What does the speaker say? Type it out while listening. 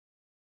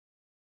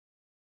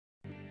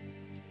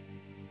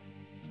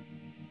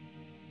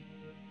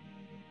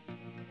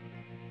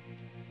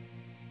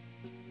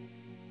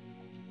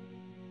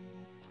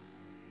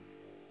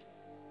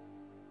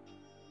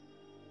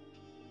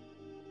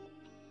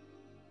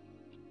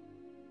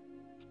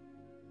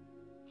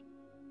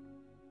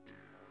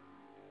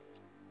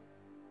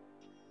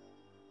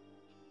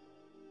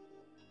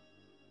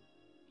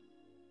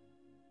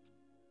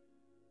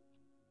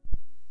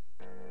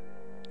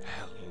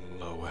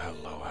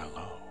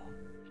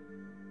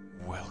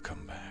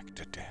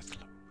back to Deathloop.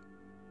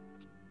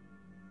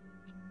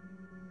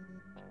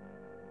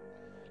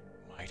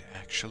 Might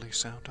actually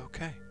sound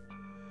okay.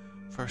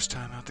 First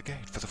time out the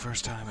gate for the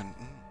first time in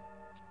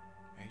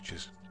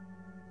ages.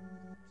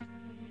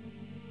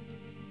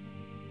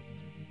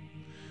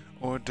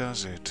 Or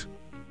does it?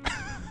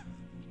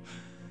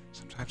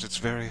 Sometimes it's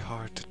very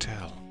hard to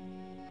tell.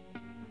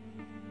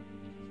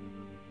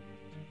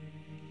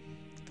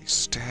 The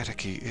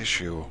staticky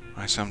issue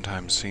I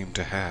sometimes seem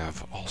to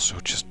have also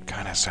just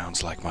kinda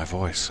sounds like my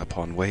voice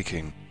upon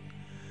waking.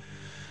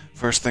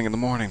 First thing in the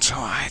morning, so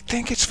I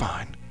think it's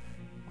fine.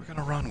 We're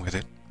gonna run with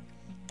it.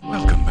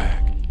 Welcome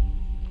back.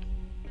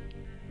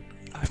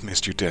 I've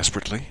missed you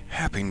desperately.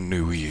 Happy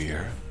New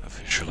Year,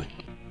 officially.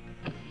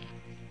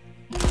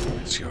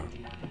 Unless you're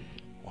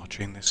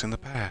watching this in the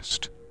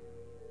past.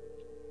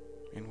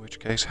 In which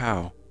case,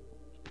 how?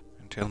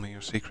 And tell me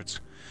your secrets.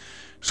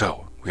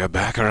 So, we are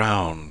back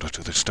around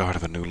to the start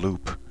of a new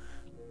loop.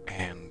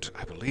 And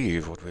I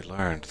believe what we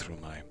learned through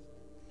my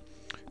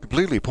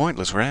completely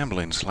pointless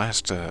ramblings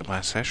last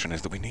session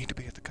is that we need to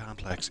be at the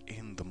complex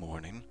in the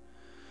morning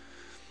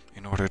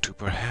in order to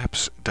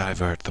perhaps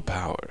divert the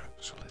power.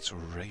 So let's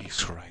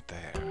race right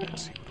there and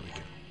see what we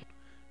can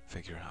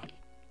figure out.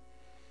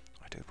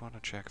 I did want to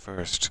check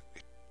first.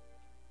 It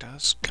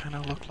does kind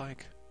of look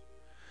like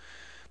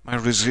my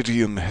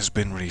residium has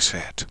been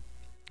reset.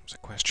 It was a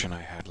question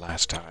I had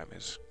last time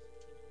is...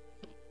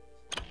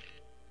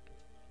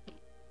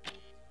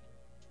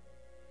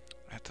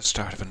 At the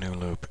start of a new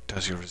loop,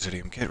 does your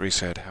residium get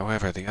reset?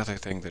 However, the other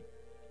thing that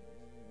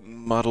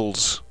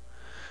muddles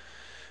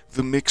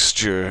the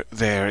mixture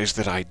there is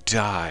that I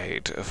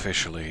died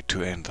officially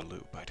to end the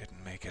loop. I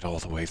didn't make it all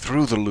the way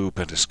through the loop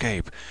and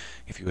escape.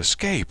 If you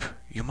escape,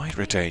 you might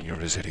retain your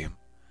residium.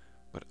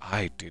 But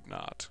I did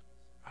not.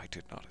 I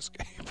did not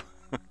escape.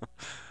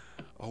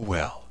 Oh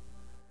well.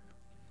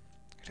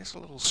 It is a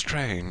little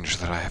strange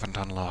that I haven't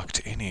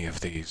unlocked any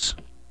of these.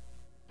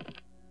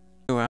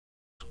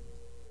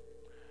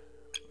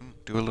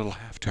 Do a little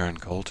half-turn,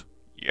 Colt.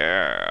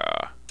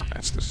 Yeah,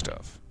 that's the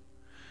stuff.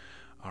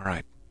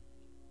 Alright.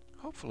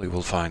 Hopefully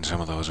we'll find some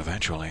of those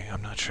eventually.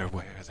 I'm not sure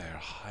where they're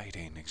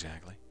hiding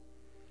exactly.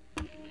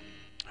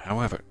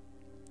 However,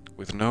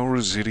 with no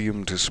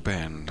residium to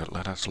spend,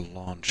 let us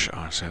launch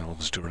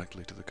ourselves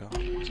directly to the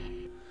complex.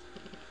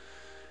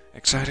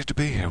 Excited to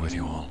be here with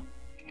you all.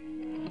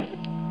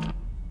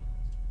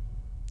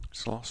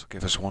 This will also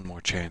give us one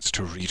more chance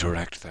to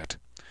redirect that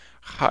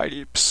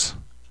hypes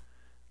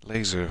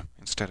laser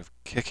instead of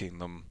kicking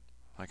them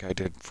like I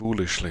did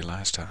foolishly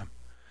last time.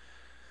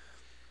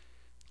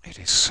 It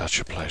is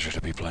such a pleasure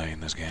to be playing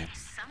this game.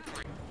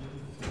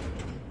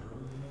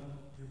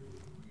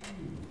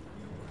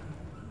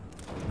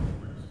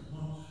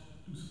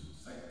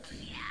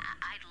 Yeah,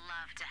 I'd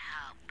love to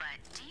help, but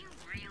do you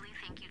really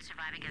think you'd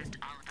survive against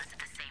all of us at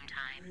the same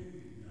time?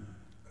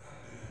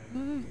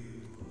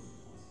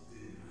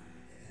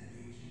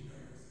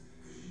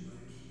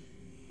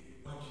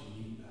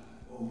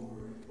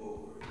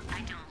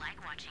 I don't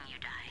like watching you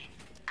die.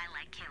 I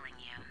like killing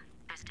you.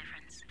 There's a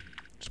difference.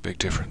 It's a big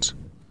difference.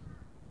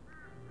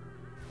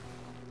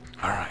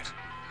 Alright,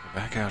 we're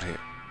back out here.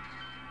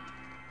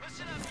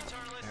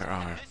 There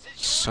are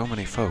so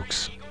many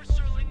folks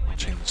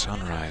watching the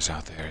sunrise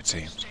out there, it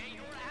seems.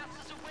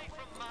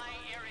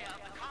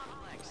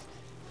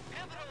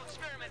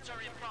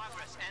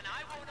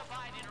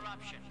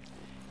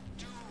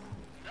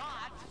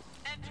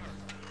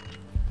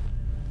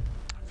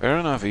 Fair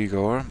enough,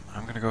 Igor.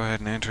 I'm gonna go ahead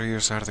and enter your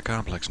side of the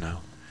complex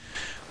now.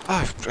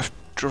 I've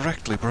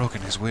directly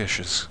broken his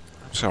wishes.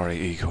 I'm sorry,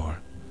 Igor.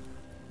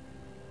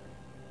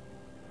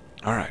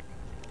 Alright,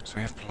 so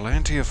we have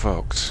plenty of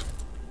folks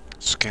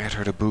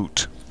scattered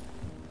about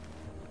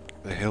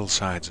the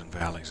hillsides and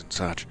valleys and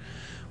such.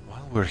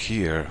 While we're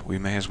here, we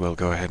may as well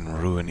go ahead and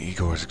ruin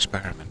Igor's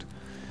experiment.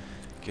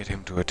 Get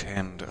him to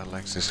attend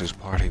Alexis's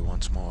party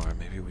once more.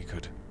 Maybe we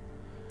could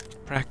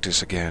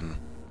practice again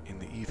in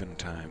the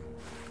eventime.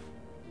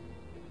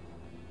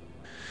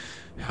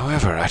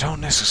 However, I don't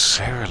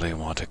necessarily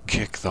want to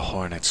kick the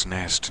hornet's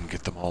nest and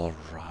get them all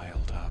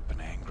riled up and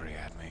angry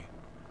at me.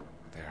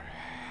 Their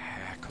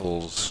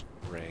hackles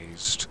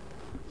raised.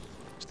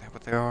 Is that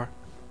what they are?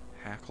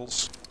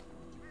 Hackles?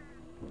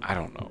 I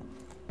don't know.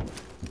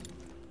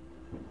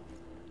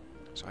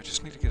 So I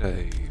just need to get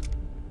a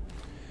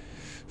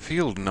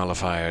field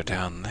nullifier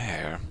down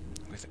there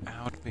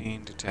without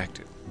being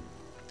detected.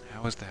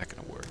 How is that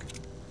going to work?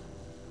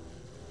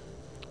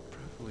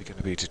 Probably going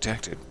to be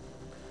detected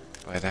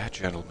by that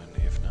gentleman,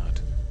 if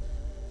not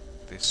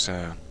this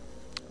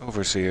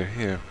overseer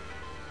here.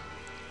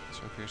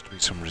 So appears to be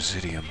some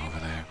residium over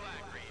there.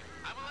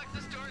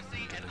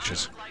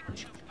 Delicious.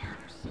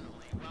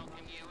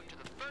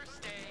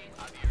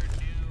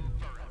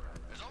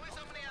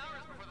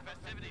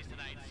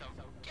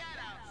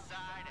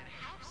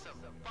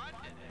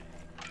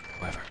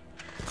 However,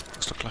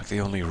 those look like the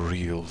only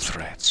real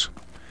threats.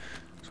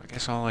 So I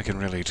guess all I can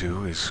really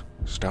do is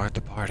start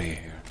the party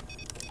here.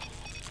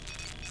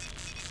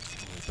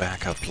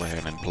 Backup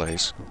plan in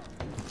place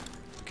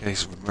in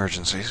case of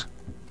emergencies.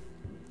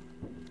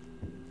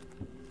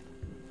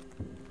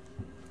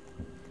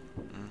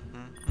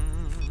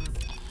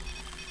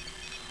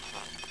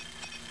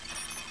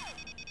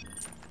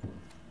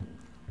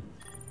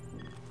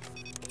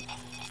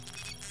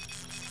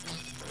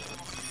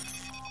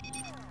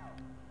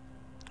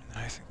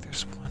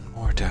 There's one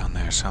more down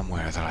there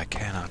somewhere that I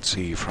cannot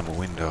see from a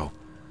window.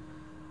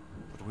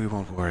 But we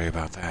won't worry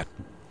about that.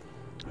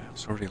 I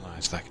also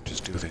realized I can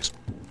just do this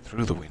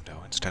through the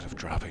window instead of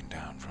dropping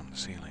down from the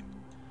ceiling.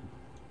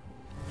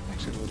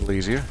 Makes it a little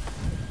easier.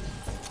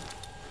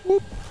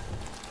 Whoop.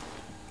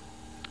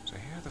 So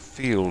here's the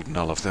field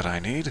nullif that I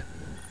need.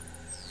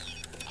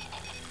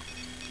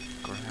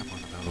 Grab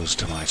one of those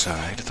to my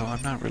side, though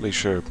I'm not really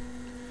sure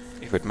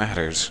if it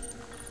matters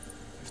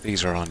if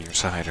these are on your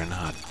side or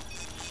not.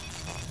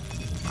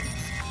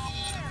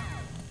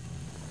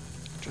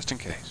 Just in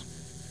case.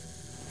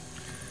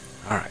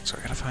 Alright, so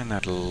I gotta find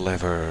that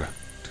lever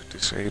to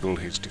disable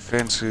his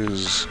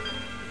defenses.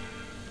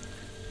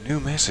 New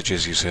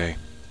messages, you say?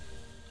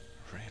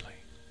 Really?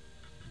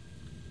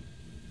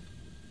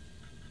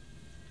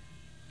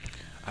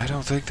 I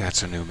don't think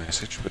that's a new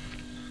message, but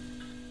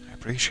I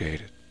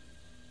appreciate it.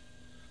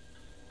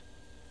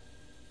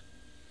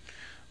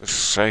 The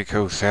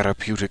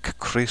psychotherapeutic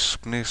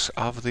crispness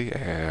of the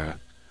air.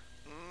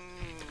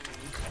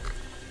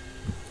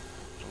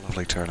 A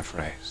lovely turn of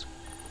phrase.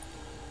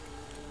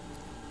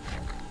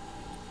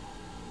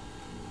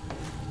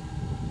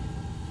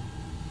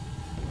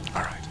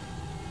 Alright.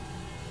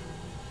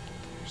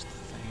 Here's the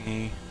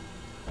thingy.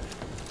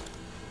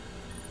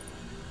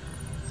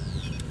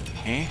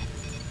 Eh?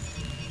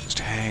 Just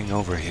hang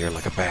over here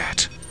like a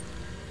bat,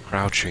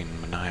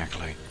 crouching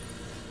maniacally.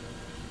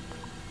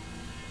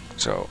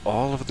 So,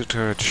 all of the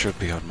turrets should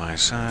be on my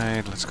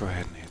side. Let's go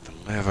ahead and hit the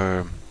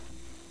lever.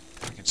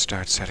 We can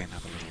start setting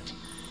up a little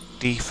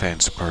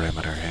defense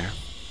perimeter here.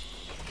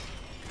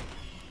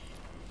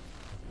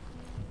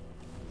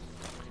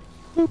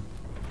 Boop.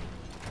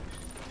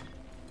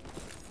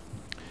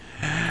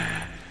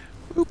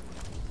 Boop.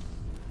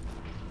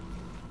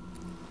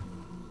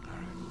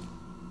 Alright.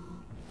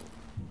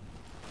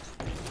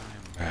 I'm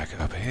back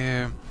up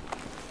here.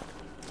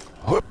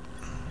 Whoop.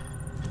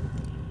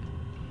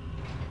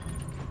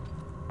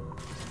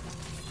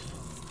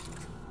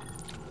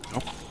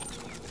 Nope.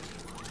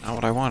 Not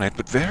what I wanted,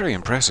 but very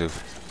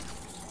impressive.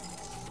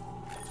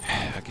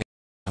 Again,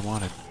 I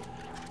wanted.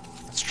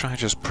 Let's try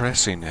just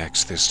pressing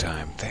X this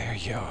time. There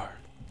you are.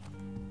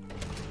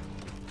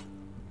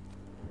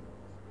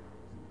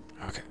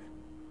 Okay.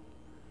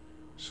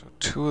 So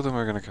 2 of them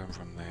are gonna come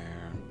from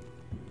there.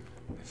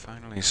 They've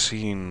finally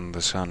seen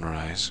the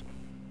sunrise.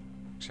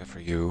 Except for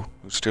you,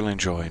 who's still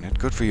enjoying it.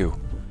 Good for you.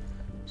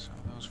 So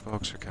those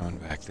folks are coming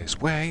back this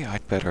way.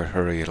 I'd better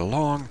hurry it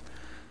along.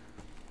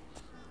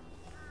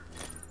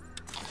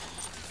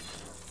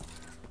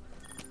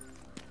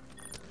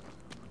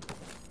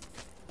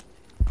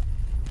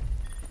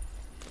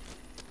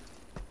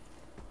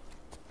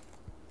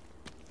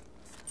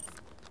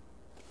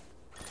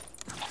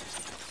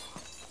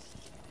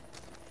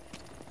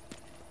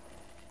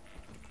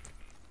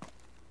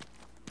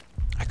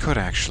 Could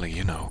actually,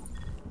 you know,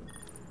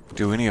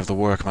 do any of the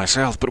work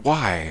myself, but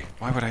why?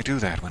 Why would I do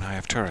that when I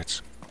have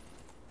turrets?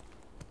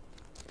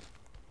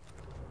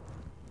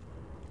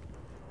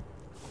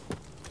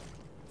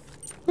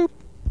 Boop.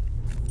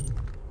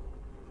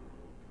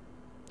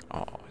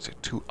 Oh, is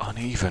it too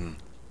uneven?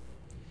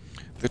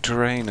 The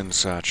terrain and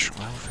such.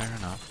 Well, fair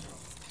enough.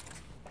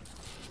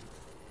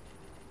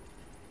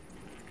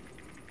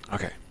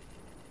 Okay.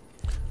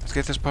 Let's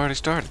get this party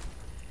started.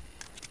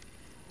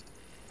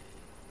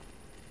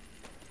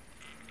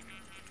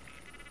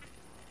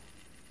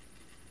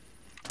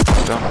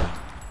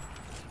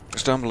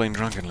 Stumbling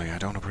drunkenly, I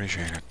don't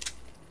appreciate it.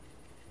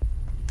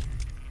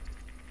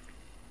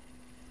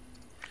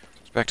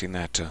 Expecting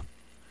that to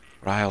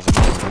rile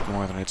them up a bit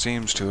more than it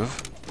seems to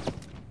have.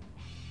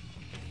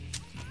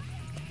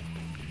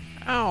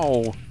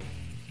 Ow!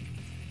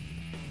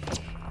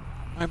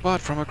 My butt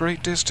from a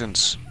great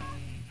distance.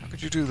 How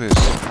could you do this?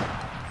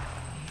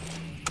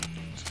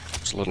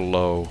 It's a little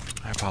low.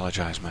 I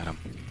apologize, madam.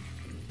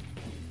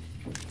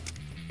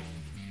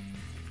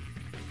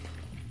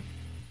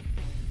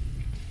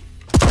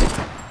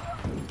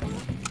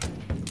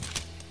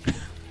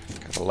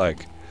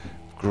 Like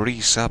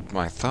grease up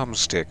my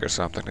thumbstick or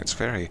something. It's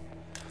very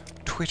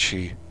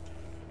twitchy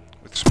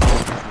with small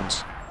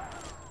movements.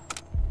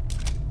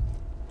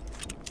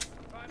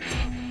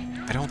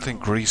 I don't think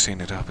greasing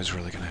it up is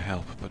really going to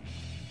help, but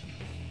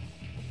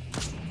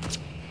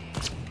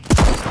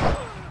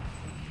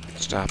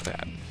stop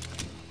that.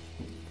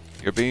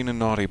 You're being a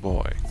naughty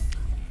boy.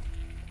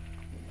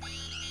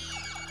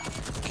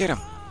 Get him.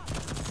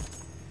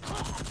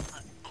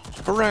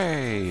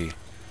 Hooray!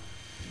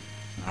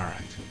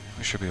 Alright.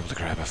 We should be able to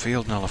grab a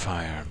field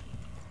nullifier.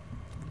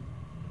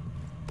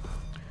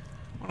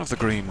 One of the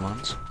green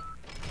ones.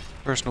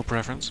 Personal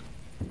preference.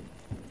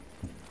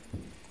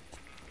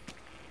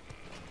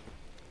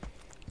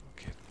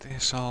 Get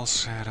this all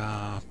set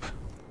up.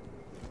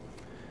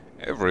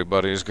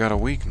 Everybody's got a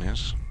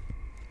weakness.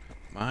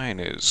 Mine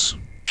is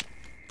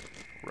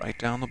right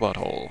down the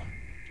butthole.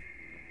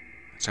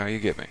 That's how you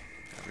get me.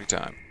 Every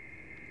time.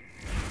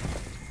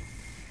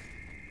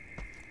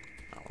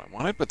 Not what I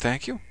wanted, but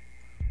thank you.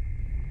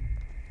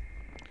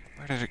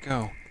 Where did it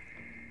go?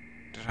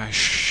 Did I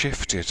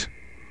shift it?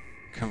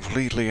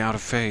 completely out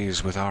of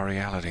phase with our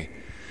reality.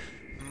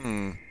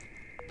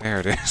 There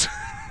it is.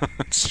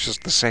 It's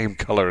just the same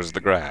color as the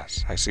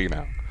grass. I see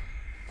now.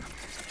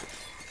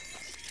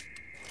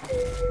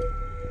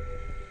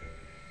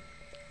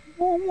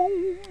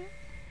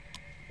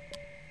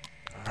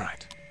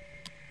 Alright.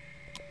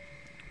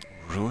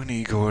 Ruin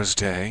Igor's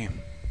day.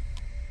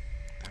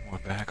 Then we're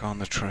back on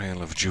the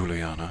trail of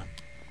Juliana.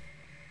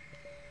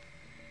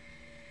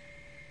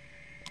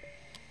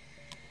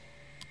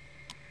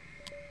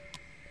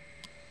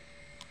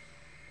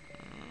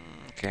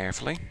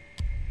 Carefully.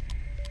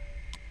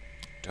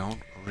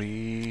 Don't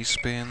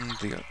re-spin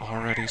the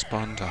already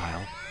spun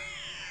dial.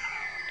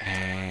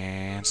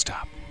 And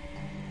stop.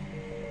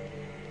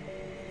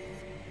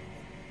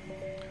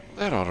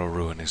 That ought to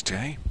ruin his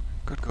day.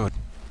 Good, good.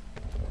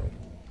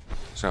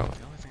 So,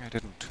 the only thing I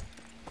didn't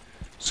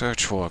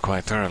search for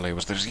quite thoroughly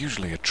was there's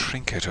usually a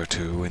trinket or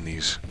two in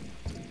these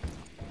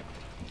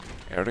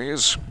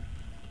areas.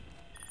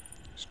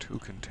 There's 2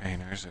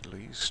 containers at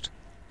least.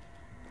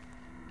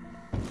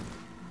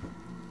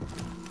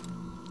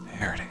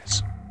 There it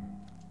is.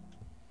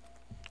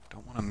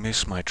 Don't want to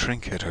miss my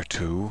trinket or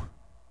two.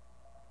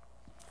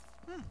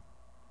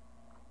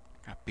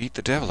 Gotta beat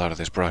the devil out of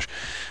this brush.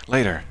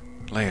 Later,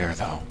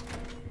 though.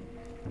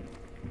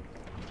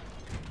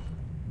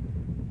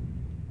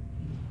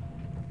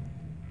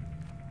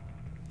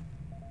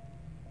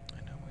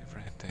 I know we've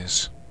read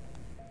this,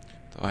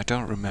 though I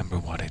don't remember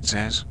what it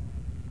says.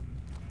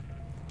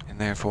 And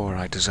therefore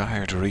I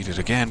desire to read it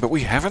again, but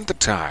we haven't the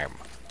time.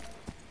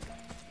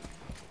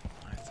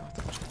 I thought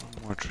there was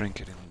one more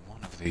trinket in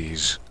one of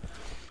these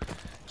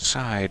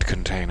side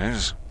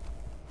containers.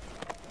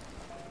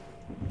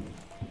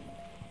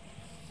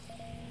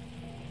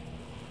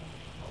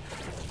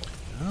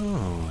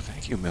 Oh,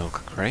 thank you, milk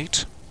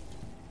crate.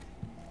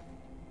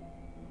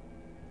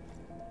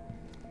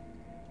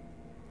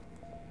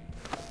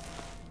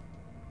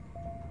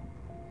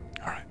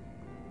 Alright.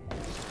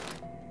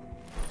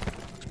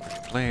 Looks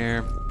pretty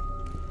clear.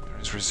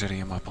 There's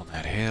Residium up on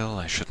that hill,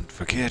 I shouldn't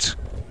forget.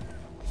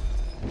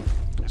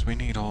 As we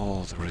need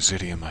all the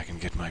Residium I can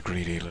get my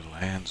greedy little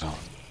hands on.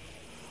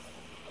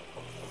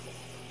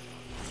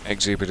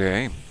 Exhibit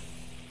A.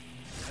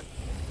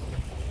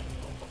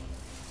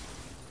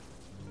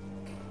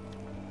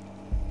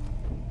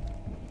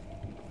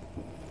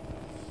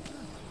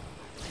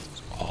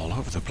 All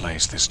over the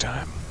place this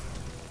time.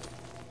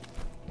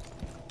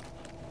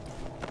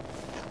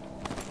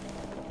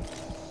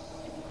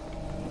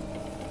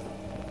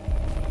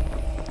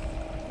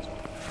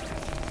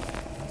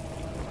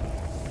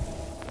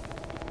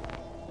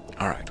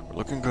 Alright, we're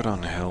looking good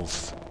on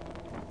health.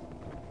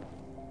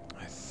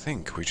 I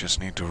think we just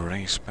need to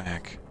race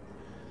back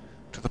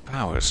to the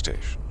power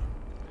station.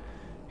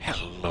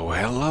 Hello,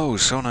 hello,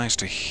 so nice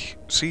to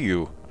see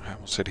you. I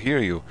almost said hear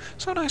you.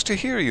 So nice to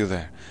hear you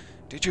there.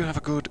 Did you have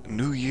a good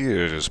New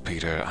Year's,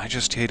 Peter? I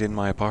just hid in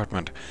my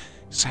apartment.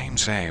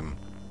 Same.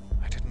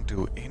 I didn't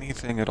do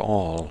anything at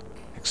all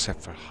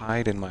except for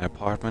hide in my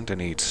apartment and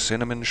eat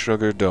cinnamon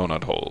sugar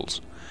donut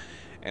holes.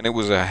 And it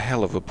was a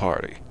hell of a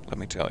party, let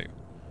me tell you.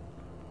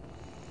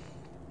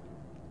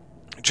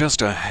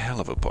 Just a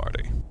hell of a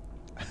party.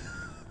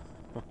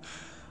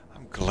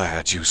 I'm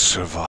glad you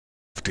survived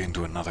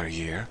into another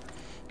year.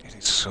 It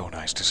is so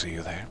nice to see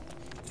you there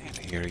and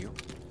hear you.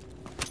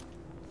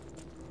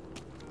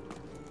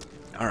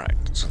 Alright,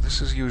 so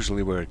this is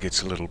usually where it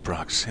gets a little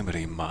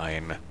proximity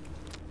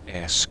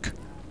mine-esque.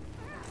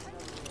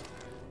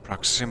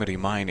 Proximity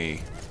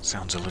miney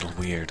sounds a little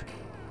weird.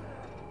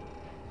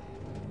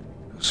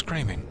 Who's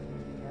screaming?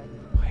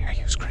 Why are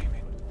you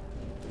screaming?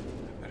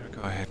 I better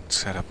go ahead and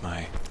set up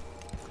my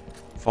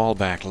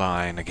fallback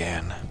line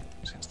again,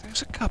 since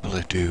there's a couple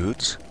of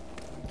dudes.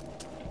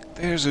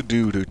 There's a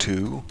dude or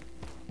two.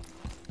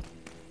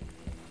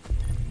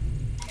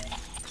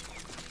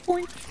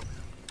 Boink.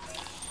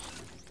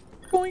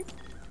 Boink.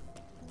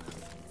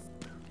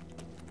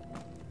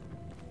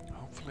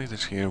 Hopefully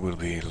this here will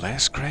be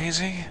less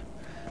crazy.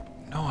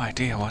 No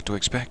idea what to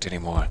expect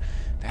anymore.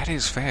 That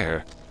is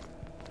fair.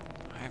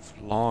 I've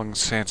long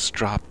since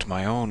dropped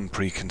my own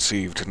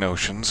preconceived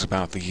notions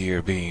about the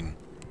year being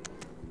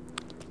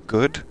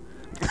good.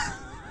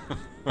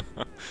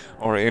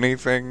 Or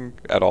anything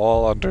at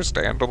all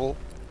understandable.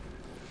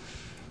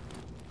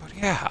 But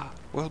yeah,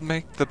 we'll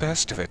make the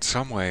best of it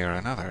some way or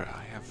another.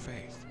 I have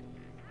faith.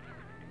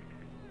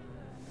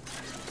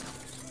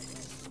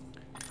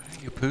 Why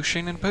are you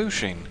pushing and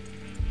pushing?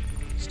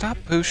 Stop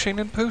pushing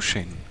and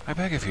pushing, I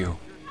beg of you.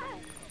 I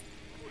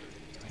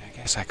mean, I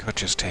guess I could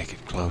just take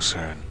it closer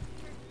and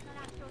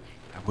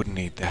I wouldn't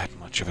need that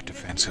much of a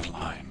defensive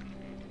line.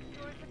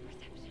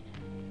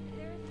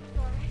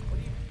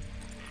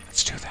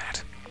 Let's do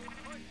that.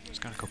 I was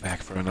gonna go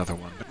back for another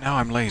one, but now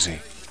I'm lazy.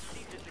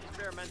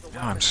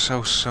 Now I'm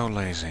so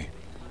lazy.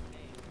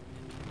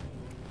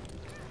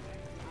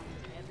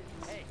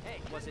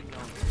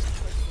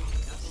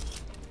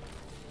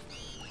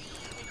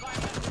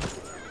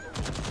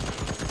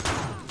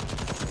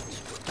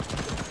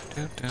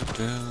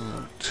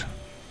 Doot.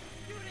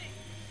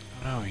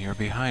 Oh no, you're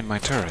behind my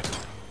turret.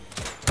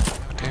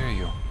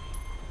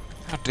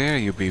 How dare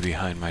you be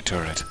behind my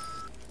turret?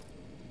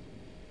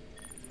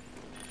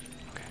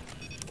 Okay.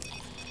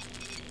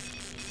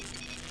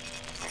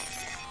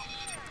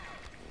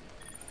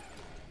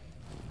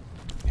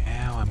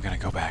 Now I'm gonna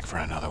go back for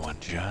another one,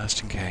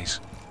 just in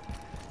case.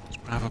 It's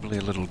probably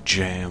a little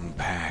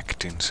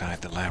jam-packed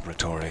inside the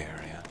laboratory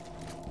area.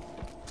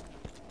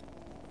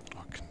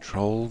 Or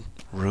control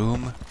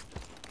room?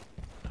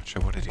 Not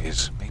sure what it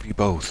is. Maybe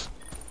both.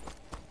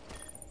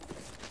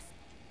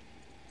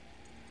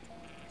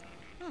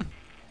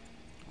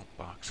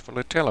 Full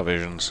of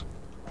televisions.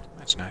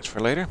 That's nice for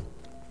later.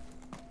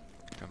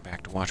 Come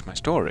back to watch my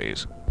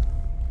stories.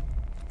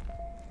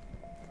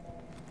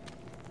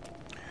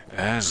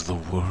 As the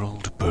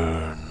world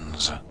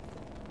burns.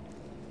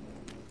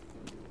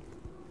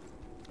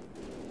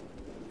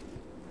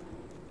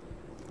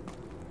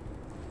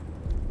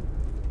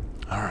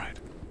 Alright.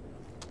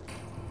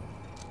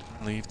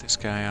 Leave this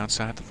guy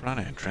outside the front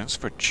entrance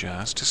for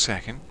just a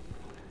second.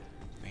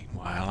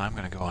 Meanwhile, I'm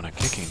gonna go on a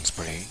kicking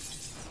spree.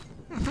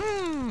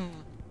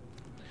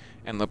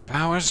 And the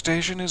power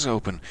station is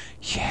open.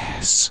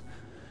 Yes!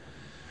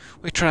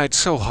 We tried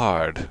so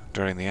hard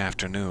during the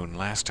afternoon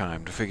last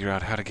time to figure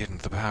out how to get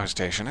into the power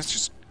station.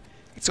 It's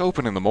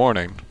open in the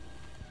morning.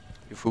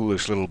 You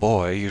foolish little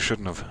boy, you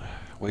shouldn't have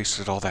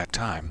wasted all that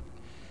time.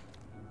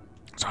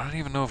 So I don't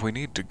even know if we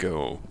need to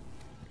go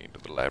into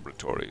the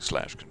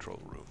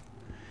laboratory/control room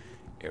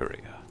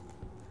area.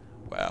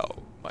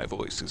 Wow, my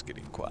voice is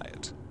getting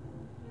quiet.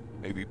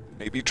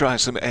 Maybe try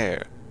some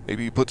air.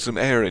 Maybe put some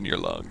air in your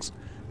lungs.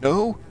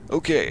 No?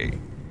 Okay.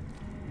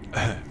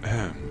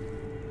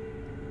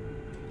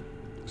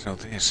 So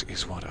this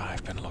is what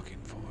I've been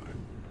looking for.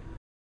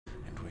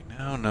 And we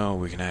now know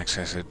we can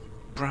access it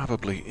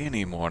probably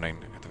any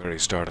morning at the very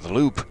start of the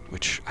loop,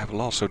 which I will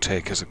also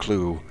take as a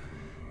clue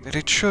that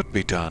it should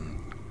be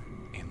done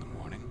in the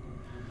morning.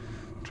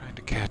 I'm trying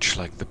to catch,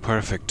 like, the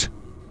perfect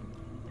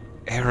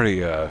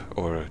area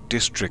or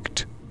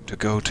district to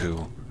go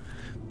to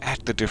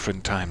at the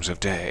different times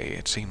of day.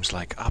 It seems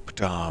like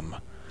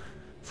Updom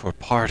for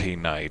party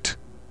night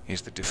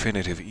is the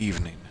definitive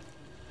evening.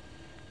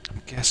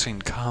 I'm guessing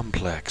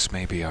Complex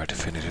may be our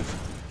definitive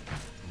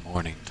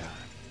morning time.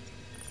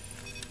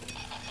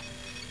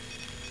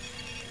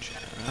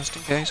 Just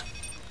in case.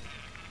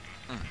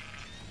 Go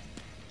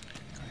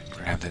ahead and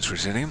grab this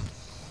Residium.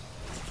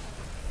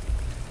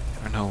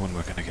 Never know when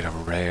we're gonna get a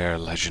rare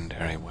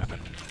legendary weapon.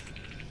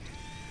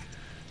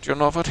 Do you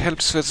know what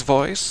helps with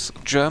voice?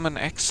 German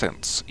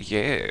accents.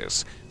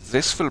 Yes.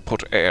 This will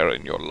put air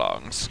in your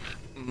lungs.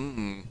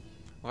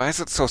 Why is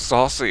it so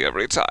saucy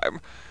every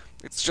time?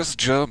 It's just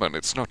German.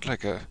 It's not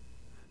like a...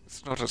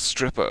 It's not a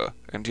stripper,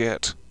 and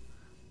yet...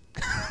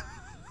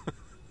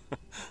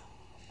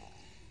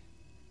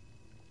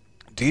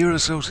 Dear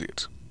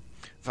associate,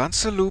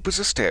 once the loop is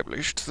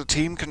established, the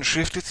team can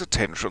shift its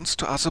attentions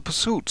to other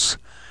pursuits.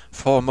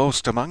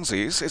 Foremost among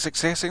these is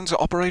accessing the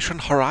Operation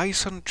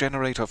Horizon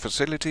generator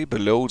facility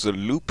below the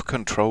Loop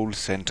Control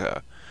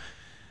Center.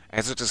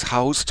 As it is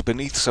housed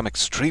beneath some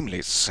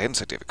extremely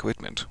sensitive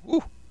equipment.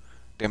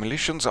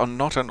 Demolitions are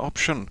not an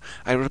option.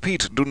 I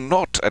repeat, do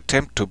not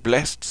attempt to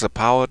blast the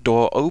power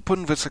door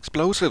open with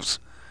explosives.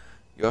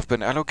 You have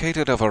been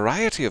allocated a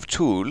variety of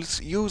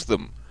tools. Use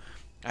them.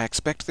 I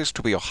expect this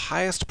to be your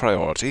highest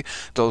priority.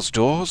 Those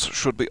doors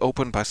should be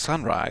opened by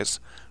sunrise.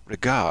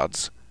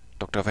 Regards,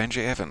 Dr.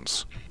 Vanjie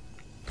Evans.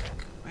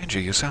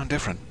 Vanjie, you sound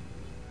different.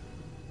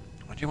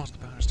 When do you want the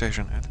power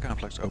station at the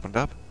complex opened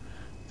up?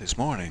 This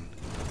morning.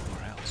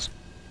 Or else.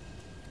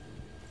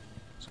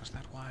 So is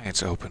that why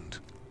it's opened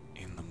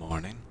in the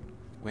morning?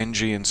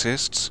 Wenji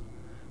insists,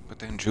 but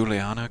then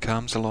Juliana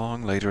comes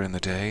along later in the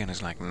day and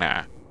is like,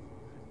 nah.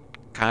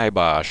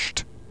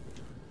 Kiboshed.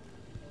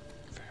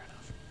 Fair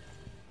enough.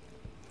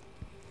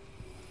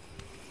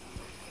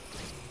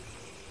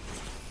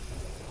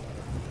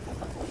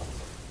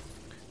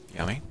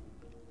 Yummy.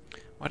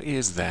 What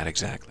is that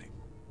exactly?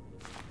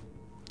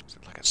 Is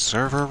it like a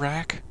server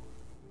rack?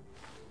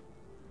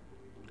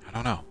 I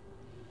don't know.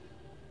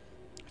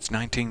 It's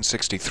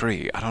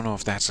 1963. I don't know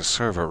if that's a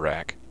server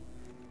rack.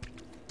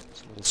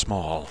 It's a little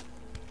small.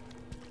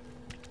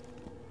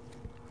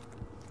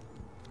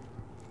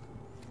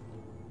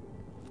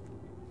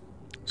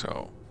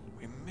 So,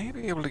 we may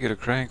be able to get a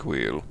crank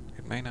wheel.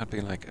 It may not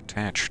be, like,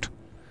 attached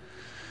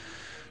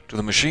to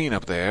the machine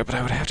up there, but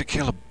I would have to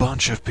kill a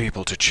bunch of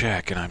people to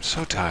check, and I'm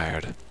so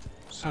tired.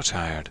 So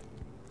tired.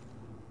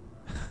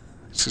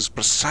 This is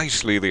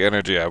precisely the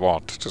energy I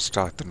want to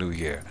start the new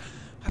year.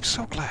 I'm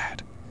so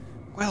glad.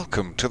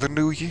 Welcome to the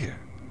new year.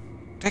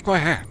 Take my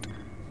hand.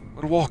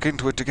 We'll walk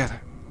into it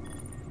together.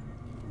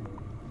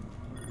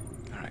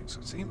 Alright, so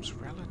it seems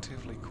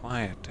relatively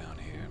quiet down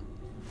here.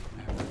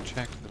 I have to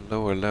check the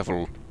lower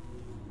level.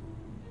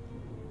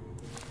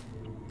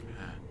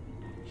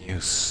 You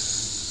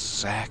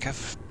sack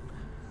of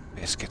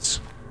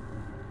biscuits.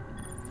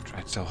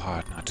 Tried so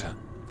hard not to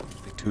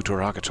be too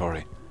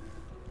derogatory.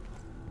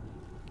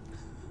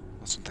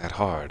 Wasn't that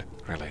hard,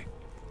 really.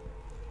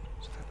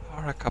 So there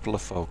are a couple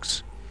of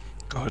folks.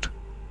 Good.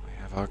 We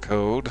have our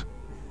code.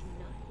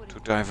 to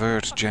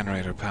divert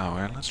generator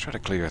power. Let's try to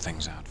clear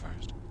things out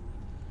first.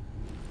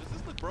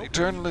 The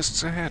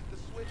Eternalists ahead.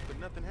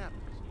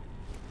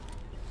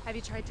 Have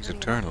you tried These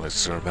turning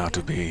Eternalists are about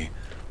to be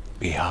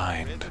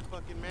behind. Wait a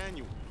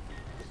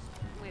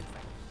second.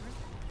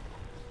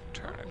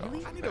 Turn it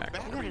Really? off.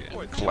 Back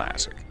again.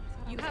 Classic.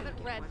 You haven't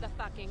read the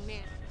fucking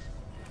man.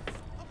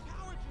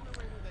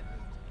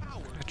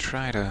 I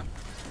try to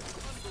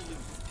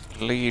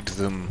lead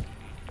them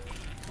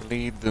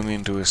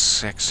into a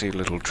sexy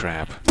little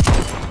trap.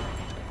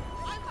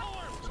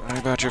 Sorry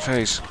about your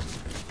face.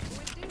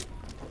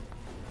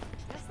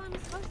 Guess I'm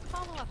supposed to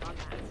follow up on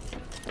that.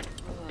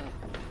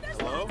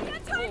 Hello?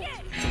 Target!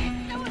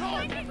 No one's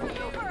finding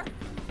maneuver!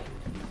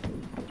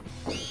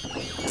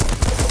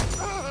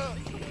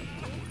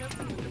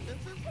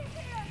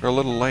 We're a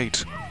little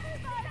late.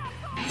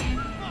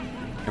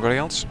 Anybody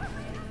else?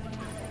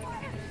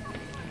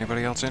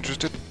 Anybody else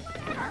interested?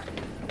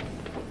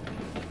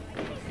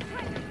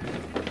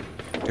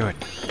 Do it.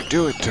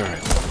 Do it,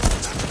 turret.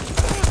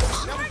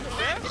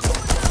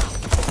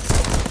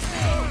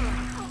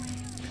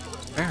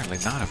 Apparently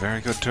not a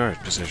very good turret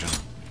position.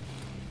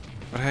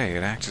 But hey,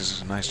 it acts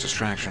as a nice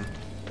distraction.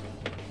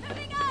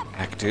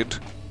 Acted.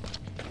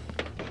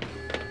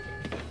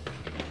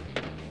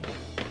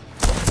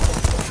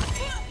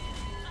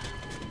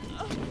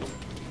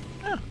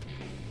 Huh.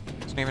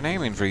 Wasn't even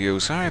aiming for you.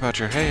 Sorry about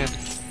your head.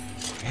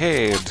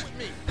 Head.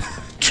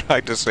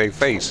 Tried to say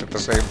face at the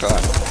same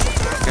time.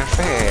 Your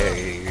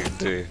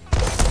head.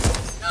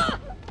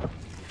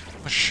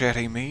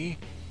 Machete me?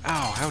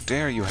 Ow, how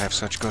dare you have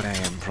such good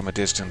aim from a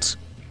distance.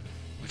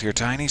 With your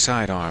tiny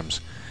sidearms.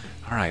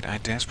 Alright, I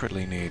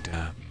desperately need,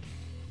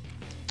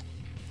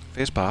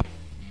 fizz pop.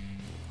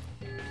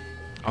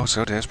 Oh,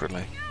 so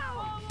desperately.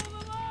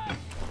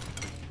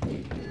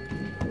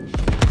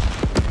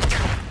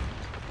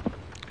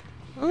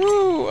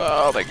 Ooh,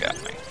 oh, they got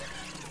me.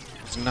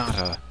 It's not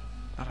a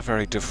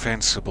very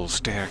defensible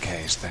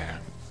staircase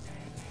there.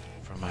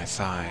 For my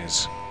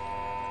thighs.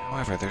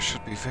 However, there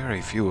should be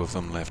very few of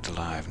them left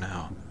alive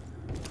now.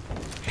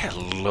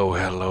 Hello,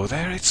 hello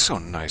there. It's so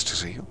nice to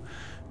see you.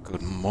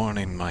 Good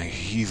morning, my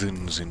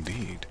heathens,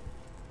 indeed.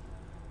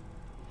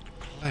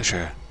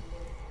 Pleasure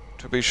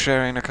to be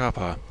sharing a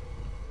cuppa.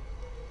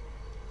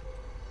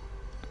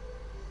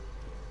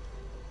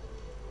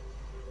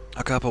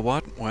 A cup of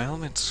what?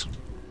 Well, it's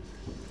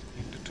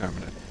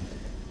indeterminate.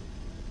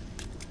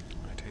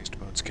 My taste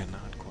buds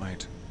cannot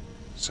quite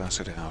suss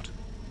it out.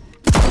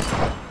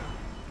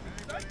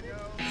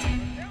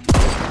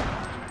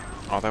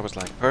 Oh, that was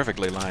like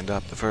perfectly lined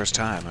up the first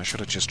time. I should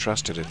have just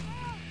trusted it.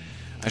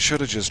 I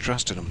should have just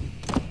trusted him.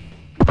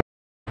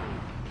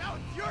 Now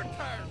it's your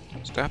turn.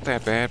 Stop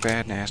that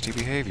bad, nasty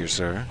behavior,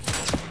 sir.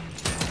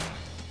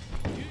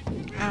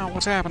 Ow,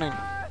 what's happening?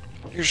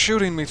 You're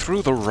shooting me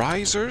through the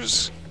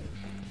risers?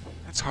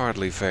 That's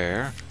hardly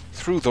fair.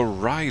 Through the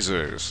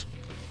risers.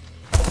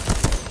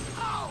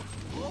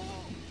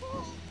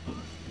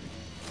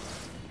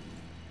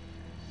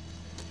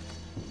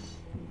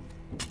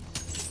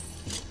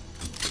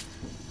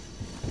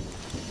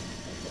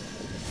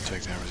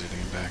 Take that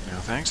Residium back now,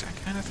 thanks. I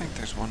kind of think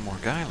there's one more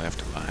guy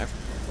left alive.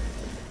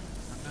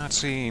 I'm not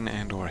seeing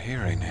and or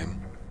hearing him.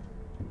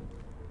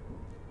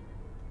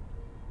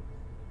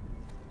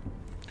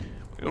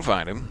 We'll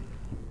find him.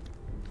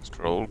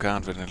 Stroll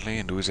confidently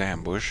into his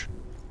ambush.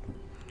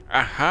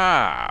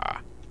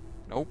 Aha!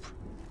 Nope.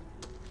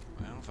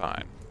 Well,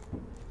 fine.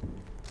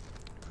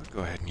 Could go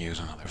ahead and use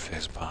another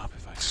fizz pop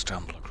if I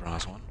stumble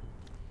across one.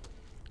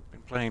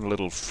 Been playing a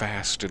little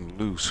fast and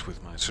loose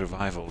with my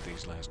survival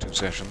these last 2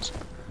 sessions.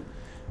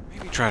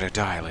 Maybe try to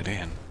dial it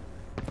in.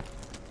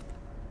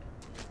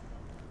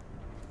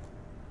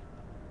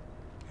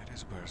 That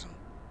is a person.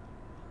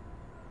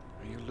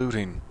 Are you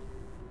looting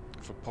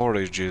for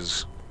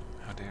porridges?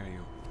 How dare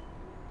you?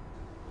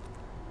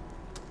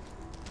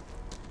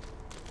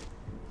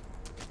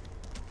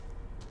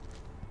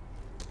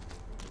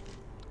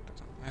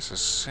 Doesn't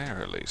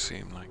necessarily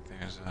seem like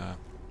there's a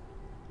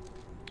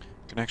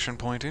connection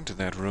point into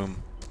that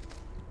room.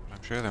 But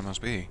I'm sure there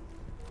must be.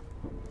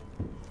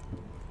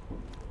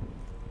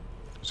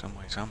 Some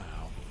way,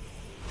 somehow.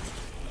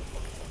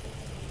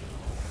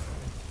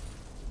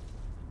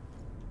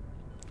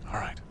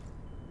 Alright.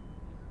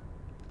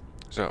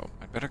 So,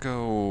 I'd better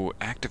go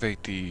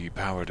activate the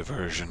power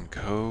diversion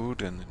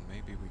code, and then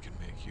maybe we can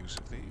make use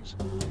of these.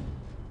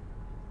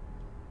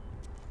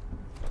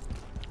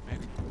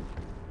 Maybe.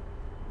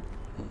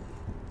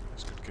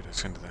 This could get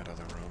us into that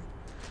other room.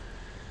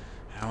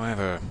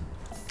 However,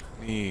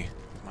 me,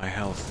 my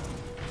health,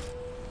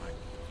 my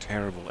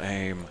terrible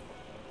aim.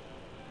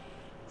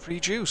 Free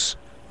juice.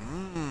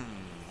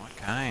 What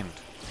kind?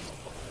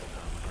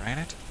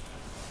 Pomegranate?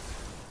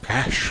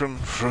 Passion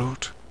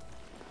fruit?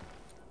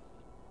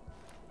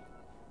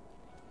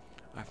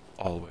 I've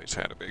always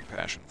had a big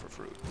passion for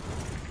fruit.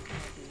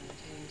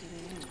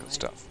 It's good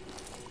stuff.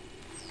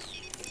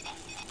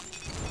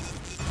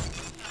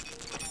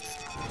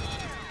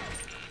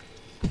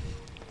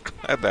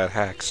 Glad that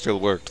hack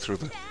still worked through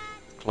the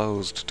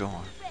closed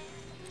door.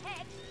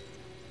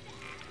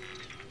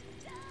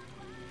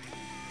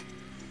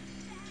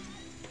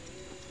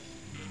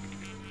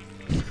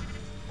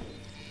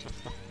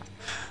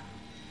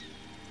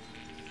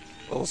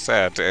 little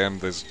sad to end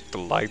this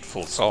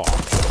delightful song.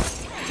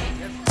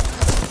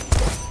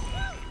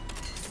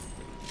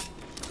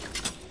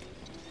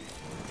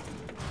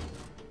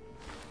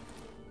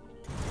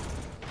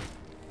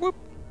 Whoop.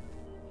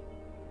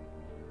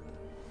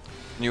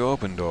 Can you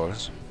open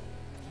doors?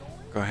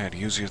 Go ahead,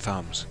 use your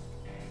thumbs.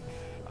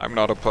 I'm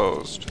not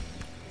opposed.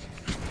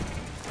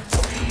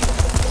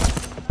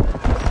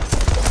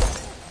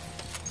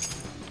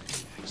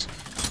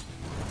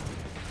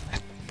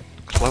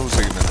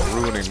 Closing and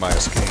ruining my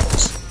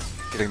escapes.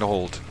 Getting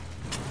old.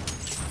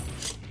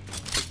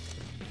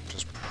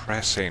 Just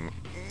pressing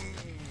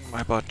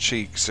my butt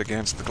cheeks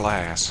against the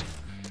glass.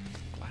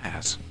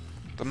 Glass?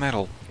 The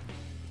metal.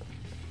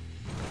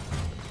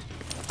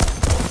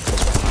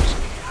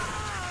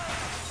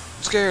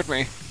 Scared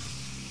me.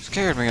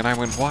 Scared me and I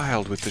went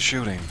wild with the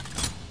shooting.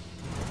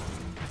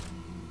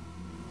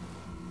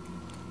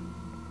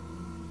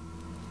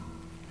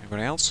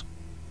 Anybody else?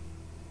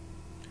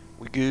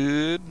 We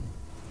good?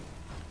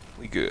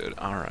 We good.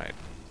 Alright.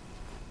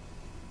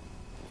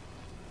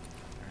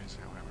 There is,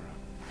 however,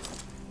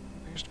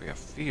 appears to be a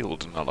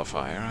field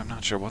nullifier. I'm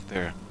not sure what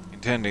they're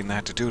intending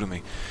that to do to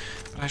me,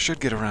 but I should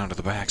get around to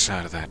the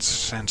backside of that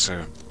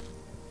sensor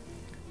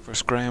for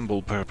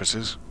scramble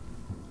purposes.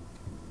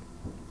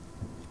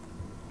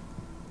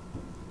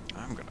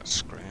 I'm gonna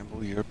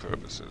scramble your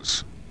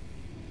purposes.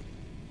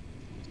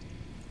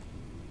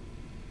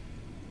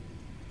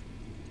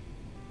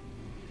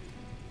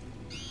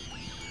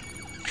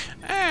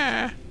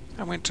 Ah!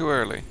 I went too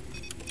early.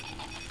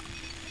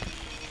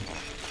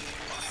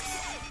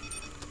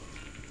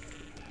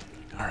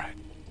 Alright,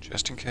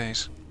 just in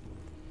case.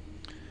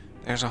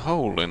 There's a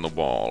hole in the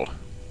wall.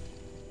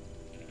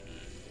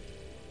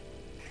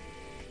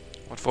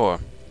 What for?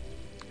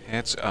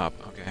 Heads up,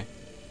 okay.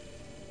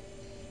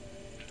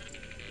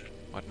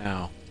 What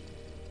now?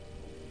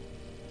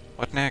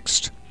 What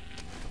next?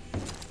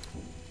 We'll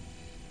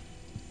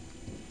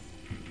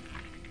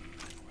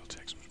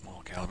take some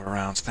small caliber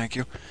rounds, thank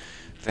you.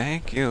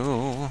 Thank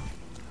you.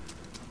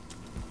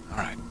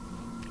 Alright.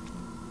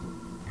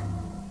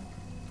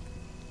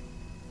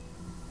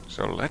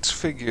 So let's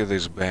figure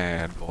this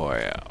bad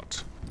boy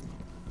out.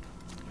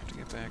 Have to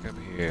get back up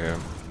here.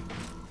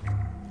 I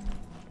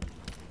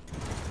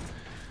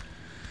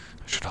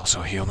should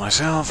also heal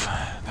myself.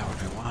 That would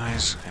be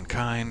wise and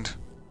kind.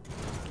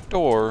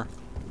 Door.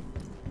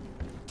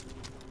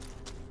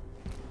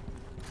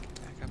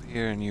 Back up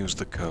here and use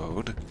the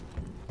code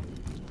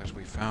that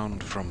we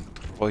found from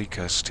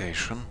Troika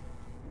Station.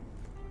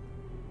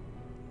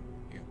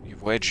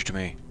 You've wedged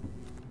me.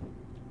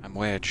 I'm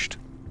wedged.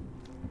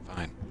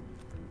 Fine.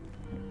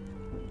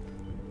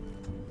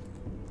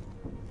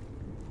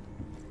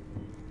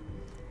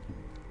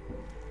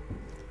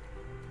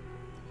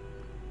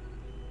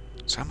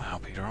 Somehow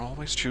Peter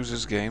always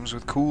chooses games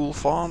with cool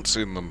fonts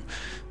in them.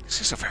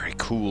 This is a very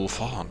cool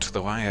font,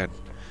 though I had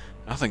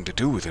nothing to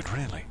do with it,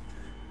 really.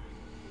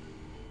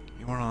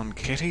 You were on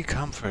Kitty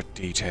Comfort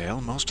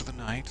Detail most of the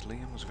night.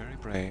 Liam was very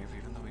brave,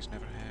 even though he's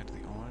never had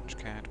the orange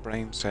cat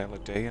brain cell a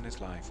day in his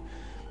life.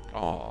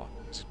 Aw,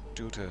 is it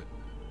due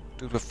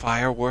to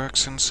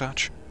fireworks and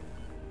such?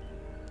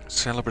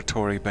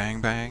 Celebratory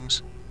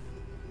bang-bangs?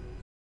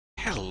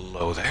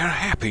 Hello there,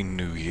 Happy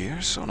New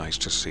Year, so nice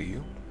to see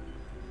you.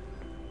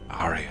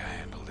 Arya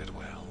handled it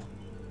well.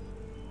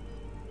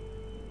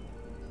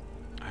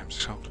 I'm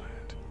so glad.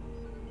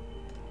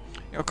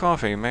 Your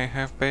coffee may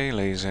have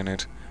Baileys in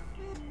it.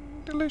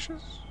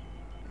 Delicious.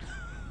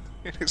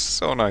 It is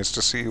so nice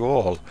to see you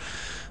all.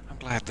 I'm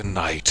glad the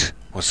night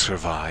was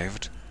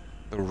survived,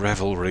 the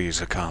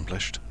revelries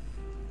accomplished,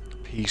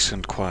 peace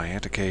and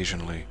quiet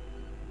occasionally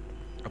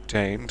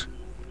obtained.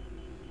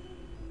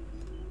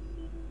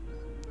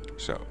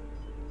 So,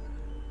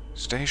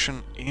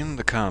 station in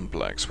the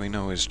complex we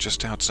know is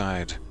just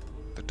outside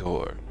the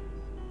door.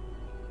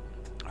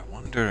 I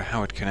wonder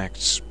how it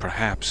connects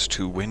perhaps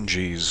to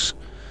Wingy's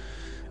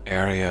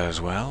area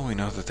as well. We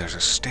know that there's a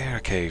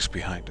staircase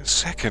behind a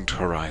second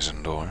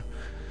horizon door.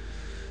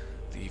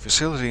 The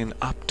facility in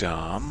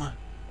Updam,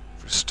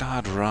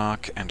 Verstad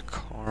Rock, and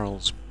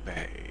Corals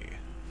Bay.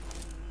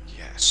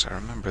 Yes, I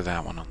remember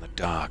that one on the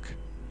dock.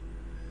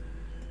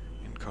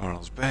 In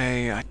Corals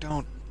Bay, I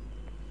don't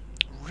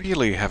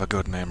really have a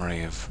good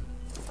memory of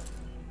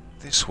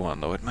this one,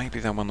 though. It might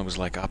be that one that was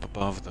like up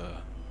above the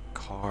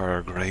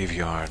car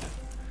graveyard.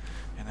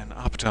 And then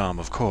Updam,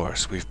 of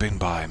course, we've been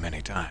by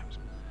many times.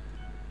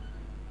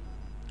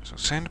 So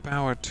send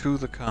power to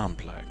the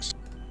complex.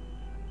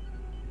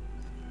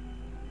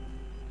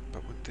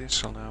 But would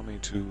this allow me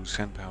to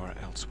send power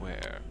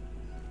elsewhere?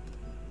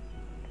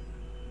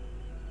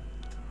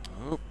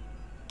 Oh.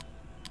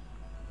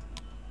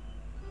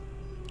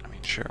 I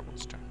mean, sure, we'll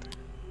start there.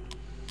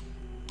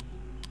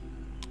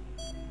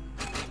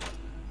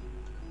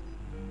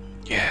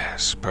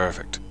 Yes,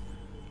 perfect.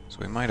 So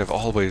we might have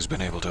always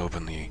been able to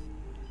open the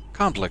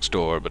complex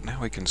door, but now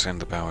we can send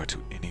the power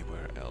to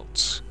anywhere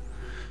else.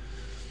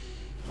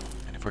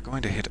 And if we're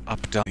going to hit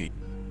up down,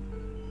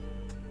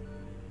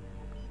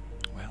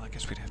 well, I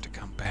guess we'd have to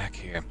come back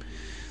here.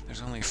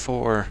 There's only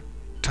 4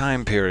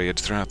 time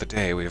periods throughout the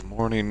day. We have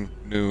morning,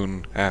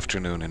 noon,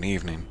 afternoon, and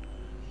evening.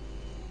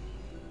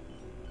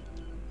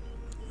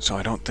 So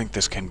I don't think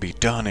this can be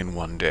done in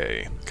one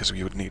day, because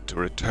we would need to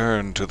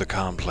return to the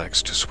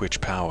complex to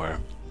switch power.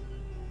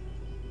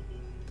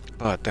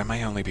 But there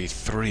may only be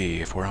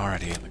 3 if we're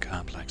already in the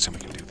complex and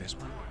we can do this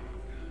one.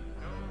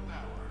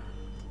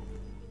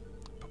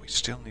 But we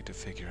still need to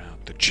figure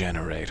out the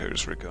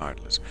generators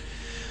regardless.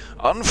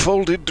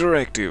 Unfolded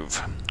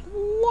directive.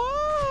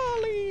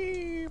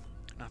 Wally!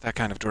 Not that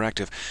kind of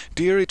directive.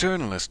 Dear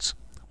Eternalists,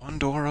 one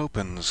door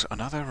opens,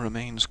 another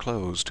remains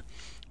closed.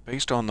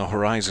 Based on the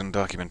Horizon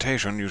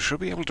documentation, you should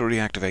be able to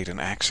reactivate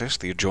and access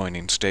the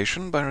adjoining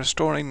station by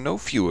restoring no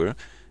fewer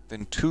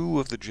than 2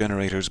 of the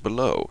generators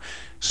below.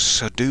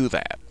 So do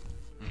that.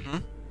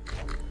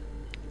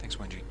 Thanks,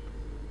 Wenji.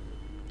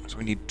 So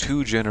we need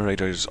 2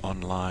 generators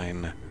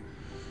online.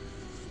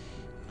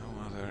 No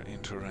other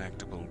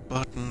interactable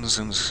buttons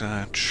and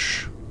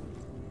such.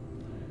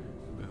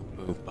 Boop,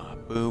 boop, bop,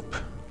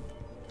 boop.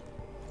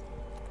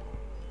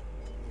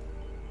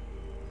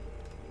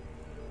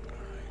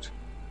 Alright.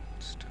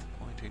 Still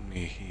pointing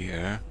me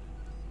here.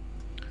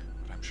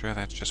 But I'm sure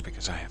that's just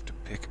because I have to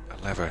pick a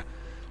lever.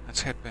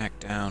 Let's head back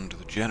down to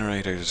the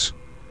generators.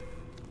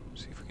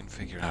 See if we can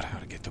figure out how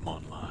to get them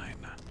online.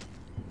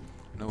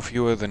 No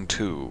fewer than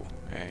 2,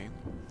 eh?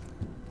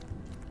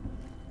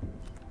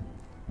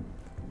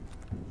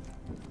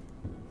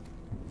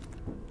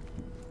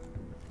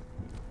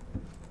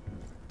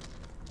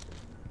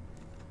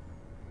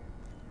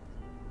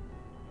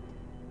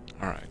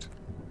 Alright.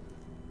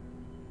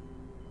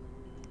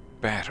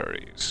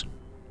 Batteries.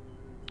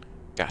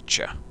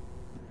 Gotcha.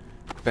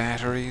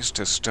 Batteries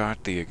to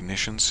start the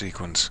ignition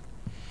sequence.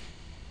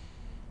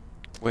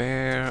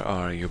 Where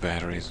are you,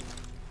 batteries?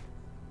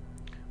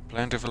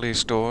 Plentifully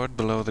stored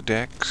below the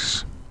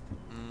decks?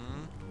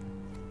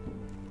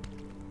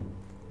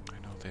 I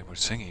know they were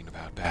singing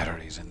about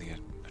batteries in the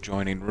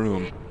adjoining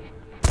room.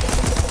 It's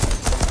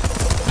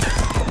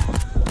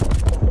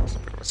a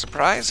bit of a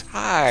surprise.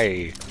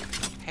 Hi!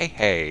 Hey,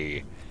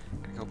 hey.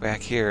 Gonna go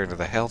back here into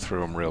the health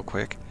room real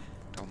quick.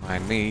 Don't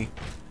mind me.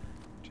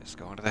 Just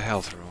go into the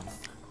health room.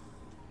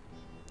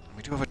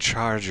 We do have a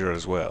charger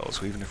as well,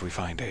 so even if we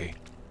find a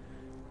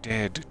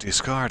dead,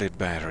 discarded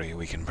battery,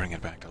 we can bring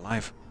it back to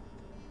life.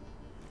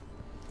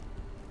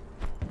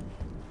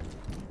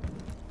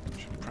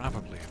 Should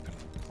probably have been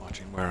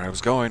watching where I was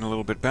going a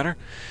little bit better.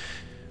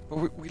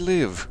 But we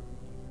live.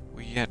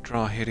 We yet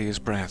draw hideous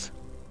breath.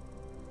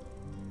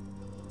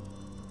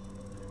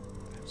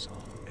 That's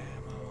all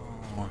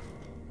ammo.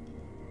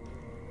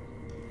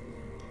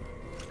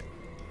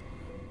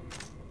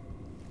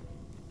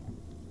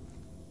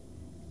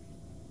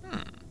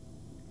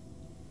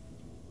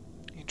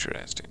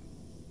 Interesting.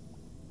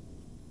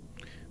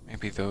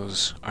 Maybe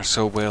those are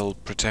so well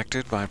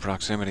protected by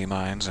proximity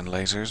mines and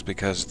lasers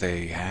because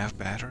they have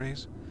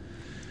batteries?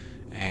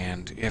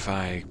 And if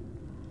I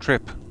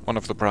trip one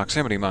of the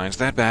proximity mines,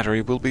 that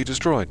battery will be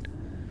destroyed.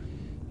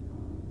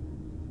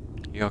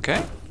 You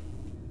okay?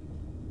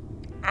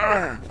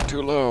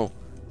 Too low.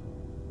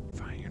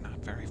 Fine, you're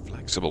not very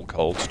flexible,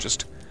 Colt.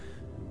 Just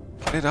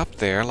get it up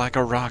there like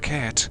a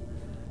rocket.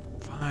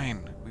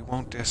 Fine, we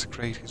won't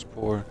desecrate his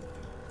poor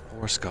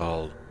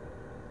skull.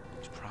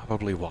 It's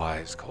probably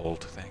wise,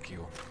 Colt. Thank you.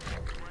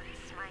 What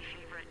is my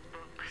favorite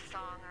book,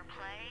 song, or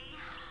play?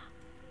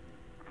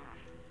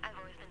 I've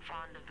always been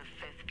fond of the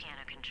Fifth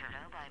Piano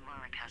Concerto by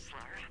Maura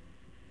Kessler.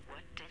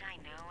 What did I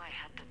know I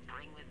had to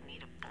bring with me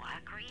to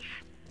Black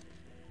Reef?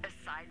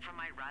 Aside from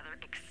my rather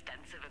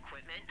extensive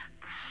equipment?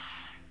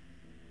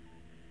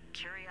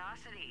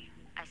 Curiosity,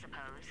 I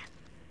suppose.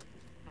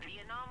 The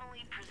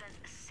anomaly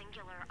presents a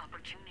singular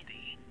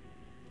opportunity.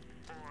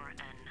 Or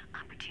an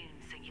opportune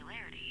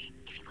singularity,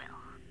 if you will.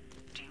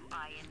 Do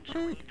I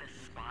enjoy the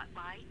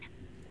spotlight?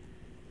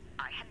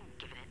 I hadn't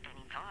given it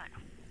any thought.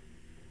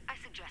 I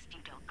suggest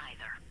you don't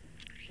either.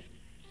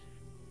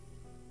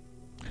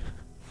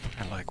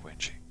 I like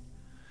Wenji.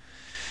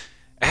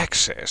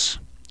 Access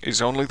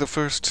is only the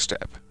first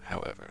step,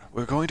 however.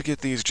 We're going to get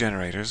these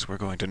generators, we're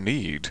going to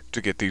need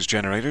to get these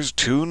generators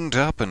tuned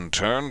up and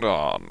turned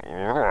on.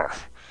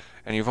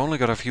 And you've only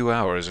got a few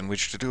hours in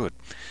which to do it.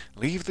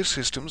 Leave the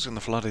systems in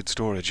the flooded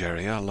storage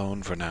area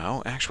alone for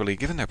now. Actually,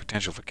 given their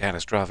potential for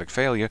catastrophic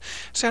failure,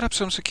 set up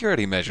some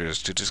security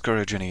measures to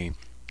discourage any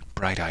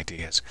bright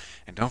ideas.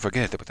 And don't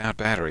forget that without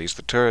batteries,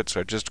 the turrets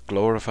are just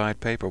glorified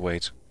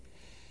paperweights.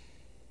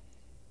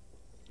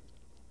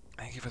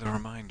 Thank you for the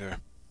reminder.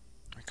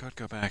 We could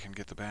go back and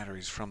get the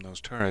batteries from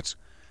those turrets.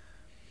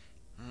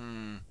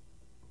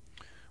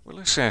 We'll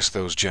assess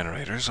those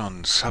generators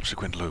on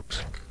subsequent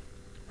loops.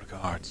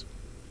 Regards.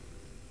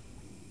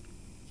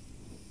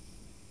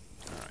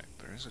 Alright,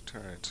 there is a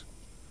turret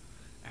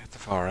at the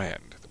far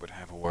end that would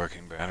have a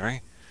working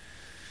battery.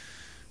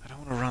 I don't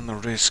want to run the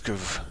risk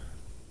of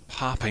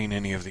popping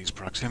any of these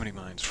proximity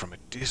mines from a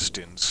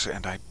distance,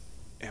 and I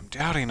am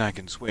doubting I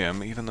can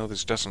swim, even though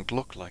this doesn't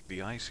look like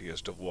the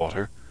iciest of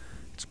water.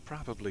 It's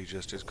probably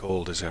just as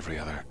cold as every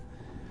other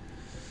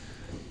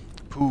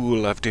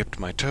pool I've dipped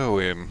my toe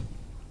in.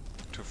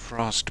 to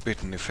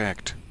frostbitten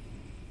effect.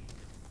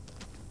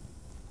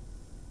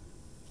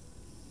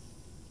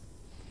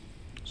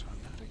 So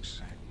I'm not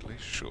exactly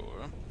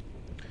sure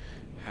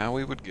how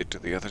we would get to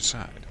the other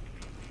side.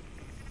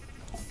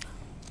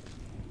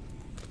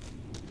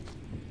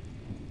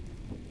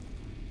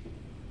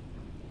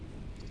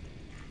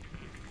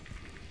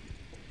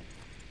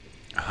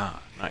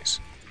 Aha, nice.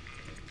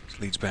 This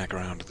leads back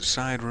around to the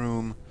side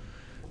room.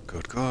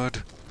 Good,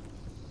 good.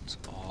 It's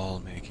all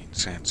making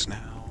sense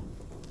now.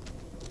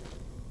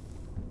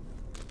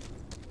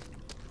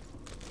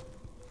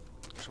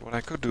 So what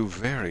I could do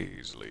very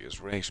easily is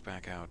race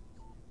back out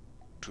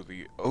to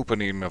the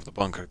opening of the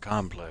bunker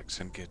complex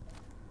and get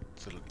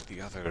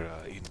the other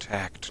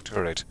intact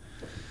turret.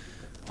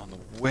 On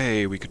the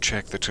way, we could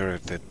check the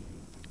turret that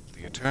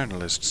the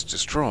Eternalists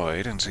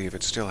destroyed and see if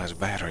it still has a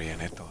battery in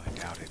it, though I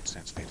doubt it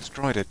since they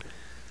destroyed it.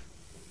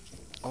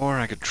 Or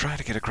I could try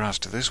to get across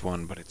to this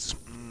one, but it's a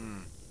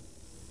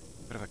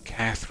bit of a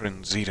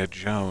Catherine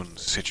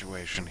Zeta-Jones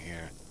situation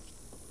here.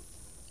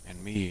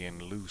 And me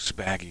in loose,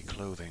 baggy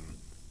clothing.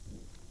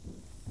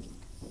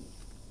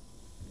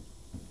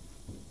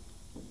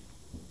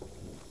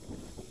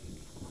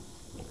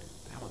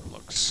 That one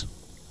looks...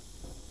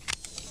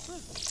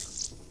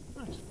 nice.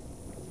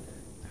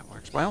 That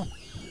works well.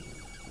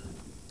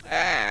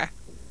 Ah!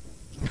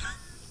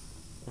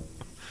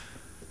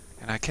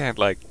 And I can't,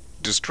 like,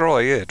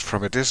 destroy it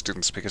from a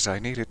distance because I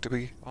need it to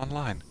be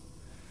online.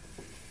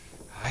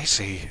 I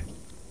see.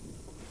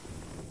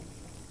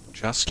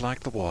 Just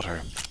like the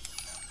water.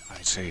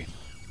 I see.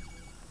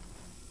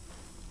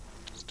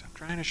 Stop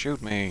trying to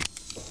shoot me.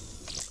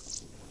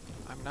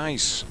 I'm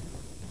nice.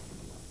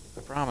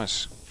 I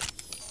promise.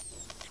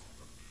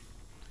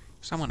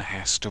 If someone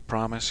has to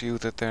promise you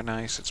that they're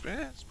nice, it's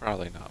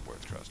probably not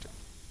worth trusting.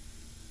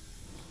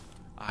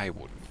 I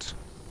wouldn't.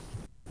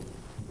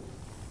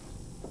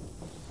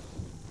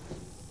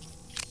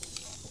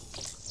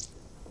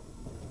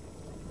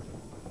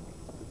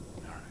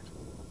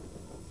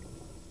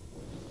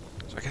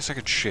 So I guess I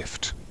could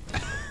shift.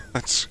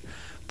 That's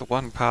the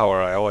one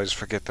power I always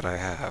forget that I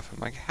have. I'm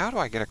like, how do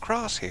I get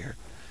across here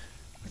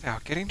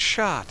without getting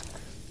shot?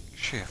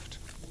 Shift.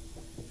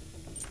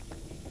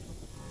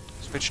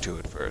 Switch to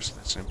it first.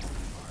 That's an important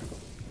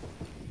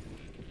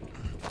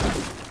part.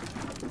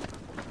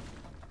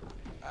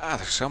 Ah,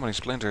 there's so many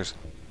splinters.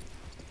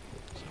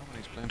 So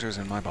many splinters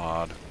in my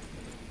bod.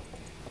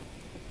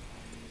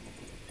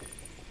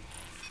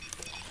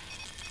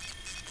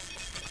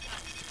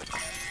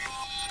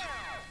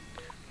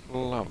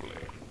 Lovely.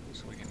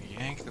 So we can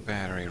yank the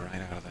battery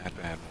right out of that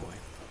bad boy.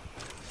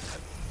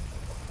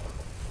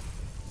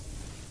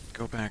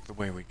 Go back the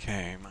way we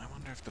came. I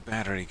wonder if the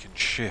battery can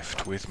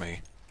shift with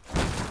me.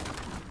 I'm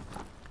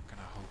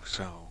gonna hope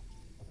so.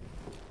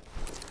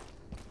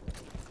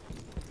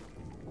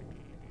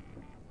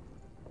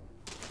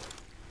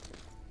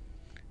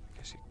 I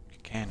guess you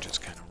can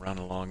just kind of run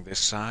along this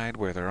side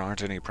where there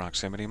aren't any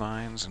proximity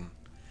mines and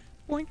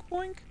boink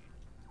boink.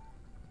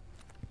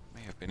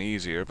 May have been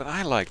easier, but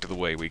I liked the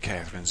way we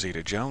Catherine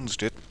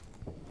Zeta-Jones'd it.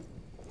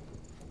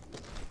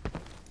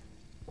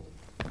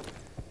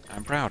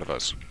 I'm proud of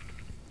us.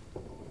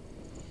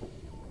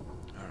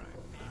 Alright,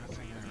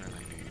 nothing I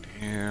really need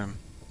here.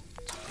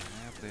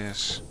 Grab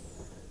this.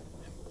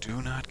 And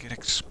do not get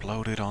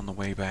exploded on the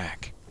way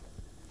back.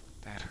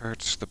 That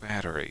hurts the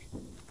battery.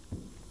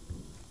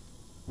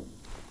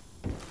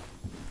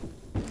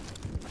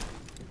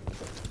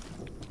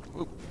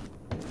 Whoop.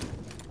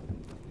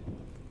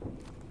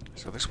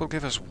 So this will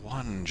give us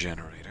one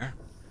generator.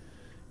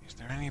 Is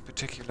there any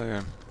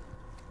particular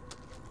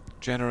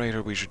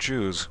generator we should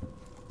choose?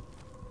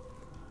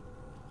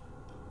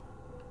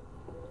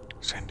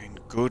 Sending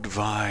good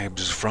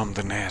vibes from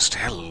the nest.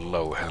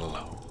 Hello,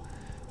 hello.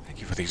 Thank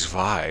you for these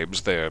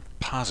vibes. They're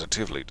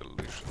positively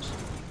delicious.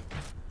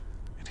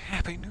 And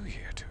Happy New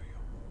Year to you.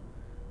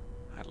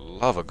 I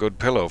love a good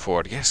pillow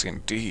fort. Yes,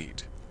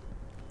 indeed.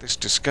 This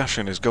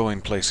discussion is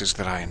going places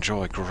that I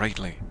enjoy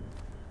greatly.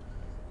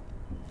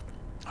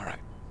 Alright.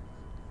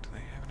 Do they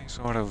have any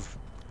sort of...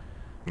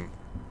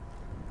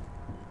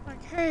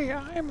 like, hey,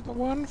 I'm the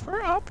one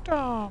for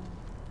Updom.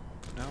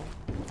 No?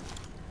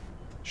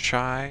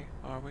 Shy,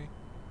 are we?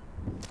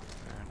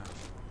 Fair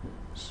enough.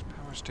 This is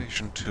Power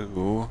Station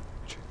 2.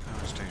 Check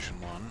Power Station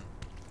 1.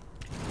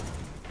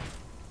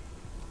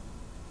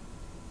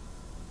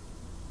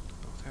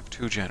 Both have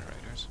 2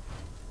 generators.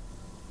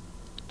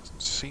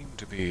 Doesn't seem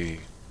to be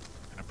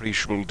an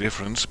appreciable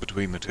difference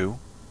between the two.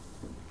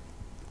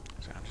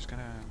 So I'm just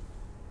gonna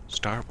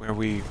start where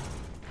we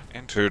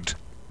entered.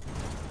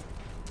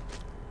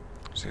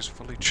 This is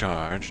fully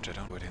charged. I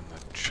don't put in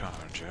the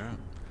charger.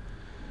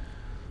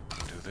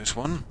 Do this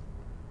one.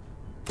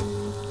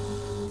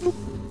 Boop.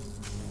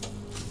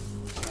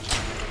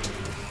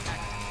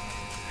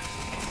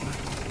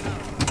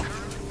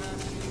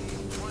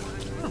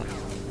 Oh.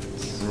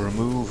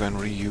 Remove and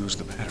reuse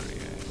the battery.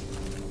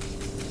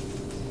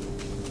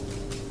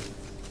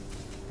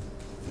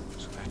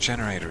 So that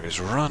generator is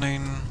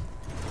running.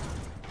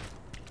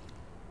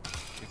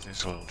 Give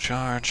this a little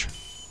charge.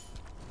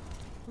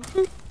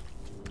 Whoop.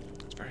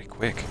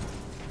 quick.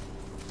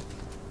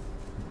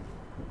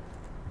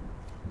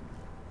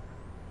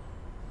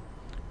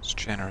 It's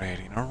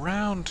generating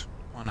around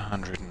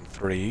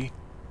 103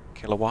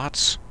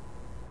 kilowatts,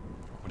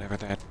 whatever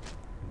that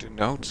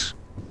denotes.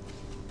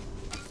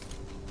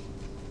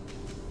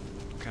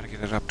 Gotta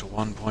get it up to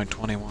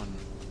 1.21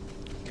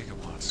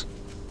 gigawatts.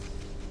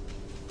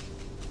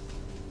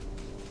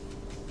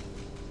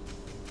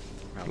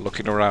 Now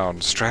looking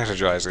around,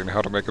 strategizing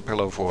how to make a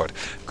pillow for it.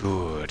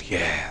 Good,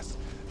 yes.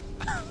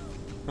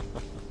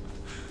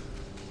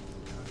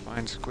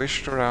 Find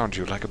squished around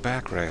you like a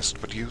backrest,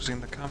 but using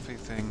the comfy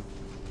thing.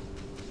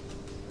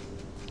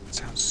 It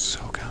sounds so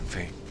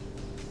comfy.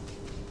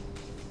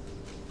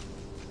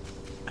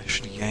 I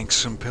should yank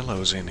some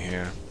pillows in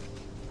here.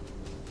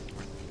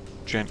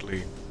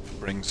 Gently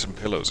bring some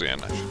pillows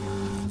in. I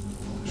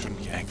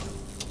shouldn't yank them.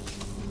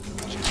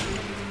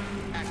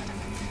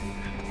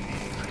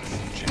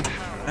 Gently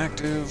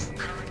active.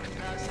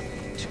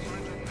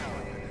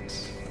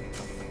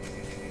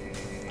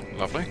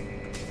 Lovely.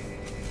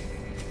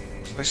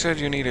 So they said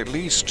you need at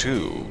least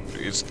 2.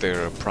 Is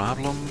there a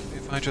problem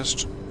if I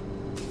just...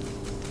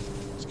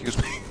 Excuse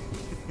me.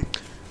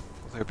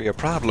 Will there be a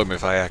problem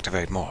if I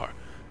activate more?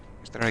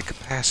 Is there a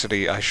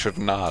capacity I should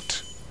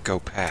not go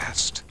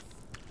past?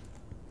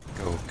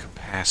 Go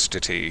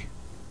capacity.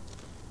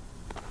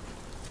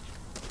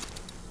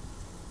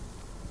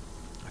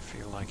 I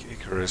feel like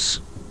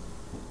Icarus.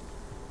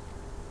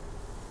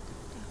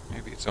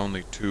 Maybe it's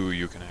only 2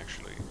 you can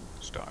actually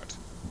start.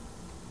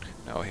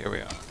 No, here we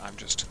are. I'm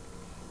just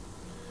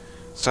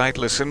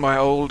sightless in my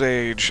old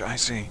age. I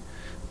see.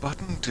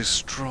 Button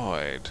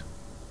destroyed.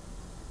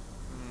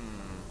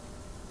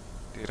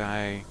 Did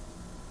I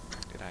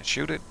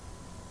shoot it?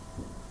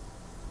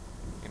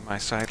 In my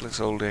sightless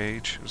old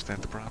age? Was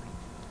that the problem?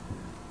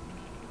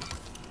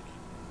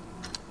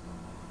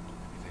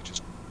 Maybe they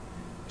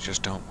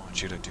just don't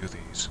want you to do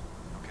these.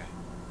 Okay.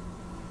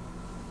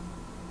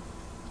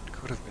 It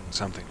could have been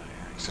something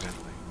I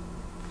accidentally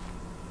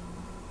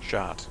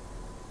shot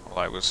while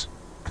I was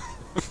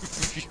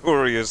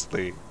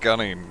furiously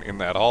gunning in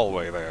that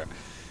hallway there.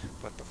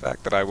 But the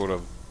fact that I would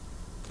have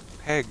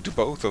pegged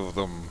both of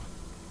them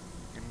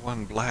in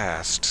one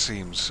blast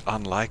seems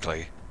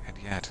unlikely, and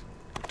yet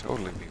it could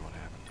totally be what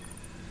happened.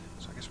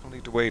 So I guess we'll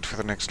need to wait for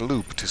the next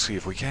loop to see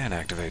if we can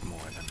activate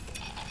more than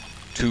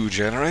 2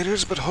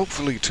 generators, but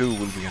hopefully 2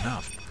 will be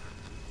enough.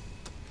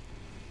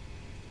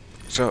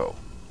 So,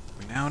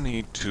 we now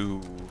need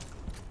to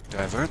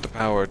divert the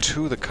power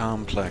to the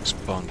complex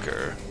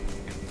bunker,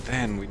 and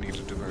then we need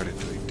to divert it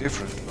to a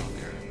different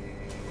bunker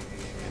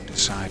and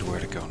decide where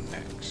to go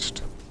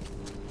next.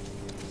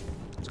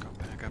 Let's go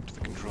back up to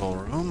the control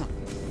room.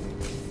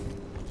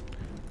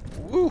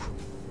 Woo!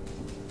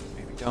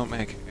 Maybe don't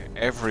make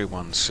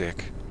everyone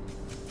sick.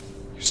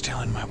 You're still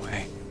in my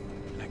way,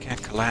 and I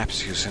can't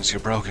collapse you since you're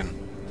broken.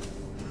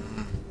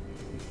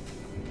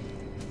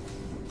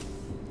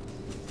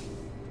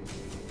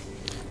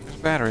 There's a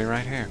battery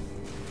right here.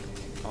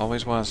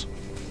 Always was.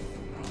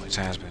 Always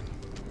has been.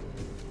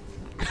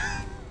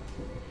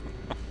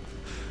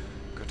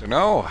 Good to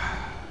know.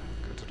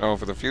 Good to know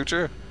for the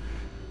future.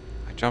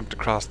 I jumped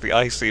across the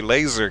icy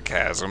laser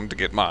chasm to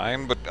get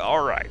mine, but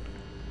alright.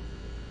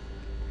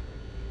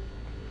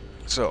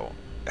 So,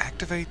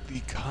 activate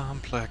the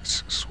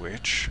complex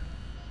switch.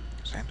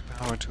 Send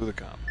power to the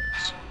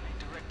complex.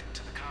 Directed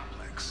to the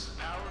complex.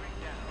 Powering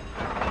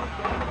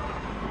down.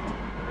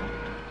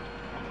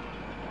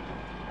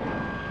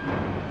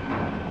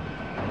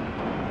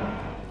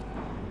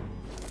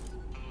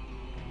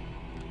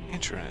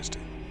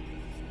 Interesting.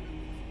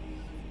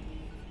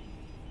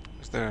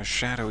 Is there a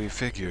shadowy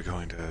figure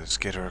going to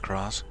skitter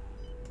across?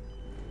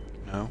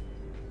 No?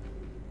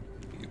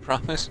 You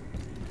promise?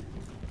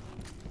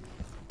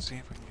 Let's see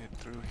if we can get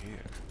through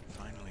here.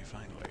 Finally.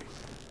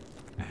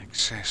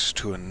 Access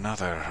to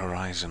another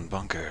Horizon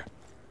bunker.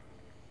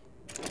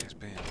 It has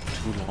been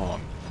too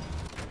long.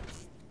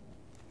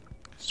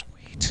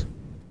 Sweet.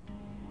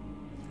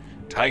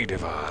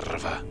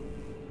 Tidevarva.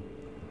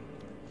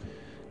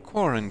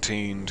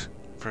 Quarantined.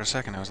 For a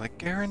second I was like,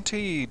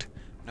 guaranteed.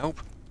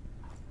 Nope.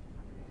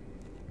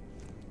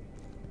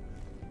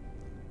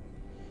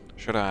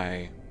 Should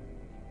I...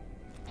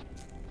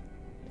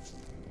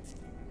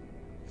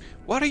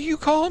 What do you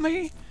call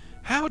me?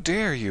 How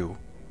dare you?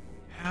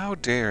 How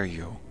dare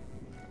you?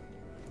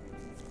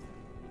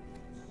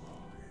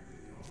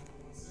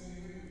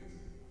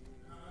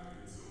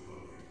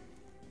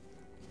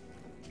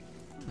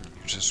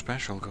 Here's a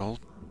special gold.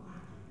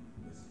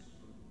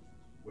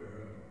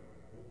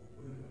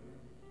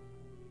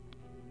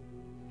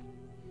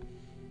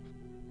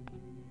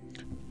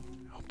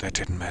 Hope that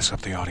didn't mess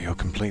up the audio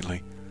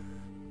completely.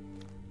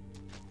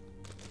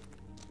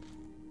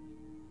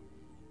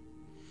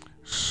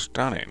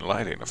 Stunning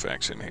lighting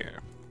effects in here.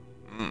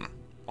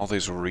 All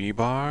this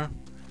rebar,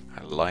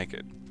 I like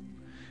it.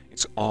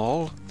 It's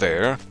all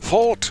their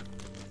fault.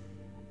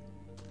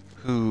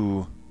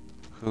 Whom,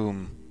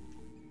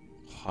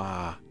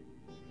 ha.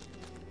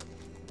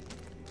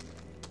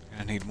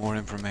 Gonna need more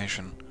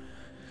information.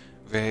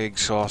 vague,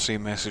 saucy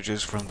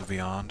messages from the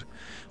beyond.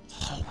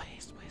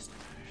 Always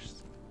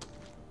whispers.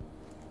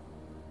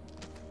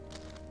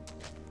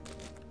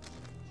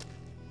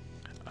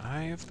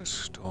 Eye of the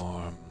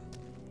storm.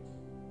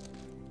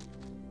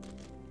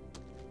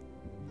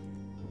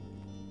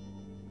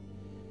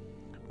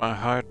 My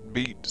heart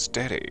beat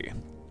steady.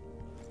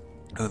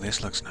 Oh,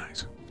 this looks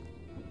nice.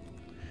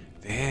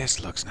 This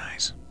looks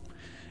nice.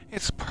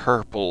 It's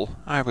purple.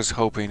 I was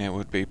hoping it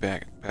would be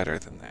better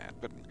than that,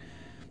 but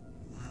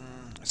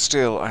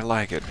still, I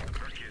like it.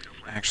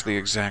 Actually,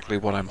 exactly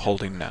what I'm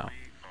holding now.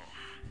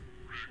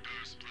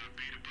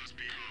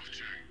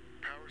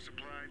 Power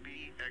supply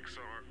B XR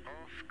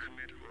off,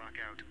 commit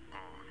lockout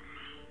on.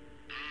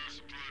 Power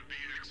supply B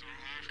XR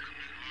off,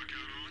 commit lockout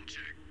on,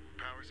 check.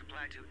 Power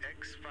supply to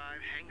X5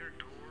 hangar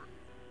door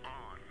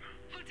on.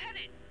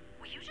 Lieutenant,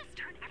 will you just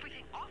turn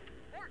everything off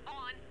or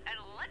on and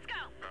let's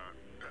go?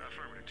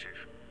 Affirmative,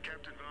 Chief.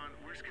 Captain Vaughn,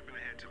 we're skipping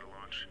ahead to the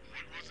launch.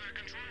 What's that,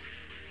 Control?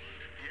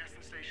 Yes,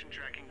 and station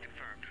tracking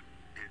confirmed.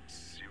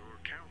 It's your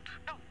count.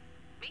 Oh,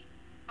 me?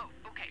 Oh,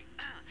 okay.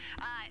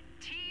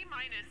 T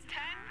minus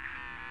 10,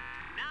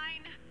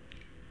 9,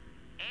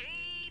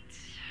 8,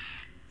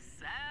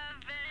 7.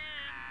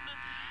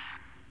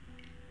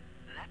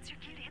 That's your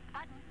cue to hit the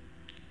button.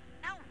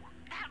 No,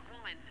 that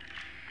one.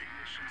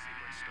 Ignition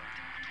sequence start.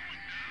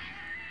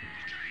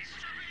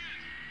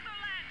 The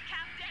land,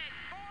 Captain.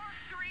 4,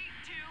 3,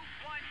 2,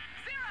 1,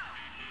 0.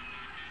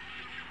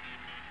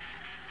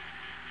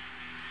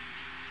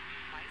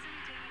 Why isn't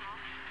he taking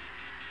off?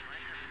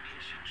 Might have an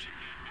issue, Chief.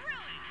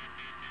 Really?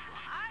 Well,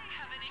 I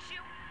have an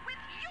issue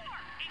with your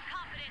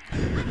incompetence.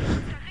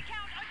 Let's start the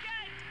count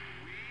again.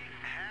 We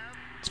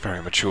have It's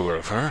very mature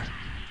of her.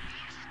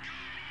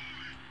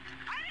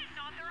 I didn't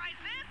authorize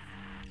this.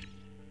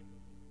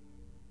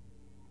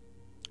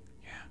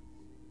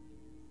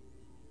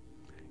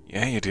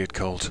 Yeah, you did,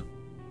 Colt.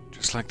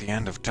 Just like the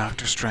end of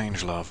Dr.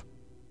 Strangelove.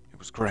 It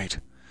was great.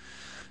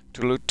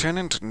 To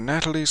Lieutenant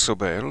Natalie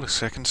Sobel,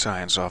 Second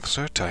Science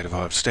Officer,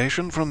 Tidevarv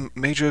Station, from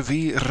Major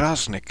V.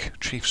 Raznik,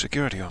 Chief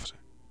Security Officer.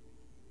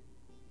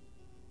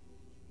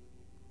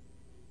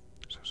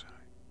 So sorry.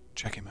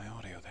 Checking my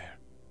audio there.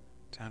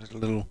 Sounded a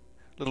little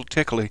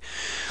tickly.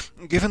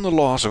 Given the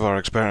loss of our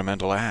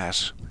experimental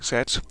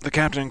assets, the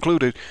captain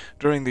included,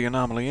 during the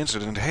anomaly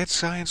incident, Head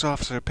Science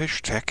Officer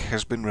Pishtek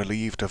has been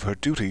relieved of her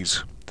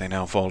duties. They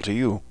now fall to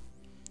you.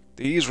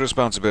 These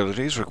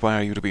responsibilities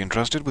require you to be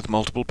entrusted with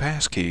multiple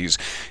passkeys,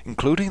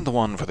 including the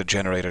one for the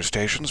generator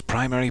station's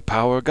primary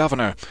power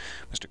governor.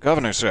 Mr.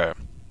 Governor, sir,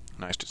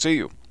 nice to see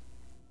you.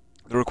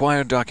 The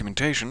required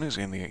documentation is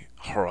in the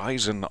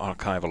Horizon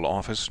Archival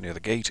Office near the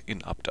gate in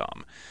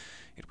Updam.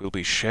 It will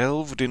be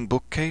shelved in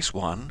bookcase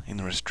 1 in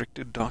the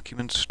restricted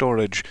documents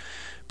storage.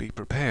 Be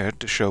prepared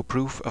to show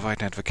proof of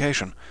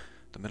identification.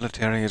 The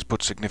military has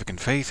put significant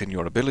faith in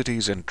your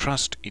abilities and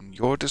trust in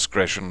your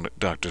discretion,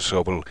 Dr.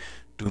 Sobel.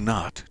 Do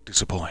not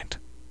disappoint.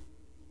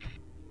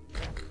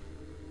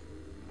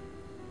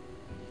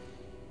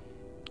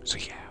 So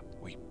yeah,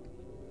 we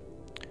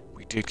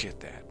did get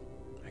that.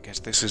 I guess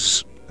this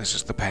is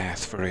the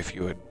path for if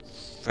you had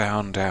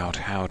found out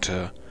how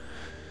to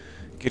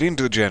get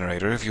into the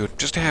generator, if you had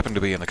just happened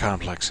to be in the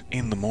complex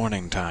in the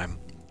morning time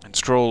and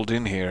strolled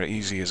in here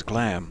easy as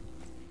glam.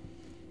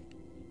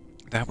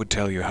 That would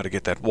tell you how to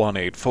get that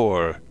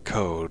 184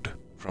 code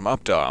from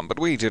Updam, but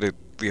we did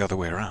it the other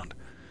way around.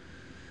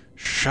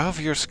 Shove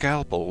your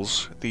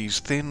scalpels, these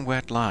thin,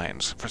 wet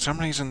lines. For some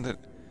reason that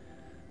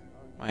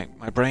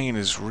my brain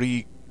is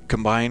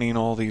recombining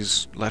all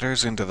these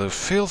letters into the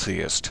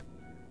filthiest,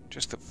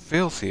 just the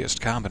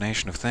filthiest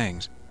combination of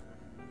things.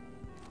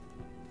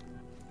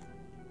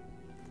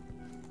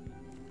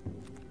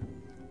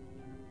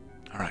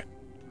 Alright,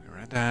 we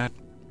read that.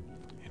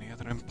 Any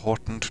other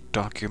important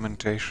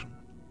documentation?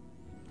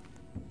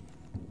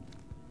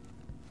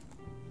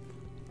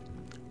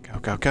 Go,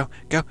 go, go,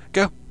 go,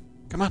 go!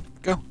 Come on,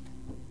 go!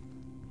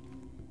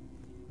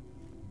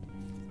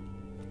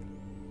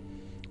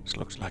 This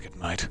looks like it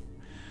might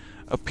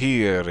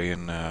appear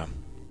in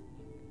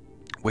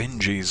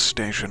Wenji's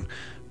station.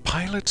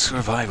 Pilot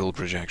survival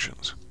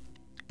projections.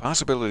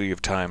 Possibility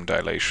of time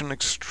dilation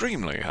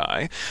extremely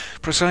high.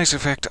 Precise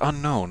effect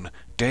unknown.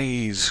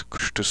 Days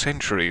to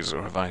centuries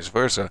or vice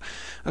versa.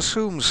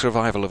 Assumes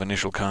survival of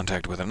initial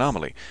contact with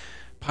anomaly.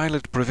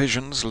 Pilot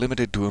provisions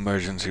limited to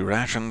emergency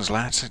rations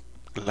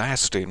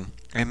lasting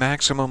a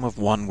maximum of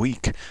 1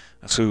 week.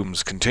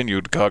 Assumes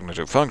continued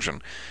cognitive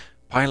function.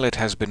 Pilot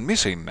has been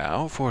missing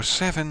now for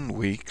 7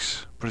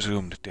 weeks.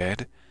 Presumed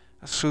dead.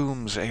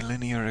 Assumes a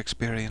linear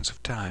experience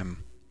of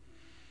time.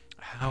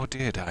 How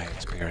did I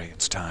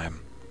experience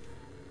time?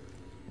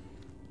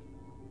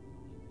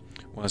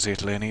 Was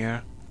it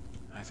linear?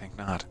 I think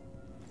not.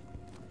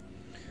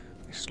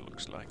 This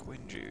looks like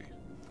Wenji.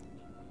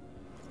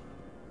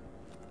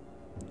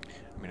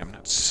 I mean, I'm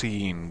not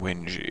seeing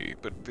Wenji,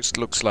 but this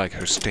looks like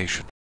her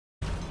station.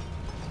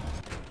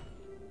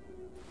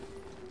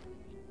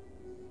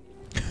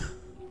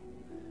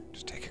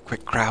 Just take a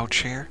quick crouch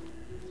here.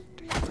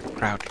 Take a quick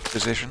crouch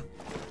position.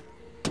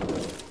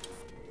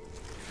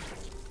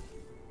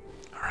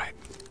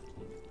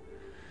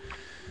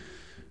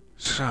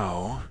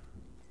 So,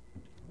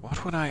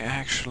 what would I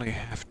actually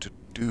have to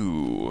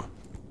do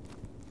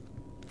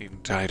in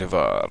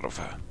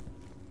Tidevarv?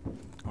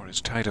 Or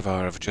is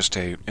Tidevarv just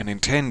an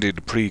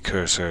intended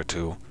precursor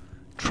to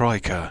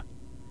Troika?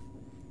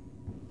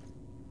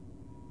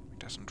 It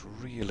doesn't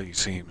really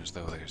seem as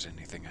though there's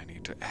anything I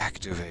need to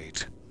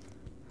activate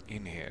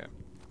in here.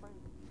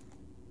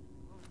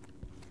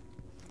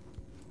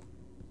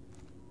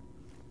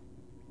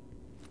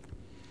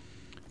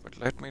 But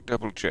let me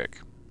double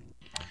check.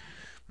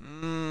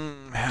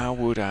 How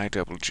would I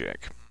double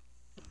check?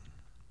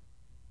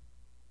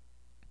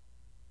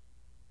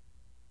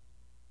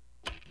 I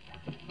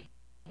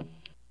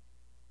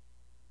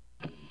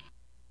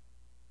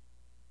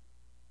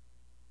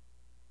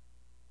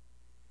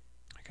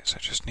guess I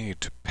just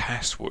need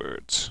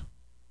passwords,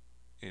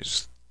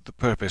 is the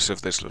purpose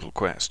of this little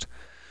quest.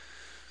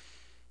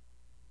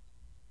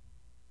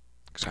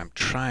 Because I'm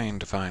trying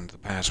to find the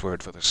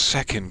password for the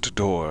second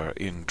door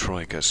in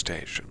Troika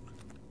Station.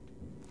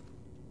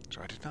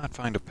 So I did not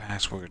find a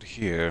password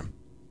here, and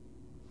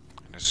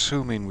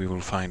assuming we will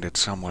find it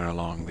somewhere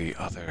along the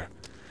other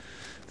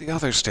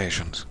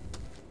stations.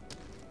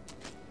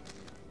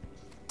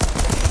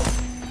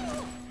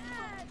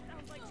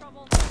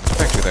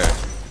 Thank you there.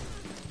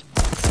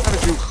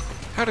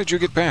 How did you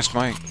get past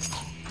my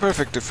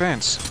perfect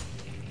defense?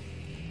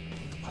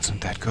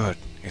 Wasn't that good,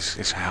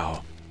 is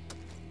how.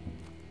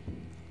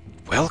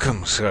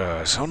 Welcome,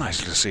 sir. So nice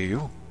to see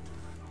you.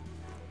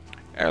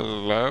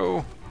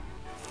 Hello?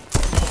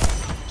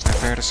 Is that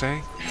fair to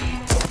say?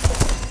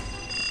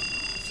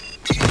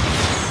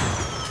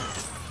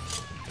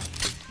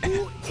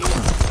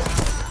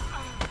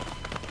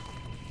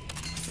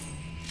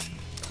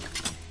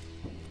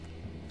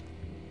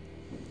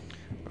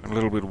 A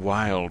little bit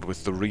wild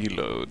with the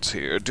reloads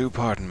here. Do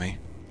pardon me.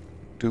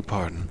 Do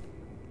pardon.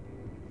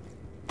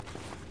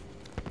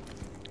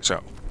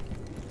 So,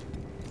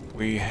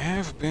 we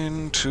have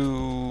been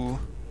to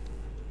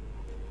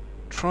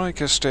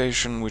Troika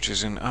Station, which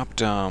is in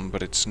Updam,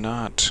 but it's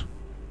not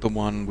the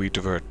one we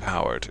divert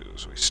power to.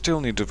 So we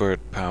still need to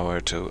divert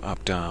power to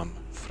Updam,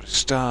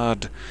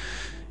 Fristad,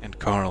 and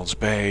Carl's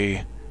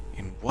Bay,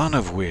 in one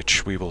of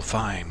which we will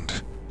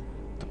find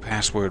the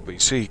password we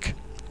seek.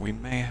 We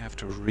may have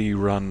to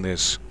rerun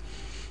this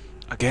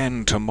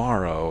again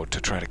tomorrow to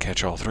try to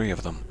catch all three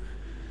of them.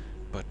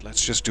 But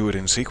let's just do it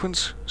in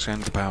sequence.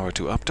 Send the power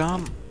to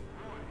Updam.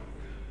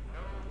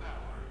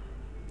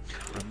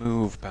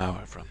 Remove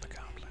power from the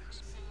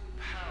complex.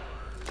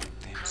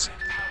 Then send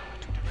power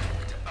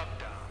to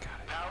Updam.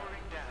 Got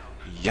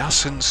it.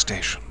 Yasin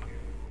Station.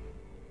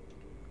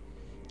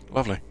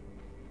 Lovely.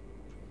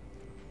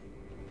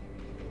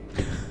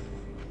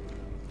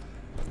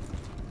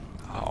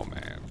 Oh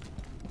man.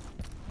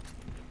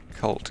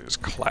 Cult is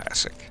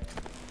classic.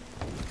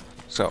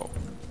 So,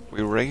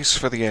 we race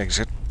for the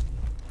exit.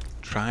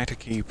 Try to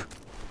keep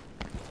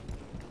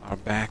our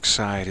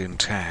backside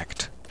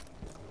intact.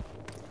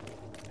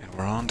 And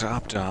we're on to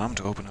Updam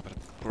to open up a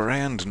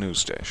brand new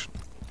station.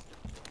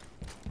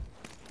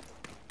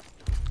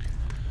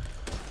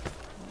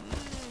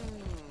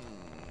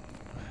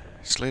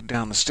 Slid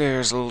down the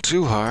stairs a little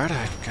too hard.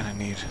 I'm gonna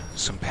need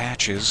some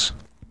patches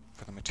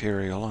for the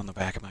material on the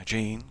back of my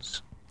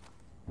jeans.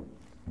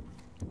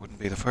 Wouldn't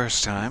be the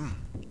first time.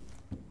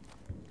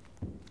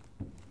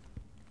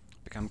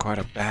 Become quite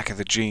a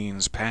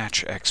back-of-the-jeans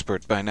patch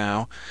expert by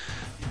now,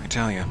 let me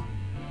tell you.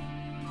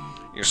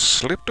 You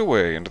slipped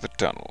away into the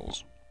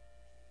tunnels.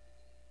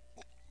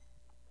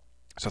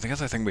 So the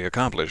other thing we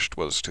accomplished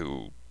was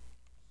to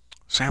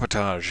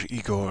sabotage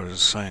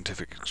Igor's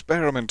scientific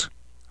experiment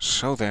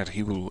so that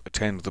he will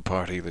attend the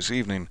party this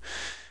evening.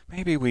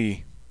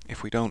 Maybe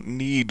if we don't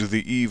need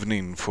the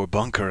evening for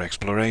bunker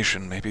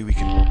exploration, maybe we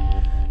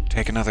can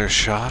take another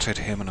shot at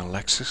him and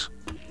Alexis.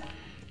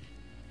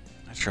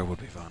 That sure would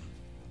be fun.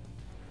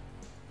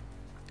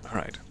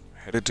 Alright,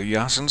 headed to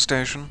Yasin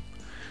Station.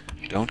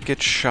 Don't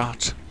get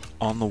shot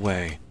on the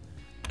way.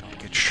 Don't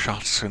get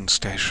shots in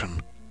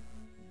station.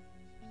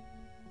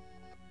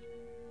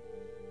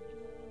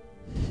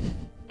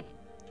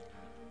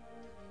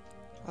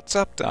 What's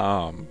up,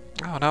 Dom?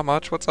 Oh, not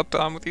much. What's up,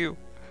 Dom, with you?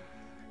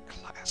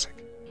 Classic.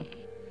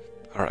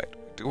 Alright,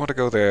 do want to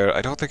go there.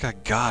 I don't think I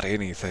got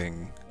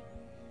anything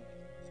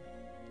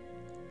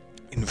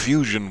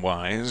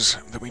infusion-wise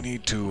that we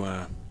need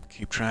to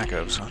keep track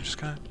of, so I'm just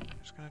gonna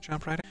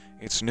jump right in.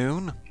 It's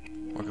noon.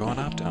 We're going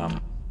up,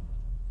 Dom.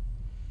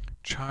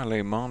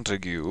 Charlie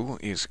Montague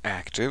is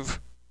active.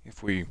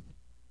 If we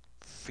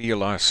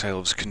feel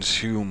ourselves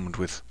consumed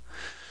with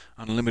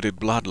unlimited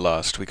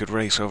bloodlust, we could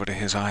race over to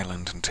his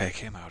island and take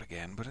him out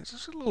again, but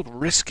it's a little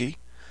risky.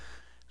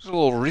 It's a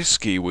little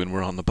risky when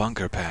we're on the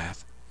bunker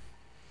path.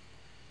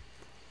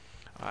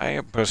 I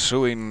am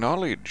pursuing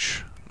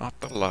knowledge, not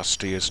the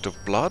lustiest of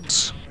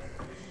bloods.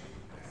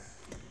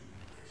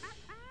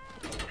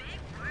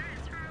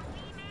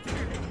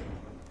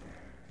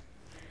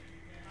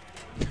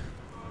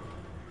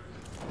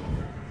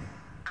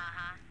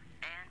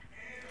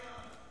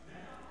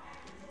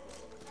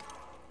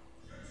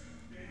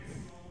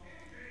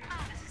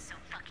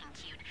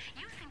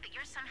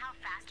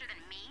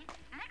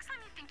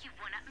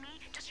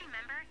 you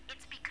remember?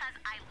 It's because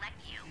I let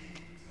you.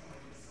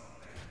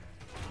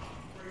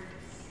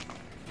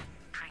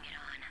 Bring it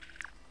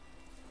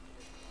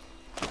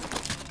on.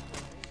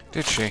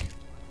 Did she?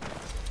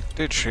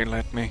 Did she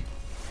let me?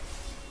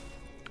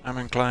 I'm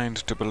inclined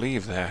to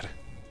believe that.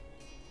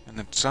 And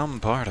that some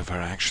part of her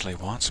actually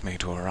wants me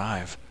to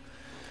arrive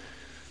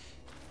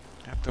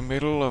at the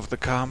middle of the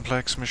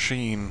complex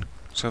machine,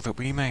 so that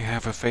we may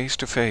have a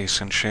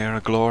face-to-face and share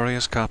a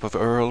glorious cup of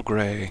Earl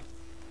Grey.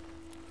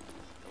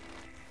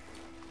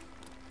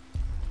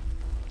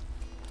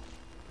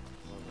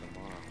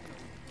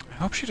 I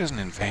hope she doesn't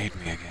invade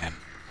me again.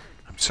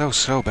 I'm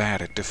so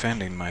bad at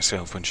defending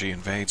myself when she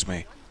invades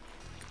me.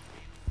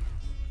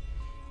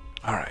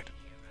 Alright,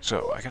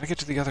 so I gotta get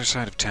to the other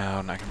side of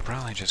town. I can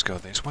probably just go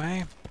this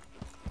way.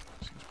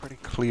 Seems pretty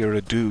clear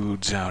of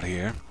dudes out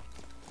here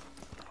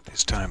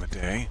this time of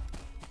day.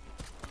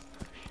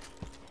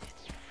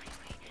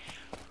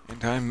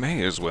 And I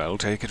may as well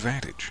take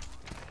advantage.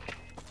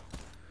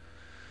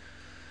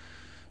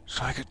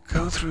 So I could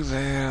go through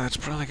there. That's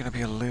probably going to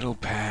be a little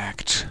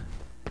packed.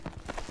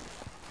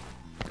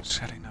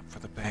 Setting up for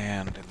the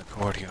band in the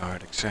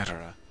courtyard,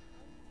 etc.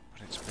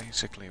 But it's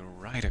basically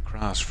right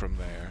across from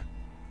there.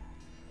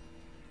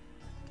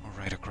 Or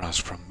right across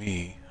from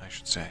me, I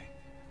should say.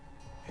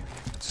 Maybe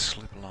I can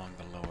slip along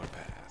the lower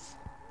path.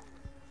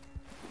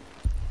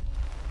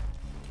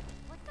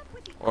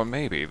 Or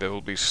maybe there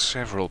will be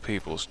several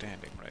people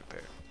standing right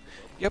there.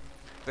 Yep,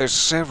 there's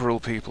several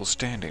people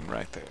standing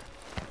right there.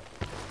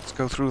 Let's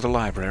go through the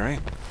library.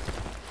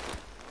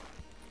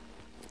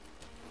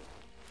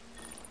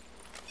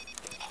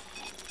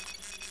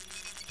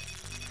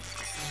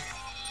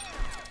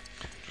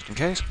 Just in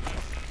case.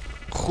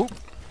 Whoop.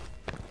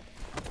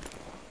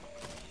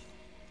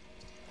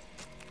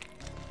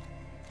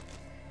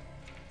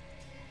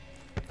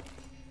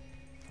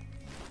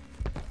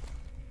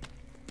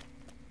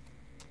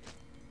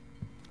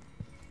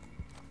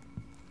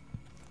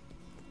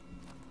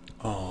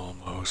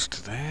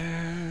 Almost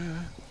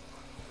there.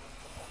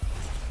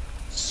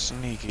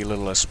 Sneaky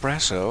little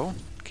espresso.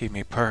 Keep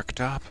me perked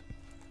up.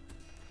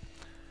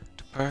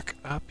 To perk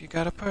up, you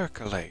gotta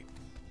percolate.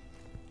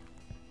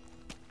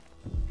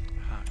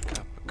 Hot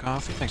cup of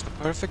coffee makes the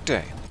perfect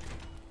day.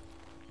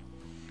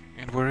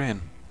 And we're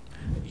in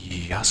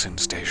Yasin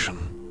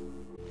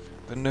Station.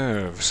 The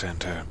nerve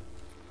center.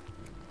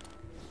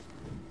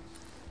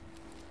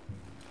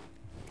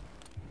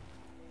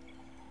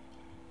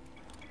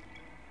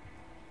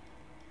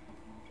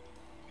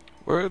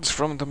 Words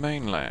from the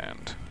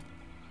mainland.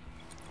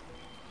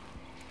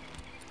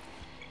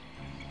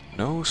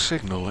 No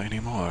signal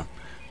anymore.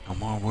 No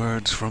more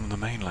words from the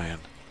mainland.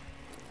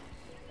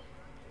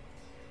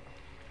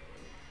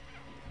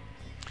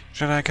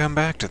 Should I come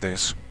back to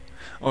this?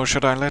 Or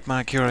should I let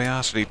my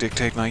curiosity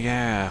dictate my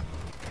yeah?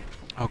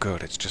 Oh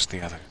good, it's just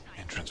the other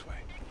entranceway.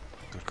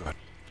 Good, good.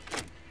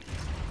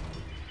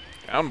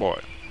 Down,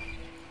 boy.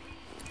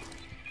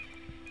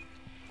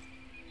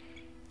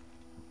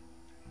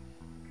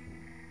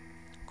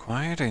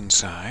 Quiet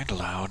inside,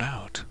 loud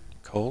out.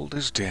 Cold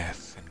as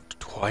death, and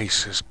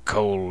twice as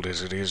cold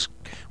as it is...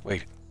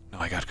 Wait, no,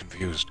 I got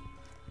confused.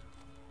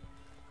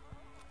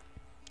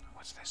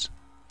 What's this?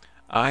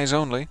 Eyes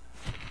only.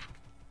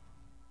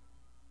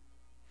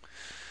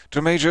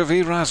 To Major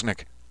V.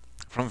 Rosnick,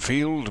 from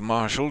Field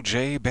Marshal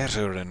J.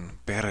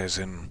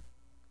 Berezin.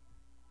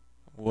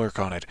 Work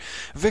on it.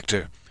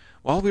 Victor,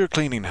 while we're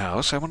cleaning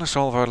house, I want to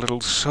solve our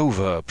little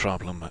SOVA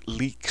problem.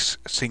 Leaks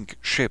sink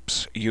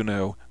ships, you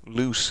know.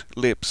 Loose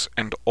lips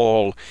and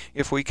all.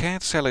 If we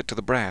can't sell it to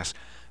the brass,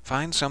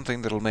 find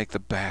something that'll make the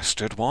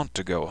bastard want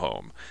to go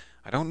home.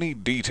 I don't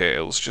need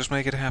details, just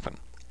make it happen.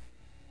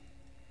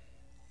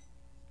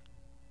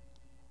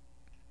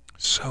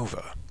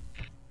 SOVA.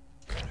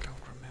 I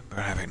don't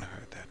remember having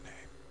heard that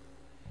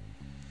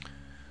name.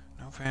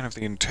 No fan of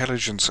the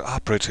intelligence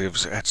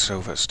operatives at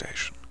SOVA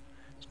Station.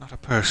 It's not a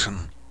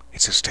person,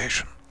 it's a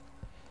station.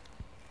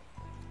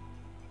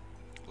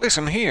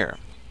 Listen here.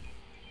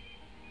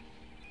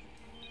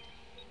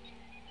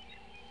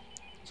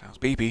 Sounds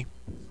beepy.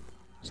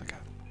 It's like a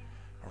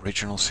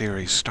original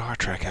series Star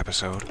Trek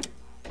episode.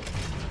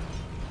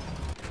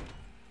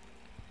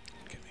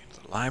 Get me into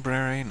the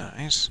library.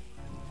 Nice.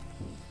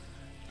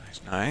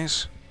 Nice,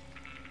 nice.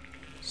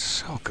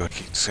 So good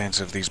keep sense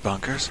of these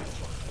bunkers.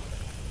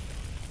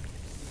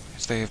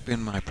 As they have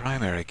been my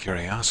primary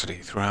curiosity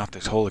throughout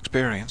this whole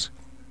experience.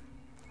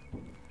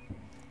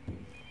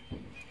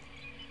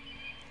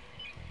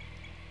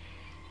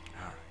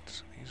 Alright,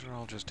 so these are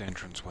all just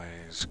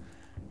entranceways.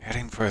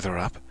 Heading further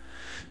up.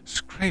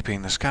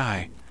 Scraping the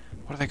sky.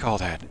 What do they call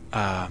that?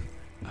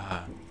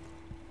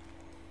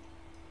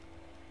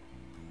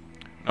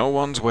 No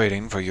one's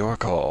waiting for your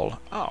call.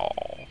 Oh.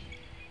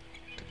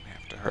 Didn't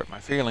have to hurt my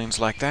feelings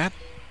like that.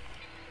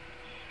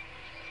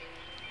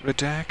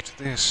 Redact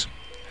this.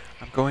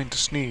 I'm going to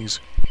sneeze.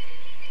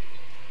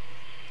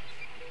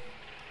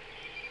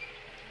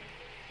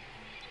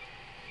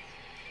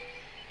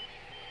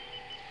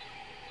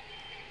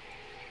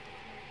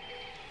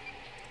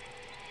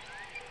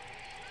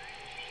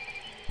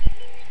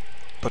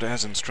 but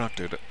as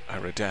instructed, I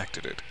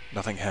redacted it.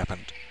 Nothing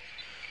happened.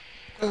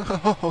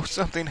 Oh,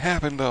 something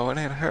happened though, and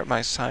it hurt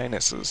my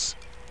sinuses.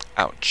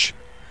 Ouch.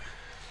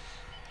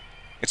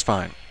 It's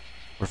fine.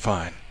 We're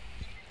fine.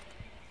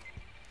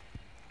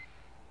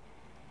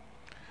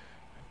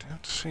 I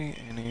don't see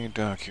any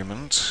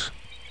documents.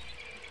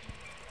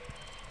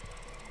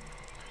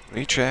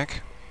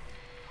 Recheck.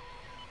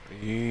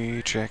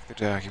 Recheck the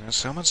documents.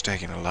 Someone's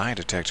taking a lie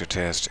detector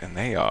test, and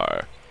they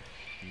are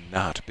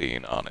not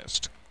being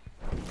honest.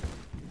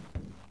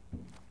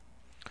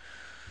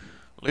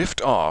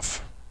 Lift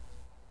off.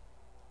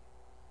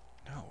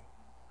 No,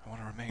 I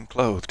want to remain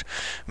clothed.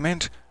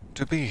 Meant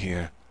to be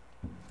here.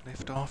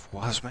 Lift off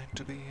was meant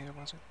to be here,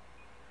 was it?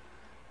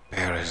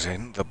 Bear is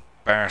in, the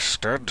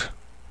bastard.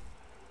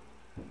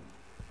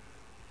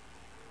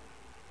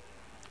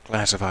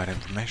 Classified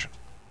information.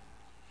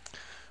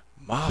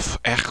 Maf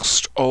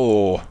erst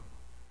o.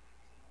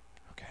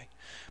 Okay.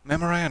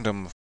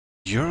 Memorandum.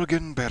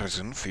 Jurgen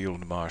Berzen,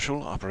 Field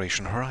Marshal,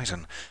 Operation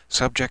Horizon.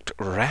 Subject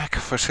rack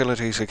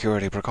facility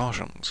security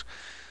precautions.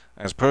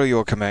 As per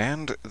your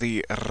command,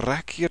 the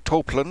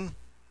Rakiatoplan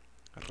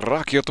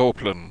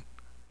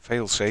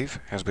failsafe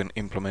has been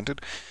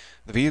implemented.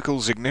 The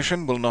vehicle's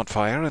ignition will not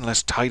fire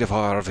unless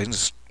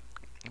Tidevarv's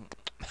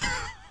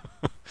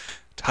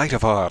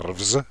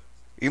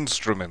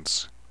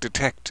instruments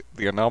detect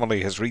the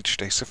anomaly has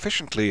reached a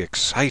sufficiently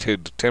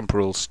excited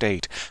temporal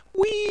state.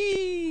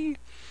 Whee!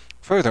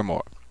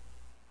 Furthermore,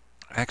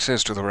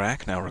 access to the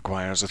rack now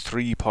requires a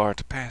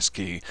 3-part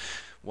passkey.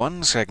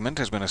 One segment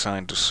has been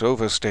assigned to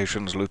Sova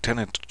Station's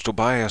Lieutenant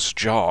Tobias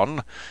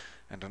John,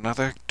 and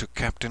another to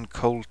Captain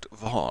Colt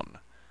Vaughn.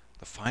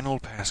 The final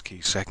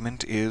passkey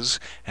segment is,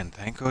 and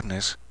thank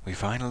goodness, we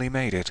finally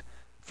made it,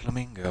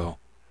 Flamingo.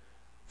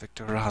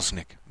 Victor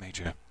Rosnick,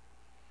 Major.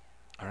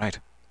 Alright,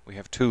 we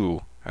have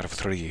 2 out of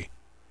 3.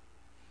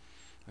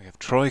 We have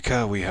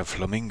Troika, we have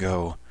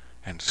Flamingo,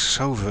 and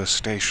Sova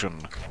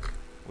Station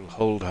will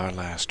hold our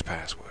last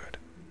password.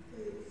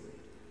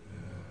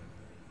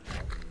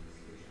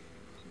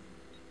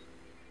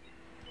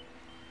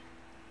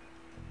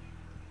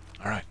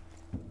 Alright,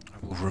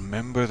 I will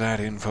remember that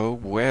info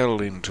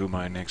well into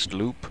my next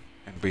loop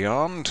and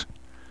beyond,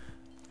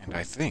 and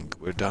I think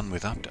we're done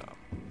with Updown.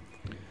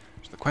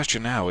 So the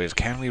question now is,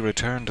 can we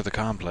return to the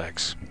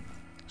complex?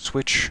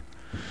 Switch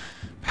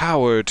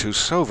power to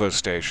Sova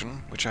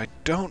Station, which I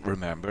don't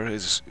remember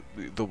is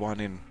the one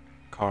in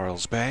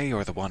Carl's Bay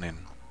or the one in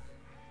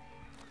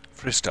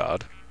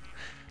Fristad.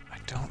 I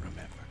don't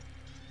remember.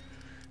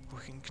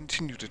 We can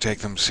continue to take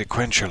them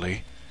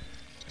sequentially,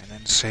 and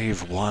then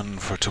save one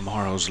for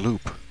tomorrow's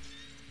loop.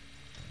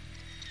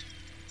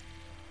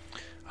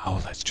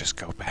 Oh, let's just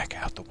go back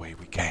out the way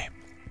we came.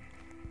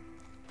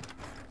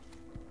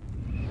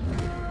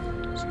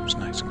 Seems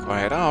nice and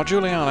quiet. Oh,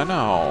 Juliana,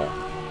 no!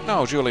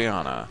 No,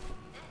 Juliana.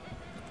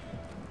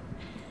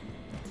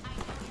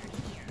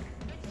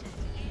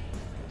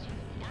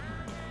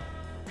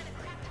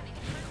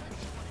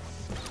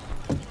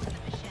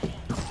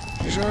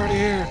 He's already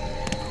here.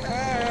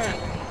 Ah.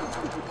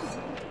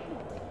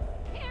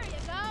 Here you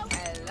go.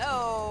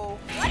 Hello.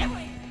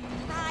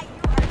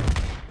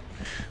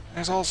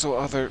 There's also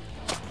other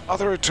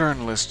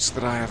Eternalists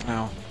that I have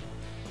now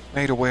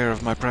made aware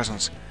of my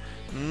presence.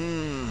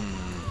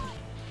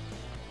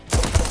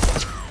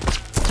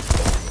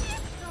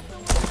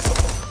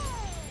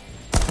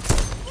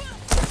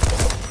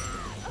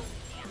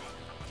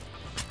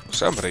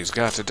 Somebody's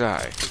got to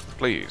die.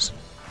 Please.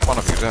 One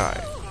of you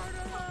die.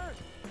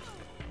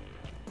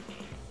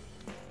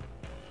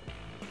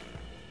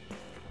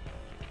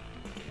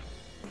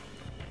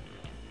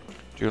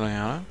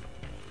 Juliana?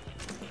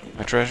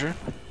 My treasure?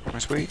 My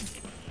sweet?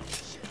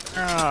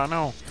 Ah,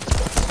 no.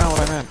 That's not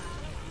what I meant.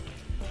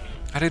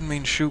 I didn't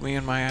mean shoot me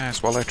in my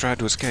ass while I tried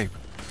to escape.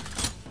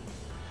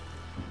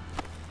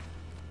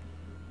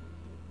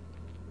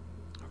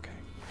 Okay.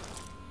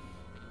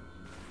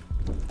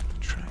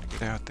 Trying to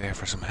get out there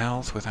for some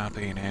health without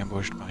being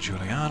ambushed by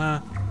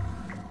Juliana.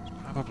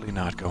 It's probably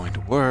not going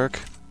to work.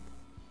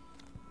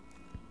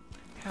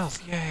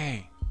 Health,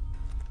 yay!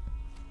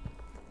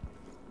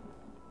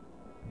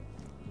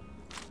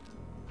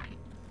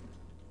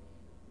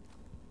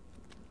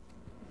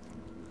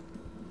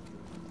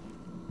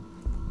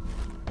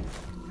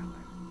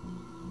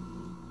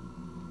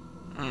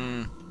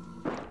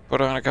 Put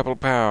on a couple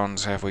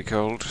pounds, have we,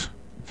 Colt?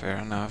 Fair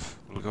enough.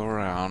 We'll go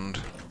around.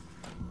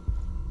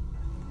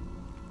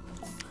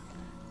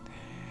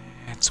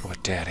 That's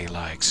what Daddy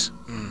likes.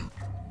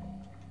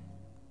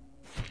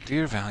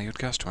 Dear valued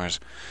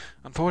customers,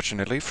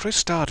 unfortunately,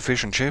 Fristad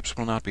fish and chips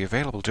will not be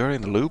available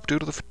during the loop due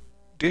to the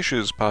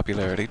dish's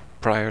popularity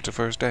prior to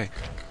first day.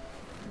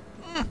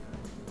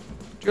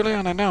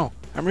 Juliana, no.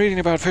 I'm reading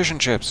about fish and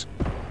chips.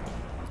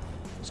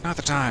 It's not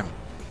the time.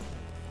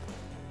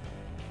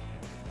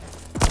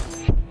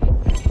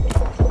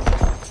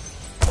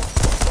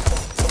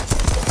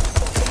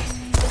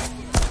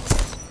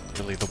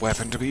 Really the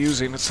weapon to be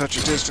using at such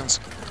a distance.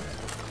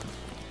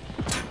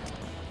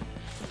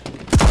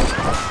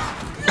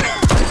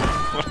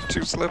 What did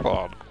you slip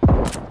on?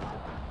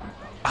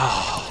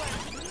 Oh,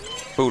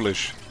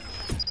 foolish.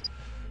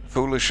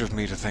 Foolish of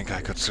me to think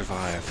I could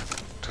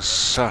survive to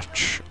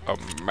such a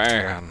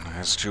man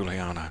as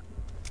Juliana.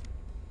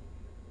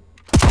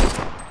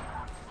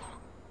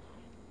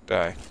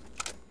 Die.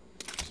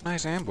 It's a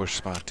nice ambush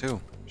spot, too.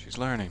 She's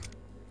learning.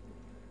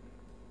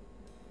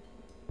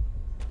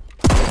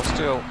 Hold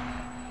still.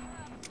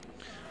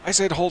 I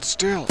said hold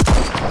still.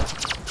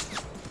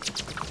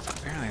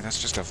 Apparently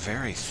that's just a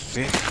very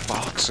thick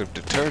box of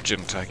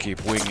detergent I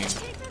keep winging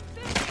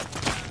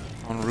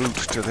en route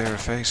to their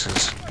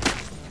faces.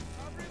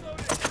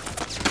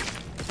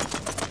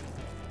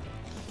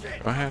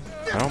 Go ahead.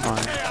 I don't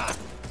mind.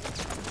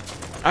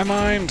 I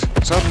mind!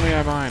 Suddenly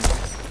I mind.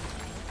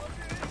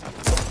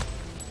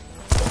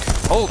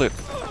 Hold it!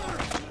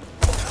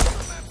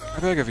 I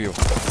beg of you.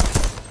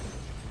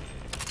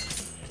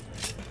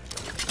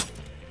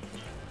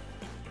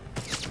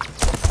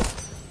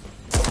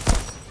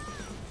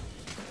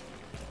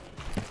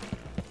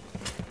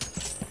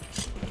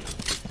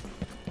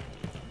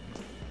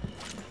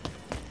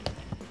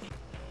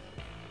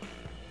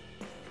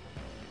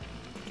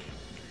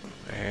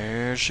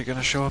 Where's she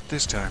gonna show up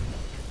this time?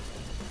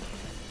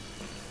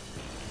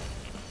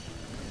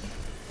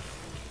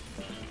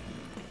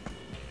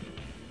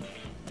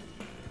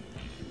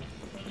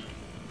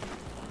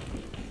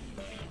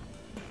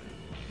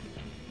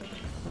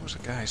 There was a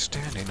guy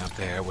standing up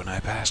there when I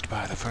passed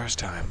by the first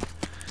time,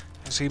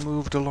 as he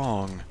moved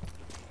along.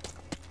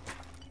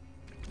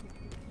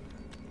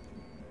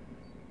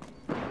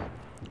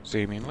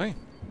 Seemingly.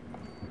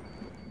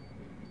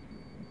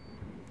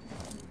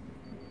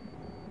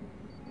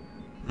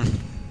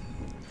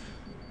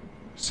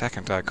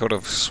 Second, I could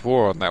have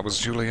sworn that was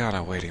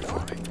Juliana waiting for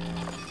me.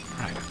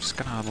 Alright, I'm just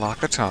gonna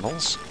unlock the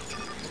tunnels.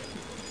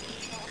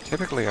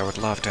 Typically, I would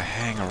love to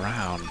hang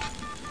around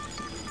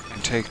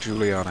and take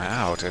Juliana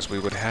out, as we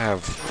would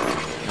have,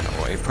 you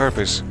know, a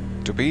purpose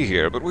to be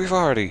here, but we've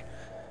already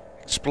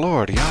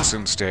explored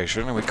Yasin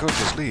Station, and we could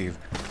just leave.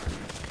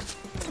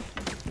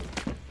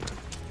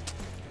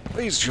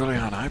 Please,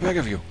 Juliana, I beg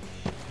of you.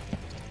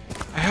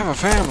 I have a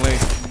family.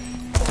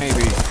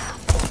 Maybe.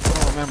 I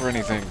don't remember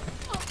anything.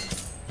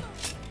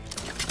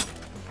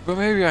 But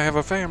maybe I have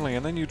a family,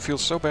 and then you'd feel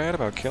so bad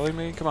about killing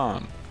me? Come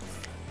on.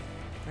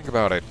 Think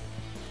about it.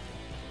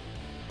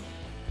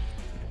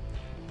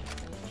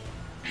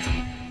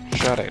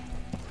 Shut it.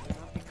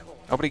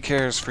 Nobody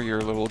cares for your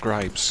little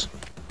gripes.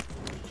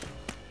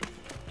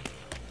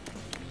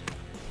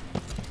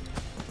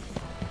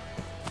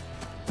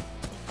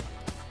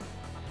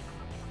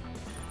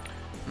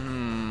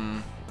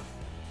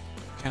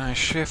 Can I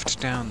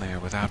shift down there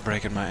without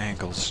breaking my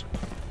ankles?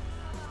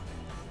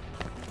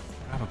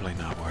 Probably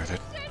not worth it.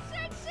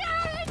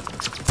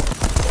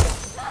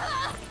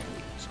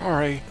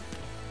 Sorry.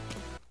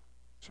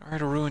 Sorry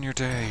to ruin your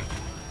day.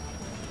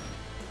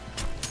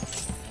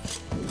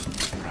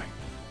 Right.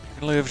 You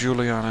can live,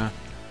 Juliana.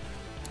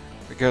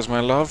 Because my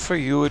love for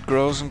you, it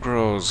grows and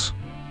grows.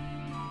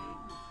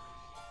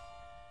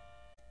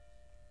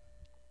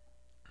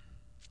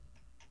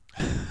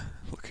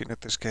 Looking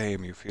at this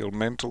game, you feel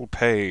mental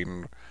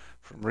pain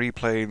from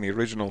replaying the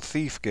original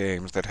Thief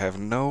games that have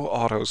no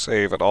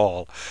autosave at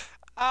all.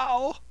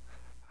 Ow!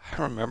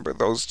 I remember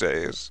those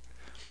days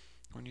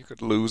when you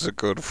could lose a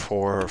good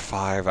 4 or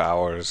 5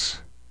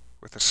 hours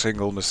with a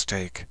single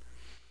mistake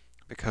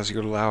because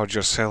you allowed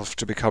yourself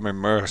to become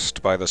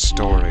immersed by the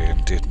story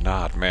and did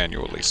not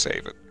manually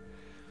save it.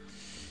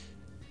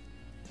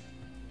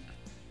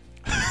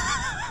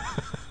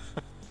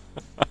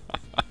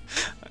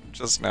 I'm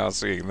just now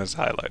seeing this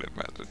highlighted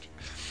message.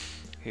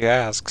 He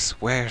asks,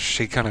 where's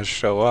she gonna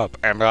show up?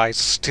 And I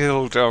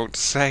still don't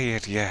say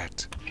it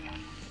yet.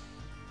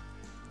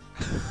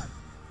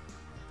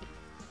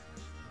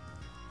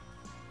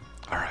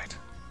 Alright.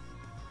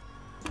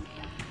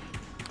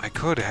 I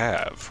could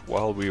have,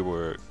 while we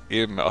were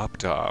in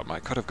Updom, I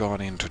could have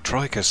gone into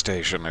Troika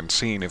Station and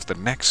seen if the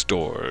next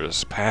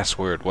door's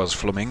password was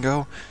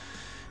Flamingo,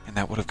 and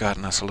that would have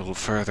gotten us a little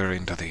further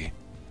into the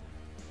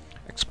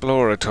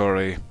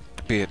exploratory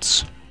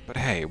bits. But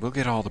hey, we'll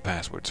get all the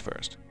passwords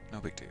first. No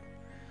big deal.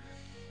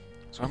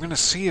 So I'm gonna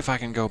see if I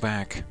can go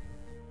back.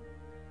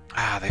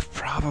 Ah, they've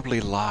probably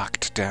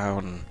locked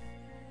down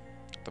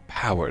the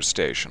power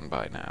station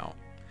by now,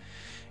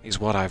 is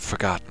what I've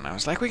forgotten. I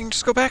was like, we can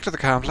just go back to the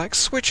complex,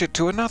 switch it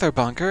to another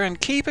bunker, and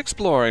keep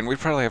exploring. We'd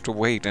probably have to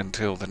wait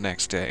until the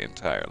next day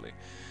entirely,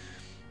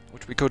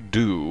 which we could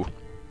do.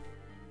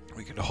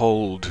 We could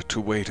hold to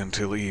wait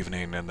until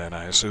evening, and then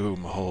I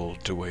assume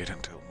hold to wait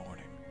until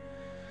morning.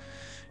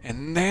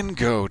 And then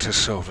go to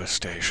Sova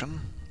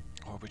Station,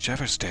 or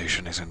whichever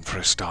station is in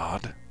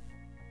Fristad.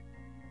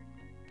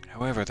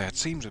 However, that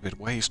seems a bit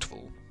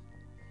wasteful.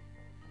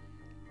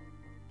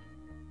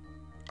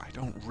 I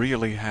don't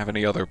really have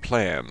any other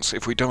plans.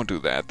 If we don't do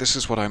that, this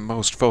is what I'm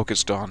most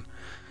focused on.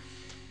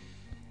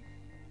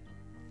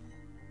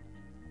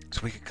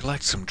 So we could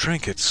collect some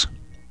trinkets.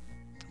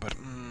 But,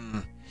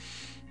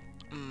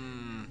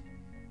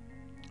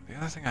 the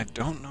other thing I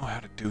don't know how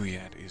to do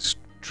yet is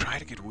try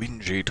to get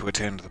Winji to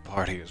attend the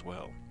party as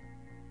well.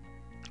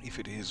 If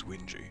it is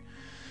Wingy,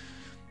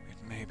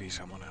 it may be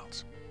someone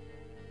else.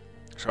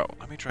 So,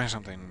 let me try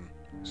something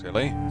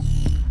silly. I'm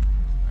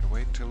going to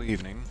wait until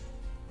evening.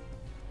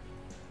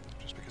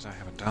 Just because I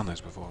haven't done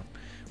this before.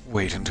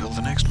 Wait until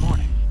the next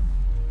morning.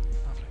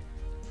 Lovely.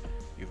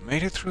 You've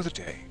made it through the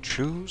day.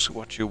 Choose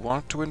what you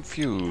want to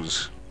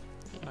infuse.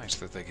 Nice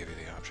that they give you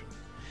the option.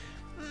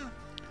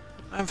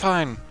 I'm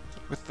fine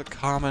with the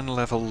common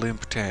level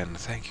Limp 10.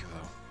 Thank you,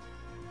 though.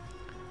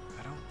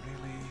 I don't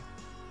really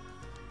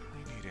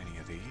need any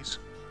of these.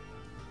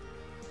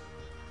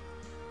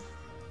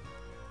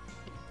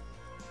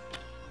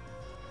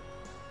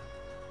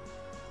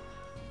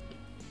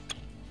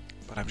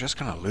 But I'm just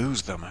gonna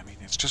lose them. I mean,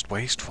 it's just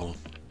wasteful.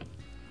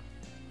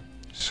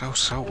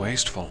 So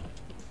wasteful.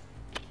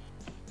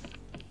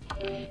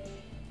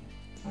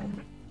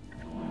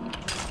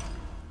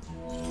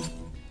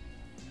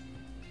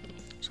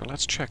 So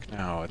let's check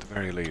now, at the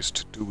very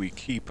least, do we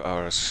keep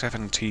our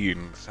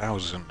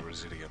 17,000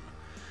 Residium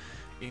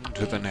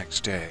into the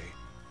next day?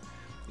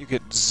 You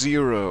get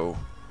 0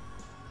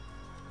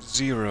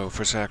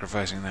 for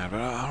sacrificing that, but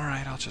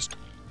alright, I'll just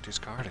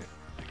discard it,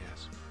 I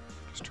guess.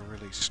 Just to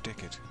really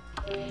stick it.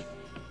 May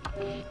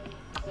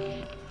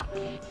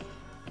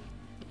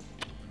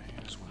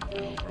as well go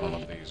over all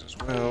of these as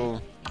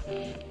well.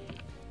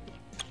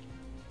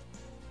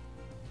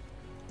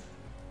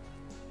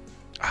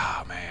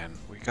 Ah, man,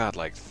 we got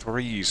like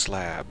 3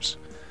 slabs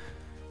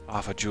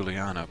off of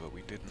Juliana, but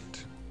we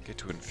didn't get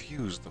to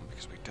infuse them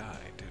because we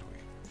died, did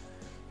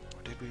we?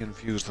 Or did we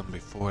infuse them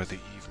before the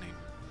evening?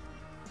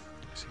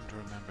 I seem to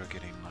remember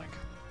getting, like,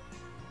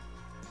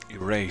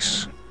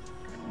 erase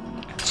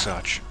and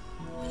such.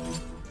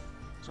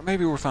 So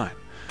maybe we're fine.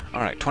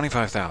 Alright,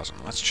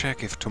 25,000. Let's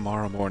check if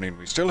tomorrow morning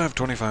we still have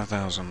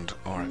 25,000,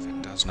 or if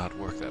it does not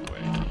work that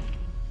way.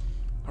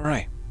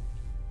 Alright.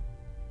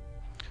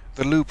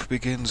 The loop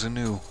begins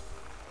anew.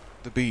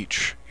 The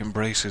beach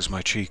embraces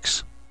my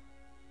cheeks.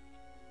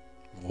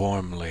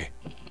 Warmly.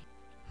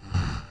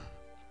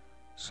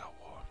 So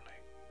warmly.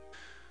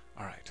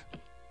 Alright.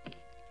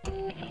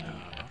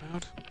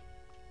 Loadout.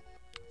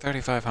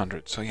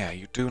 3,500. So yeah,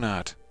 you do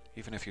not,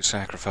 even if you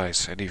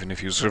sacrifice, and even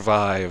if you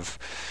survive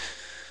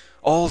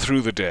all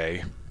through the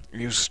day,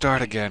 you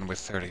start again with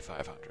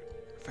 3,500.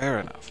 Fair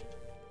enough.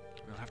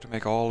 We'll have to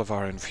make all of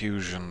our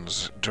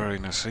infusions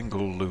during a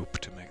single loop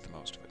to make the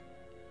most of it.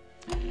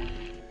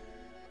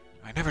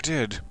 I never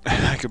did.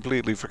 I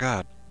completely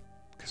forgot,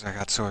 because I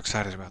got so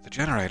excited about the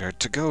generator,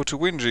 to go to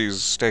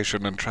Wingy's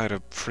station and try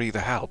to free the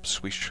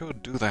Halps. We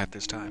should do that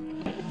this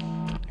time,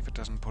 if it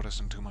doesn't put us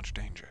in too much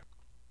danger.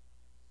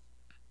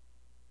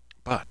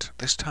 But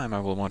this time I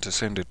will want to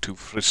send it to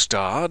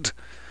Fristad,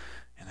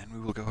 and then we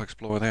will go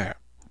explore there.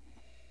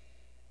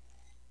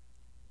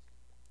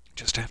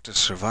 Just have to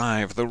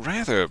survive the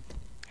rather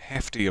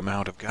hefty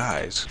amount of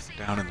guys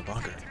down in the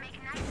bunker.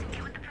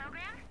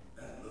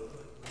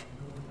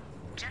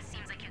 Just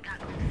seems like you got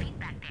cold feet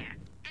back there.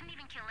 Didn't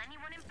even kill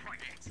anyone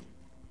important.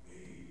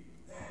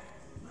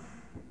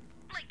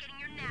 Like getting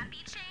your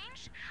nappy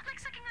changed? Like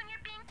sucking on your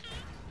binky?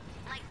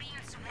 Like being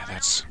swallowed? Yeah,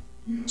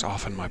 that's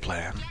often my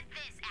plan. Get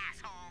this,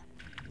 asshole.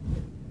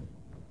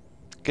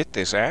 Get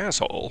this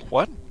asshole?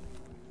 What?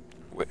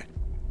 What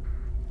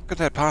could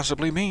that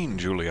possibly mean,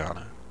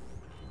 Juliana?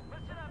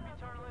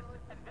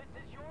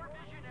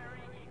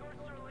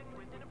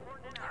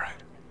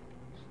 Alright.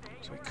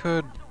 So we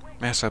could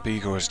mess up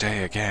Igor's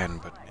day again,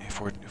 but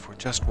if we're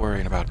just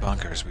worrying about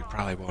bunkers, we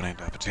probably won't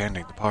end up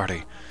attending the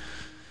party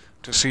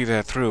to see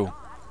that through.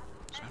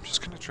 So I'm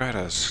just gonna try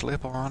to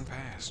slip on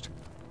past.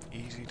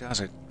 Easy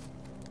does it.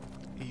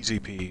 Easy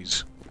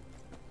peas.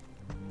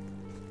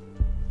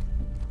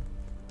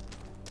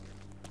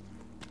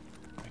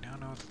 We now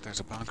know that there's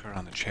a bunker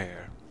on the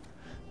chair.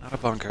 Not a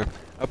bunker,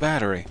 a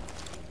battery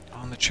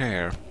on the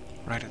chair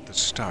right at the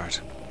start.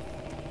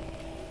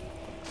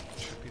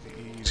 Should be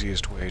the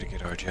easiest way to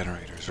get our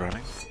generators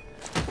running.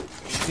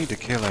 We need to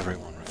kill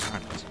everyone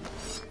regardless,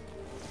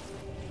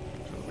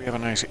 so that we have a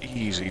nice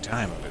easy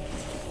time of it.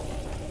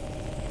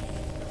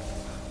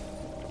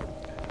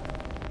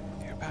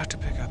 You're about to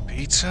pick up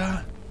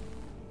pizza?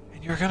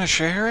 And you're gonna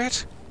share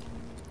it?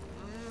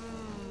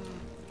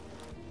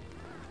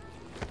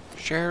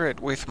 Share it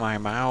with my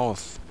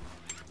mouth.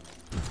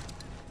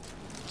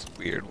 It's a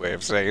weird way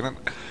of saying it.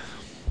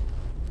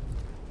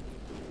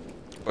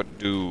 But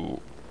do.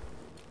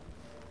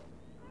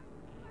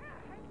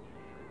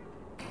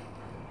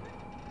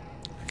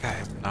 I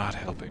am not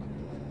helping.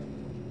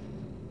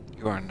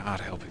 You are not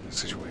helping the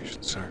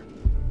situation, sir.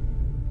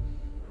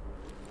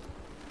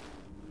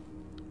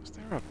 Is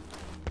there a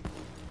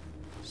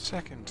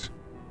second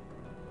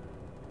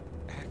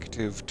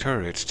active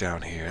turret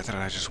down here that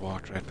I just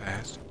walked right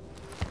past?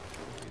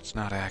 It's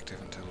not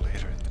active until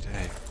later in the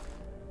day.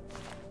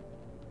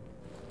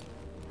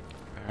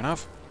 Fair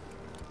enough.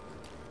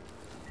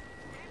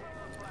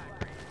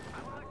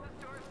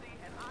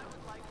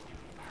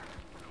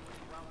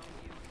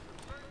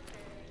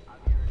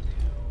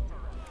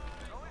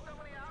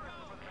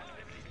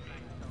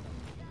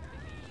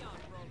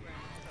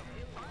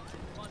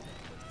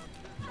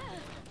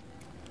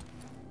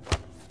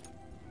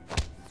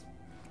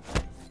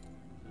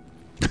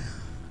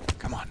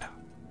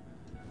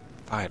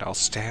 Fine, I'll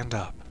stand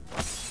up.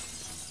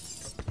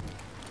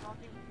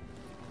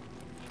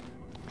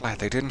 Glad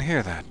they didn't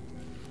hear that.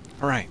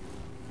 Alright.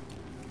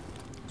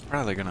 It's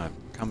probably gonna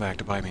come back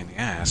to bite me in the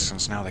ass,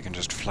 since now they can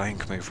just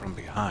flank me from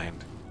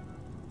behind.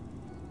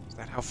 Is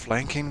that how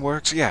flanking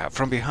works? Yeah,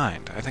 from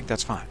behind. I think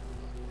that's fine.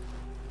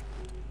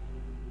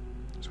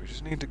 So we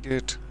just need to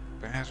get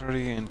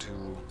battery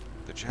into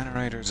the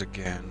generators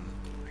again.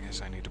 I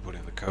guess I need to put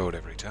in the code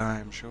every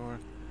time, sure.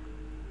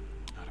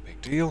 Not a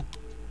big deal.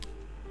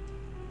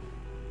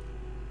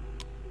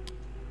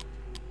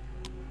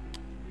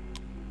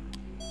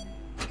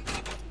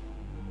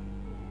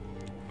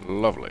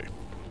 Lovely.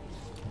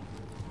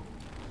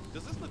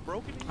 Does this look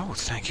broken? Oh,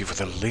 thank you for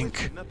the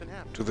link Nothing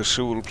happened. to the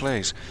Soul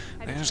place.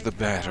 Have you There's tried the to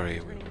figure out battery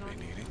what's we will going be on?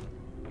 needing.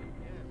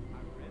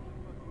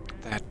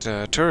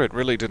 That turret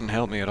really didn't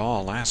help me at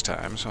all last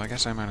time, so I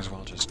guess I might as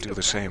well just do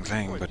the same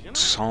thing, but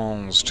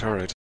sans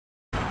turret.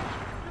 Come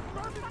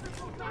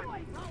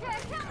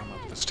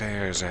up the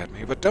stairs at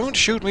me, but don't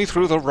shoot me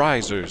through the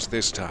risers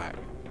this time.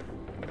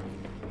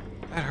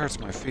 That hurts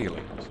my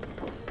feelings.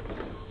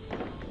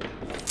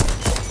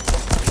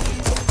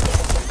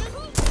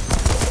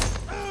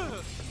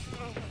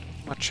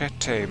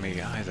 Machete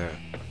me either.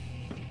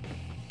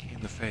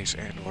 In the face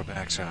and or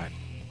backside.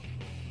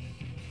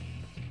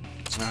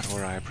 It's not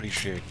where I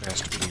appreciate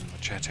best being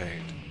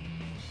macheteed.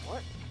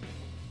 What?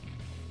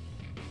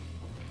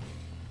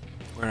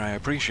 Where I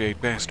appreciate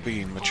best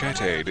being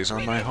macheteed is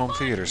on my home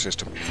theater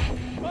system,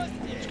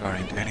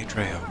 starring Danny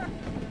Trejo.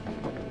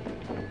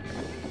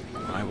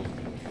 I will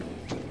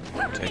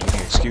take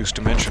any excuse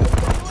to mention it.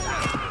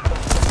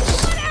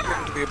 It's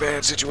getting to be a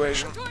bad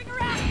situation. Going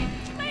around!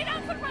 Lay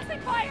down suppressing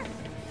fire!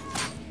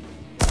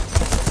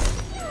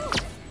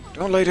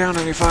 Don't lay down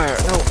any fire.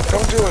 No,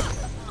 don't do it.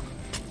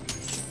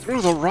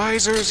 Through the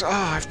risers?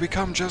 Ah, I've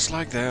become just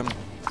like them.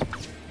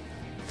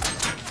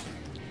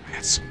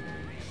 That's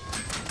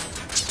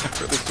I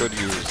really could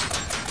use.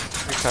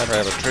 Every time I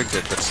have a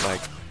trinket that's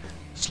like,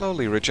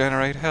 slowly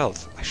regenerate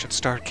health. I should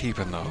start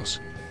keeping those.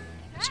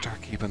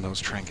 Start keeping those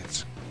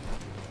trinkets.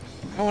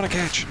 I want to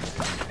catch.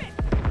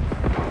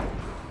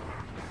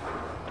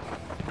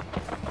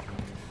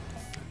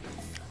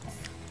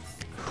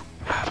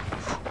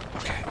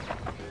 Okay.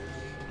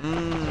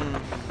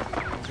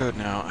 Good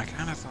now. I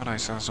kind of thought I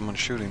saw someone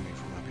shooting me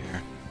from up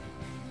here.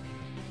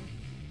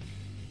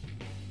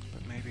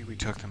 But maybe we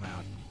took them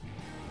out.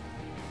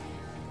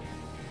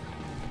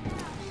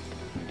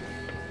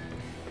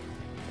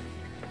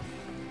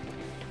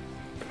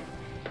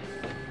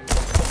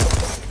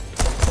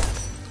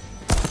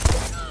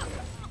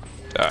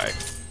 Die.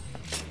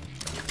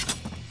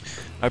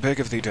 I beg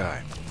of thee,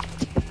 die.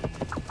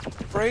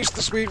 Embrace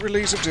the sweet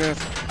release of death.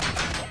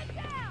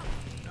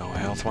 No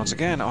health once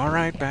again.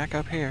 Alright, back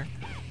up here.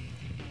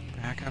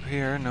 Back up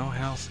here. No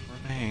health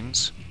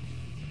remains.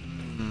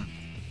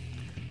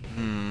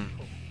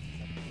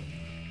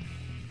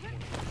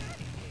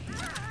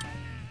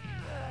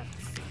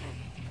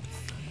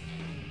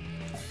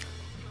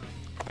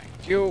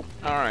 Thank you.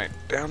 Alright,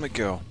 down we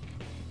go.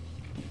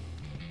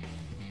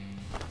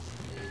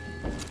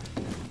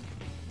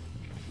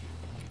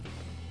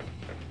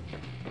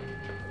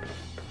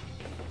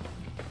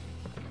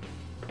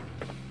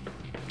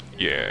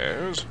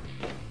 Yes.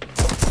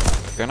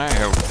 Can I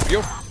help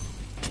you?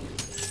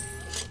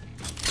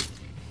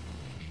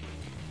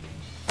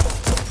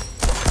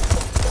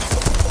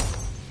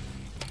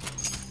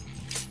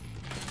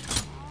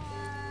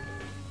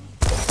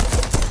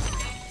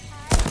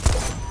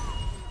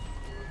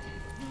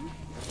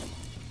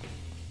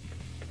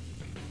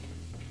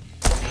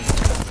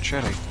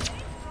 Machete.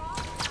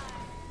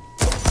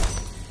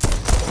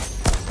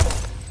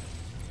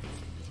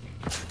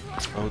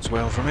 Bodes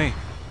well for me.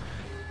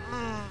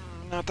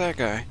 Not that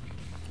guy.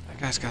 That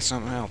guy's got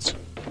something else.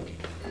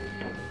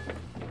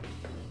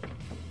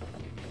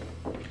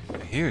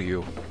 I hear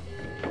you.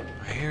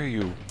 I hear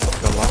you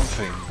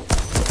galumphing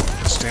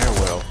the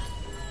stairwell.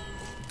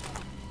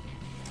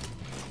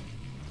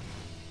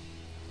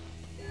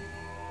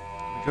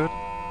 We good?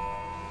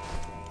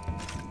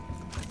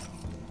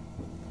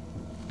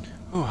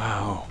 Oh,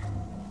 wow.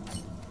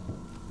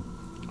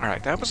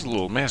 Alright, that was a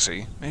little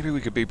messy. Maybe we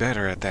could be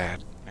better at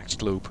that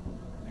next loop.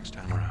 Next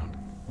time around.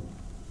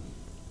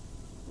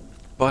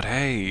 But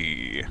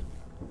hey,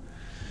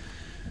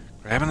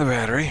 grabbing the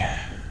battery.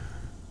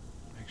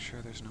 Make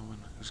sure there's no one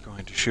who's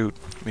going to shoot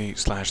me /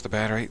 the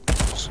battery.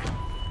 This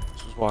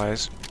was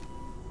wise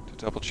to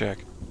double check.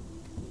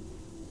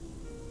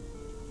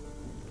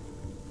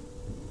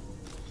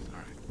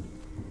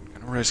 Alright,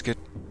 gonna risk it.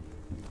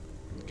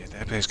 Get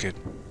that biscuit.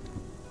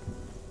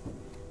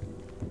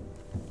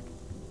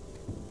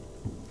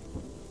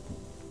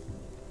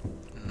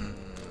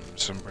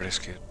 Some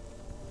brisket.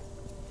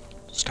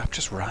 Stop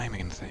just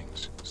rhyming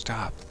things.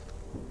 Stop.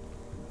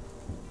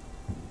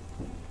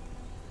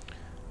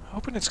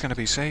 Hoping it's going to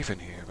be safe in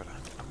here, but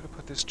I'm going to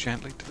put this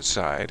gently to the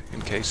side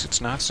in case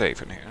it's not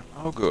safe in here.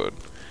 Oh, good.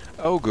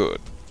 Oh,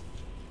 good.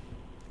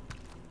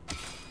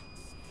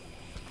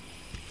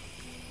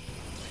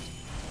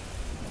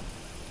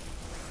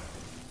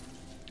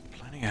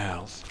 Plenty of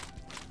health.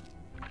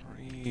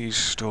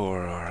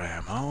 Restore our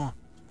ammo.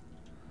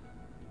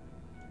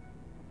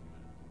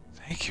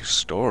 Thank you,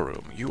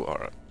 storeroom. You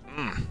are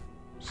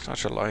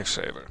such a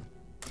lifesaver.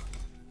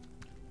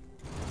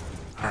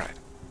 Alright.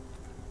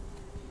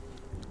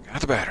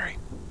 Got the battery.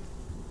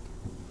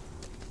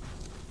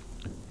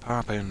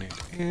 Popping it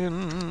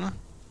in.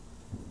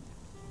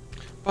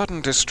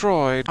 Button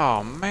destroyed.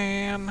 Oh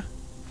man.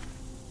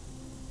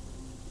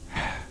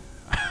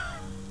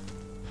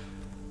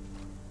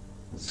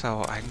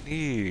 So I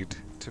need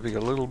to be a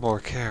little more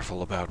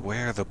careful about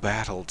where the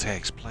battle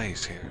takes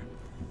place here.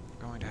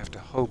 I'm going to have to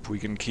hope we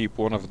can keep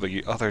one of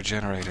the other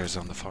generators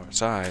on the far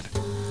side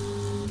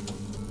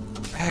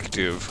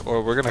active,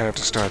 or we're going to have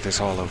to start this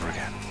all over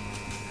again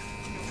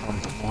from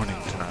the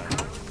morning time.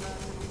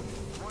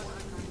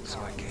 So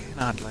I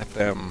cannot let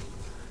them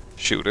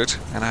shoot it,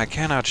 and I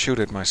cannot shoot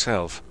it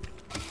myself.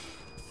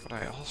 But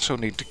I also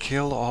need to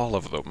kill all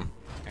of them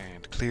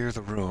and clear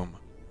the room.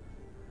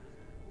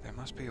 There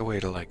must be a way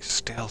to, like,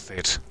 stealth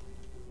it.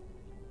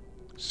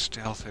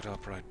 Stealth it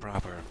up right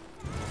proper.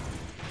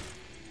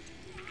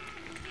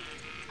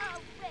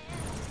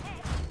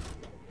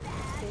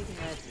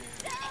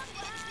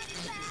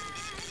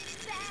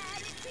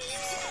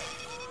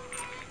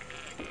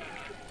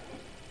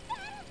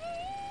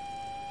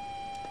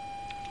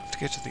 Let's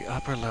get to the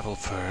upper level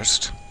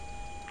first.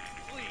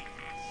 Please,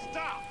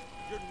 stop!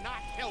 You're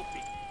not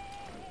helping.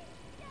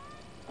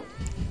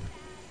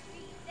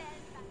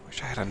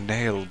 Wish I had a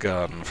nail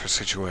gun for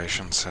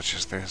situations such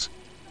as this.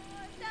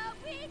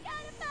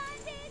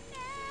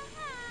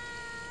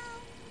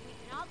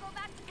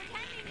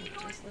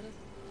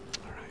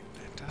 Alright,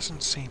 it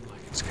doesn't seem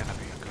like it's gonna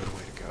be a good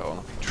way to go.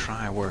 Let me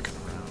try working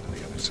around to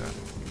the other side.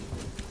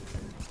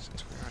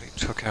 Since we already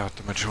took out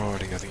the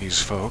majority of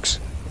these folks.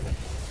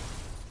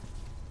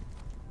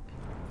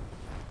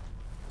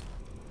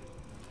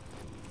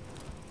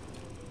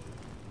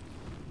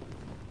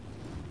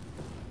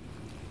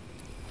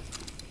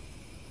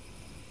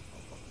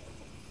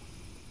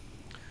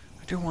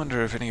 I do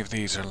wonder if any of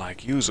these are,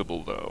 like,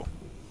 usable, though.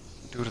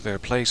 Due to their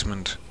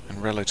placement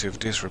and relative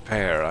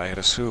disrepair, I had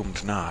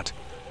assumed not.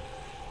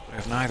 But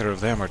if neither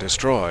of them are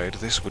destroyed,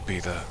 this would be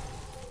the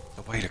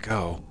way to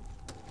go.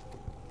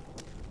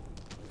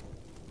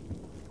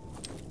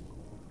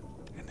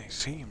 And they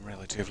seem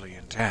relatively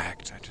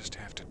intact. I just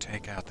have to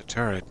take out the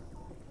turret.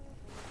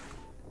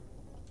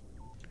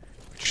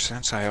 Which,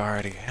 since I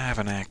already have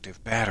an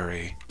active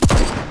battery,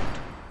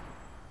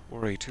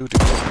 worry too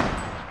deeply.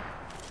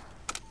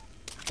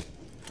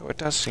 Though it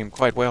does seem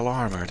quite well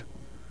armored.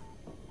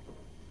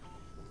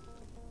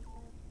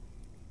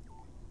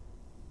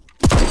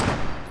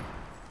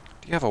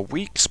 Do you have a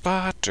weak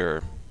spot,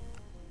 or...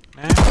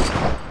 Nah?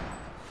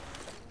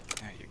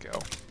 There you go.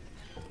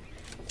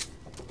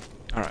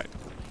 Alright.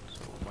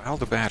 So, while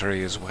the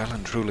battery is well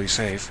and truly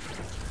safe,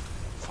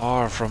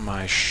 far from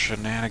my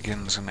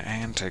shenanigans and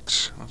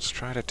antics, let's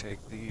try to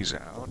take these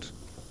out.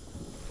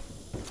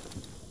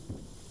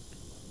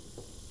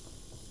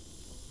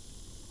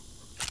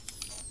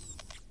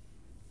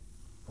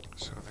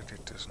 So that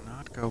it does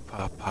not go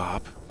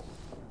pop-pop.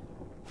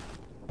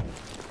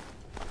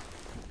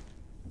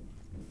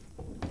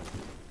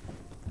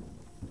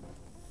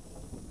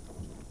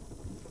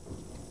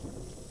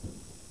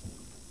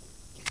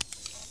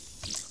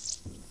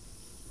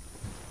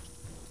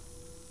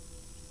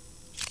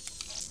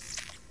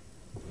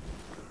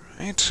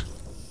 Alright.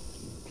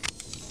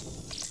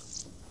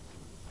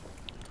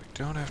 We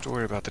don't have to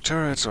worry about the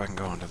turret, so I can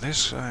go onto this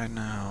side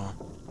now.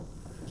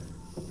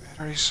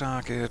 Battery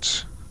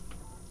socket.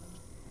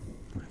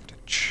 I have to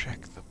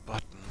check the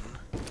button.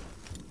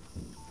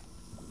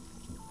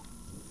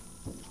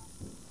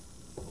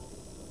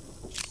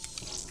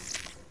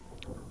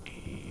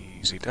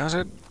 Easy does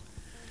it.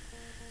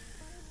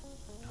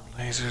 No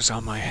lasers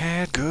on my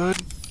head, good.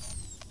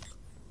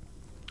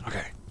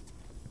 Okay.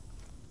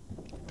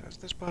 Does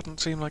this button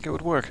seem like it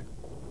would work?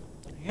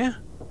 Yeah.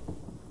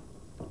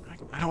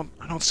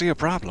 I don't see a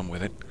problem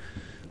with it.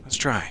 Let's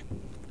try.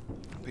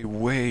 It'll be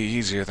way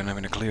easier than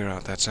having to clear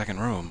out that second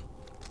room.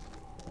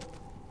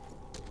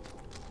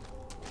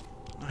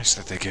 Nice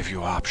that they give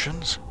you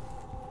options.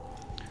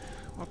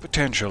 Or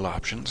potential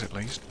options, at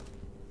least.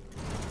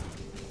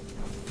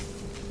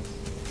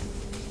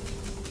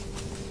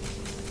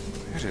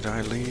 Where did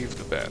I leave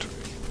the battery?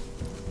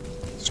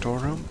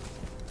 Storeroom?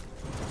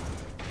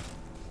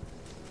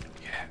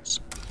 Yes.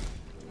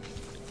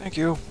 Thank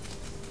you.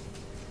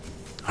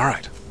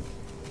 Alright.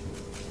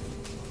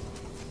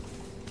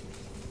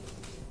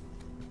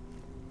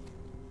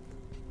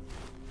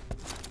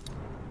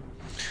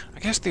 I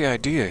guess the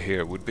idea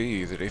here would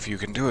be that if you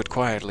can do it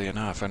quietly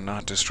enough and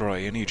not destroy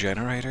any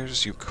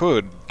generators, you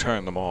could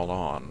turn them all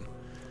on.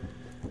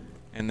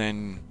 And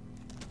then...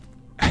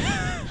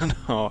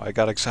 No, I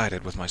got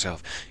excited with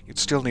myself. You'd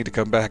still need to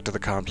come back to the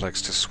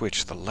complex to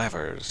switch the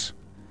levers.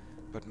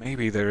 But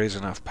maybe there is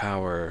enough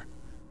power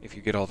if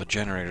you get all the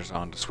generators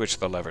on to switch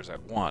the levers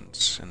at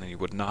once, and then you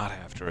would not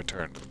have to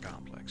return to the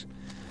complex.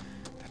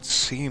 That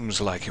seems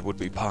like it would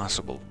be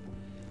possible.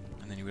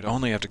 And then you would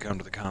only have to come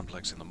to the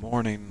complex in the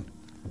morning.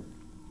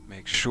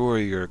 Make sure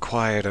you're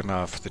quiet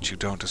enough that you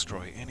don't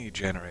destroy any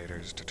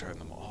generators to turn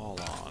them all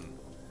on,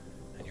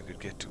 and you could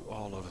get to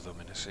all of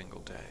them in a single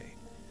day.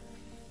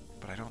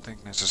 But I don't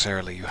think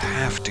necessarily you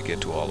have to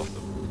get to all of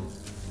them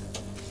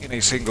in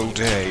a single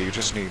day. You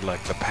just need,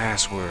 like, the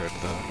password,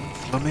 the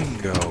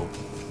flamingo,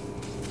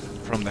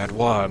 from that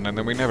one, and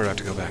then we never have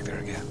to go back there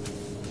again.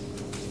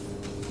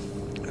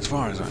 As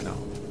far as I know.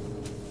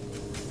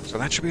 So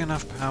that should be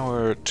enough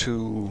power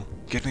to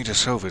get me to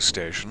Sova's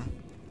station.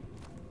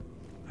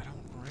 I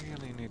don't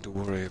really need to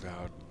worry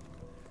about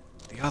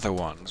the other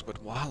ones,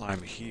 but while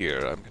I'm here,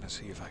 I'm gonna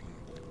see if I can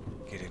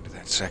get into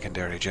that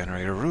secondary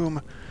generator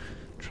room,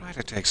 try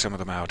to take some of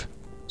them out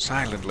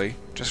silently,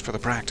 just for the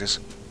practice,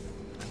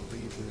 and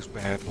leave this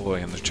bad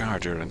boy in the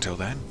charger until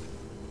then.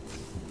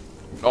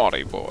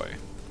 Naughty boy.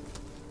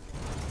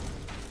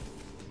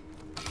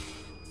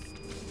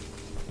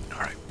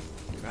 Alright,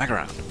 back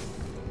around.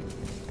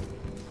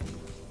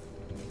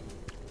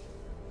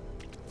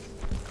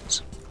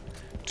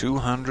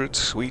 200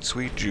 sweet,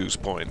 sweet juice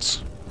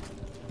points.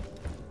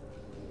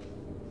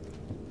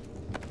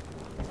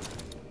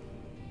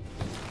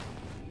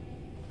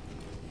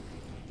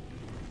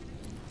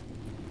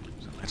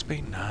 So let's be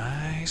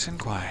nice and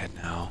quiet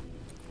now.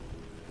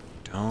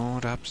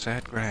 Don't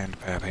upset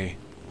Grandpappy.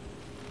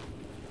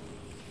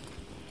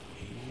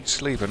 He's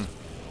sleeping.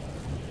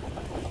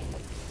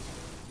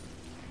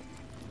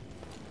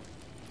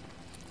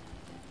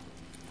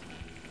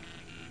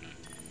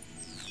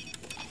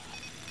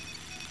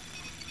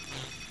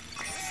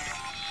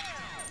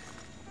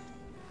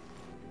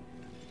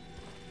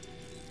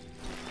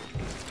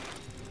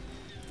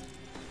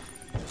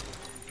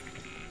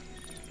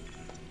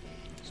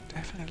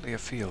 Definitely a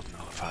field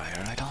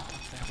nullifier. I don't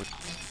think that would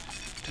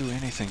do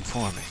anything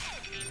for me.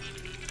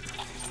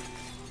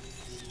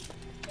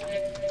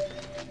 It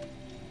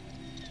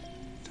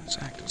does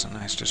act as a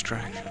nice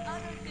distraction. Other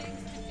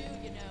things to do,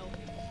 you know.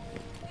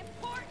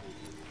 Important.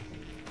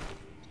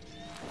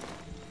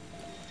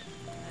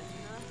 That's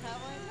not how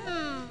I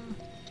know.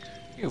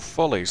 You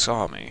fully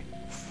saw me.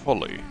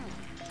 Fully.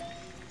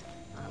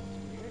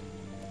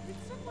 Did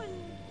someone...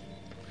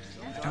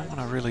 I don't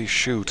want to really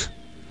shoot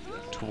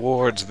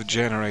towards the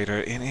generator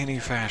in any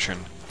fashion,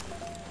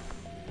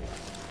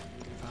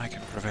 if I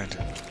can prevent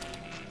it.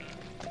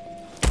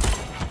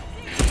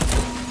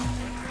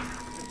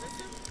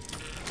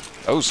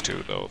 Those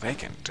two, though, they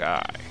can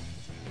die.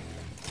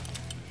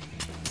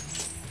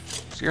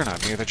 So you're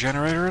not near the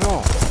generator at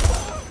all. Did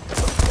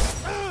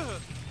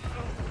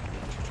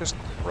you just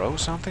throw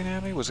something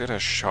at me? Was it a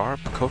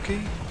sharp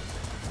cookie?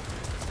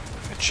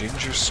 A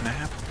ginger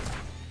snap?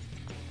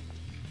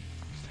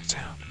 What's that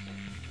sound?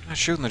 You're not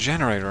shooting the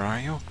generator, are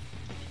you?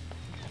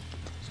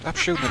 Stop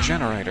shooting the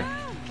generator.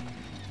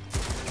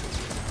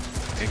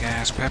 Big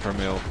ass pepper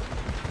mill.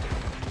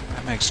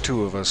 That makes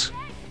two of us.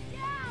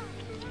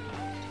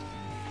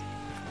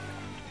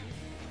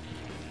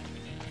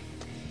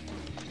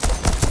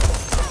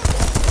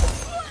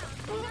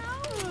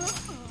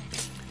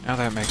 Now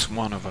that makes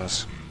one of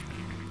us.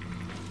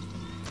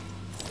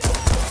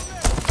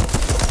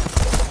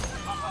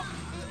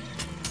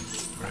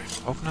 Right,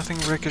 hope nothing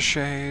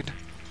ricocheted.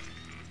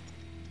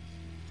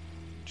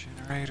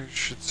 Generators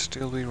should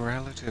still be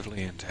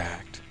relatively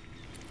intact.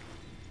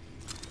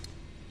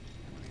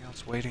 Anybody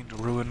else waiting to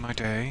ruin my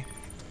day?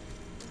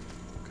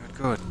 Good,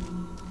 good.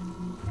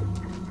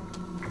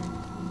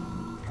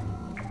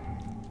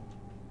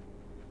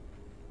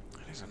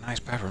 It is a nice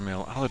pepper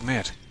mill, I'll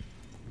admit.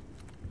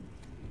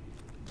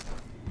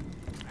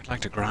 I'd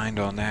like to grind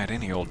on that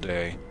any old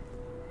day.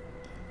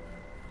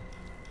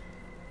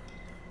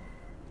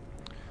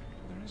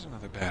 There is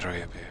another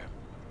battery up here.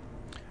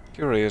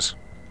 Curious.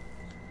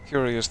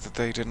 Curious that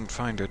they didn't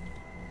find it.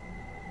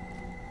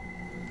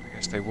 I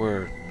guess they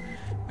were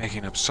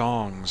making up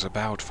songs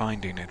about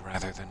finding it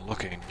rather than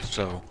looking,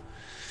 so...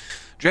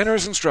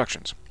 Generous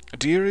instructions.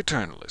 Dear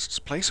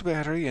Eternalists, place a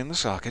battery in the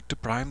socket to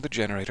prime the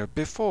generator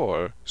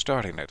before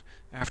starting it.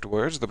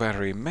 Afterwards, the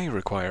battery may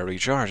require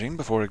recharging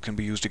before it can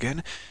be used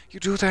again. You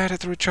do that at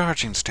the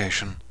recharging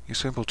station, you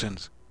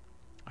simpletons.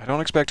 I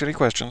don't expect any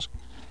questions.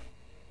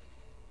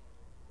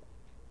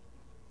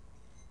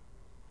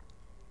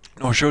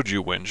 Nor should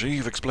you, Wenji.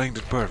 You've explained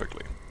it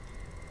perfectly.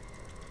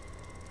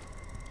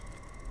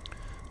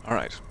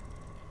 Alright.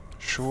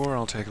 Sure,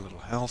 I'll take a little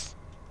health.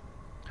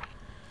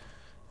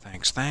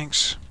 Thanks,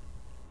 thanks.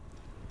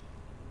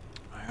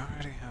 I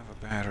already have a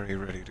battery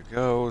ready to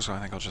go, so I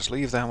think I'll just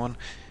leave that one.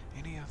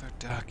 Any other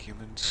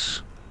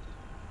documents?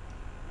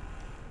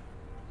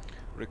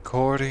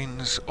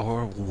 Recordings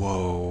or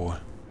woe?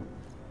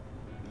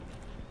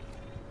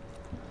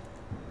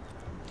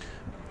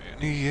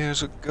 Many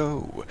years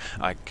ago,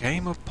 I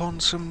came upon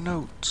some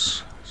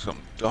notes,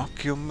 some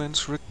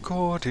documents,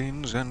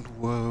 recordings, and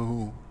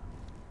woe.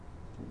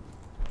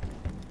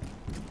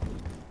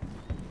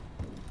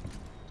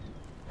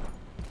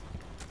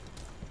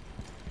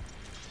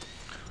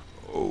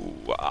 Oh,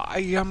 I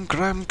am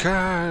Graham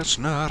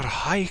Kastner,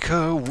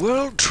 hiker,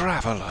 world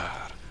traveler.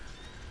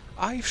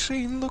 I've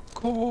seen the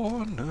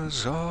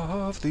corners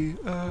of the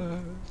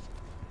earth.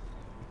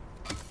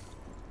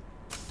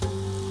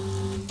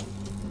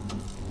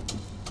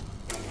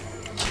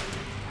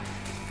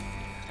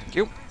 Thank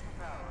you.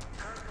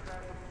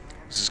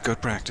 This is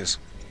good practice.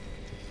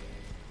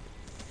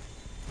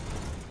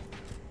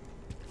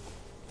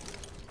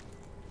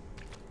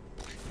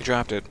 You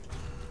dropped it.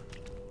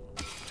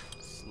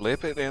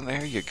 Slip it in,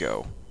 there you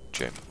go.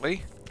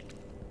 Gently.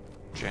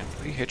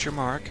 Gently hit your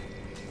mark.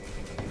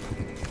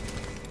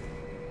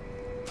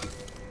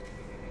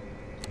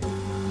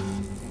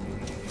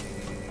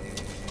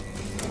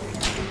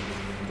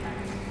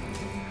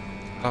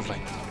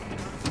 Lovely.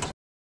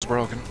 It's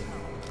broken.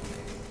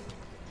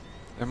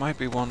 There might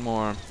be one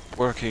more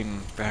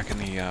working back in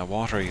the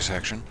watery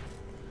section.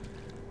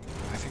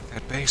 I think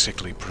that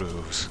basically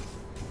proves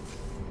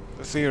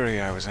the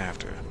theory I was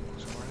after.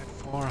 So we're at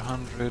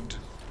 400.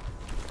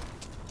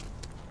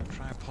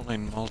 Try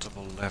pulling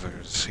multiple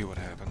levers, see what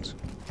happens.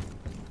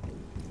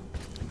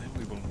 And then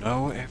we will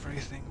know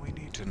everything we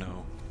need to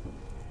know.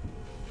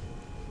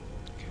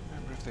 I can't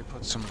remember if they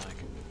put some, like,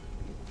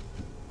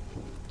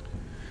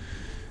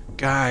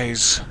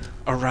 guys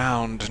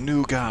around,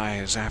 new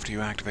guys, after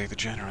you activate the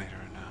generator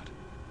or not.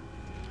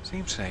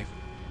 Seems safe.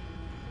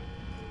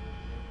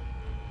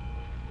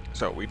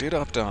 So, we did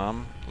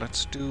Updom.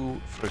 Let's do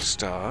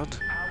Fristad.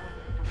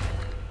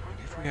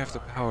 If we have the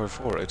power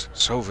for it.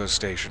 Sova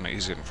Station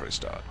is in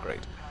Fristad.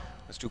 Great.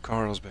 Let's do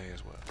Carl's Bay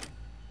as well.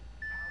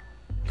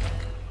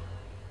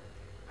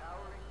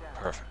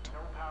 Perfect.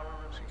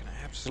 So you can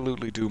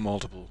absolutely do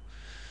multiple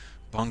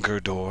bunker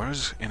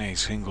doors in a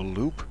single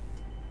loop,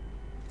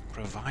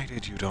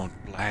 provided you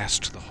don't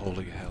blast the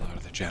holy hell out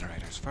of the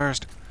generators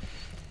first.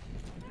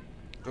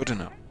 Good to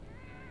know.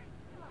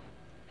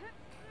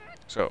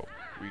 So,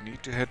 we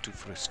need to head to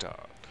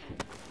Fristad.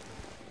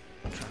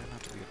 Try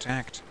not to be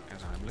attacked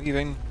as I'm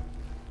leaving.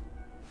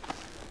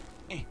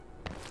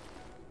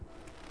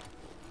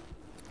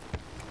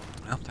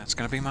 Well, that's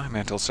gonna be my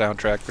mental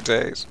soundtrack for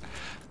days.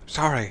 I'm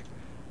sorry.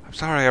 I'm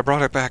sorry I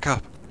brought it back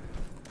up.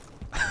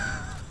 Okay,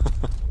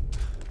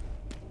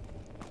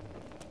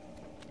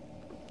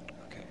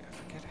 I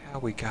forget how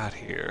we got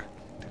here.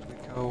 Did we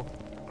go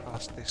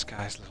across this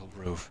guy's little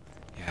roof?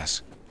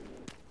 Yes.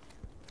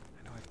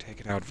 I know I've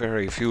taken out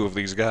very few of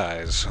these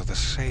guys, so the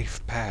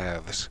safe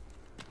paths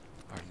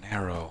are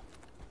narrow.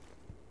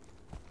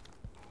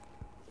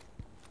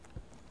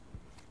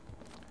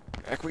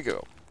 Back we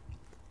go.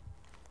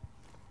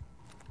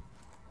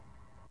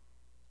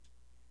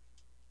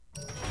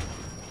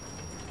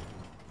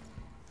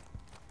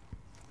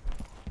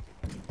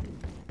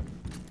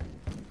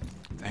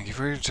 Thank you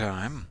for your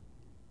time.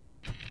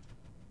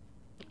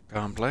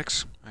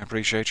 Complex, I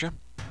appreciate you.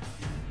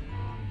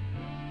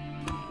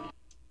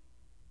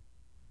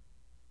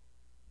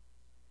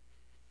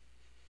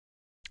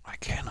 I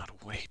cannot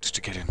wait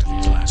to get into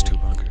these last two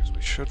bunkers.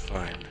 We should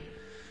find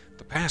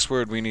the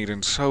password we need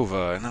in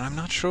Sova, and I'm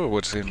not sure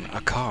what's in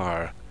a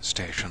car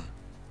station.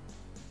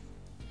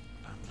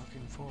 But I'm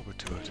looking forward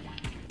to it.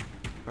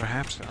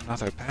 Perhaps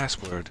another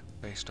password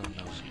based on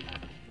those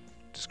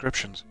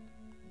descriptions.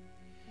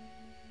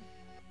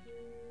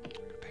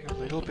 Pay a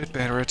little bit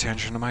better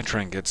attention to my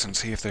trinkets and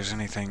see if there's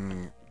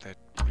anything that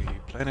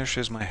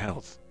replenishes my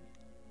health.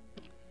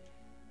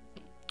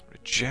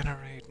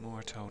 Regenerate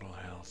more total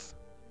health.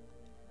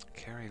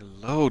 Carry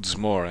loads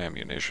more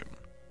ammunition.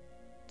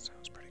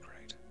 Sounds pretty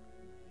great.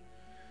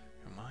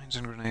 Your mines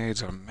and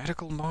grenades are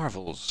medical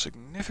marvels,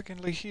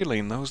 significantly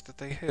healing those that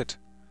they hit.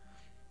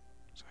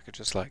 So I could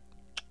just, like...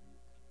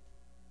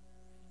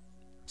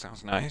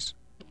 Sounds nice.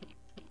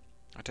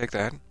 I take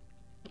that.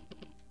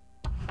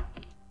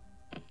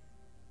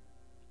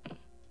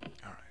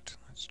 Alright,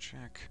 let's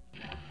check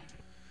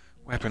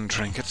weapon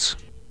trinkets,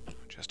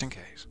 just in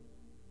case.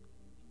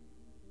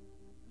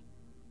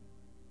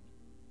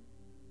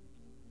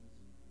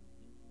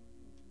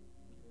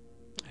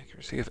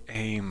 Accuracy of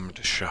aimed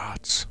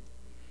shots.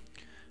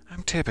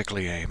 I'm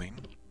typically aiming.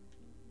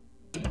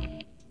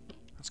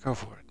 Let's go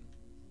for it.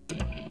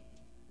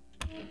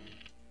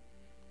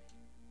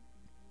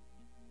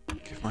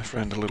 Give my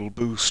friend a little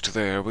boost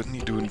there. We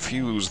need to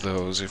infuse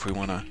those if we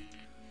want to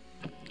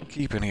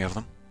keep any of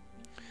them.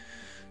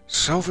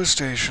 Sova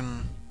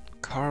Station,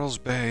 Carl's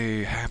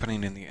Bay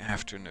happening in the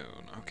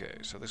afternoon. Okay,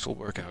 so this will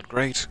work out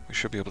great. We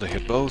should be able to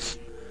hit both.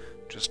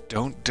 Just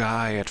don't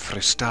die at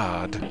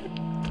Fristad,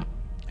 and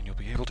you'll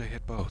be able to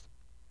hit both.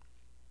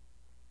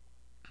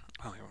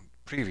 Well, your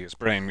previous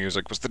brain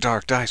music was the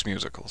Dark Dice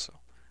musical, so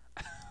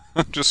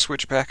just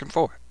switch back and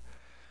forth.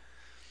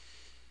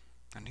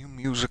 A new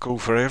musical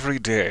for every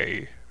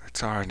day.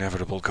 That's our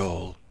inevitable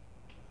goal.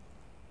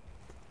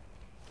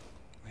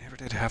 We never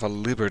did have a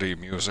Liberty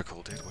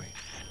musical, did we?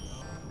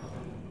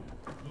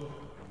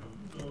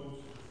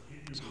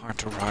 It's hard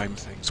to rhyme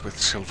things with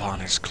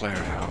Sylvanas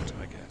Clarehout,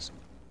 I guess.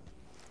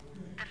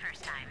 The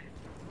first time.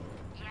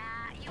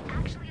 Yeah, you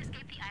actually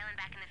escaped the island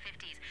back in the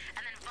 50s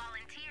and then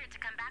volunteered to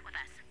come back with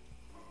us.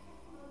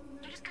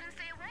 You just couldn't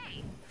stay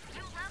away.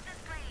 You love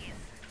this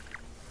place.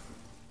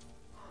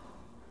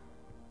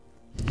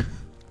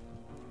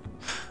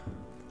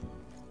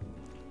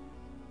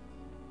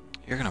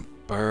 You're gonna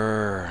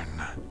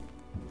burn.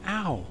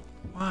 Ow!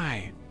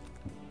 Why?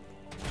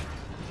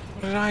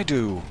 What did I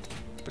do?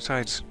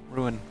 Besides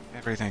ruin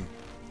everything.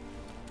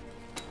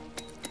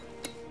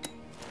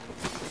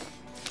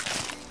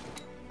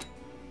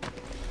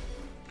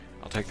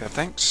 I'll take that,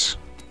 thanks.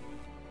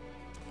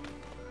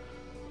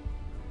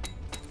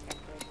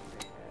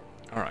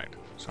 Alright,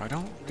 so I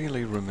don't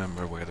really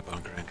remember where the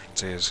bunker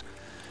entrance is,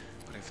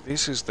 but if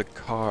this is the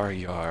car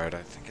yard,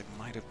 I think it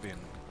might have been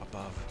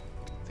above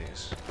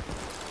this.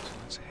 So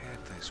let's head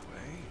this way.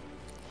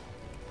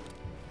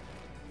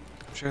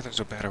 I'm sure there's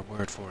a better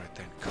word for it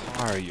than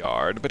car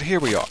yard, but here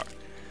we are.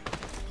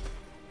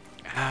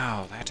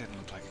 Ow, that didn't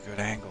look like a good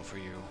angle for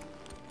you.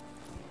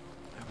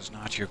 That was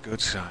not your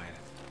good side.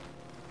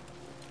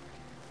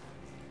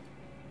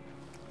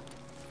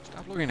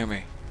 Stop looking at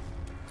me.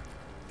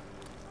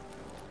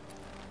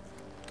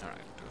 Alright,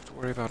 don't have to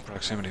worry about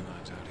proximity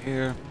mines out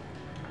here.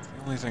 It's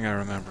the only thing I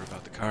remember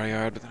about the car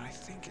yard, but then I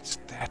think it's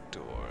that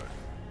door.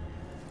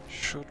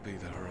 Should be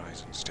the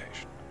Horizon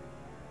Station.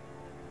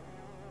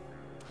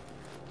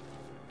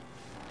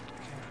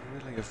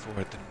 Can't really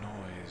afford the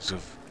noise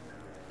of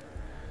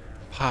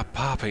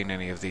popping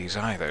any of these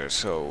either,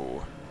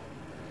 so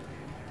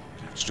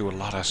let's do a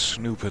lot of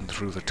snooping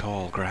through the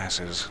tall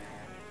grasses.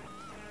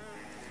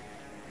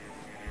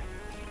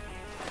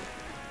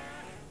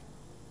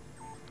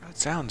 That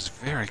sounds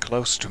very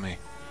close to me.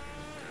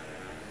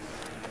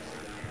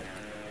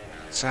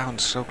 It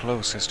sounds so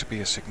close as to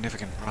be a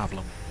significant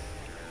problem.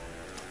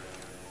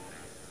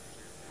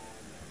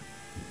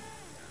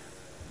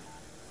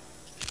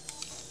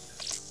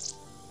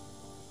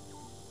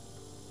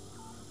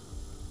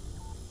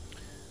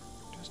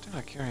 Just out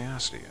of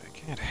curiosity, I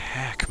can't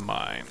hack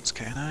mines,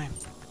 can I?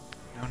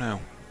 No.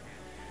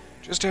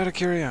 Just out of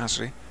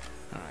curiosity.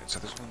 Alright, so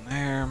there's one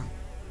there.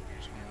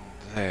 There's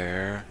one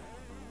there.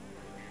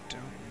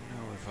 Don't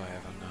know if I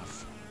have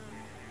enough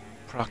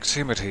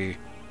proximity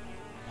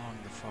along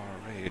the far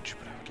ridge,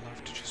 but I would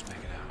love to just make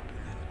it out. And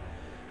then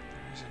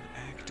there is an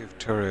active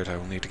turret I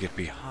will need to get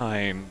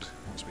behind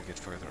once we get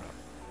further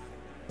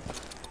up.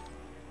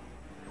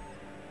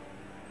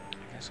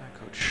 I guess I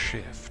could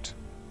shift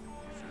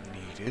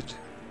if needed.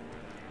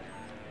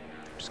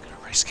 I'm just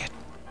gonna risk it.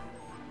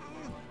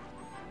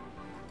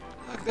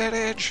 Hug that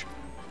edge.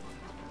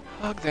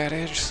 Hug that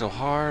edge so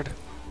hard.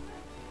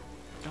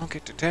 Don't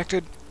get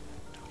detected.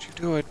 Don't you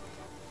do it.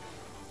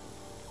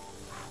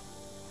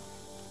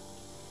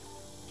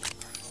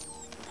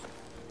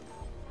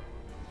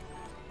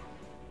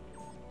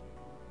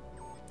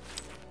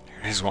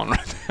 There is one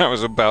right there. I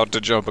was about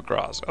to jump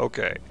across.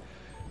 Okay.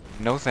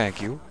 No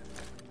thank you.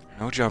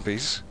 No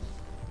jumpies.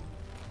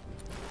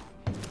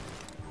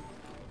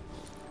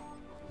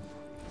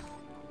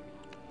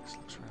 This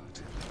looks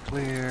relatively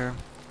clear.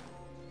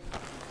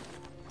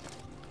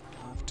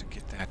 Love to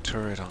get that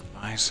turret on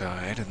my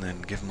side and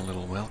then give him a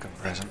little welcome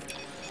present.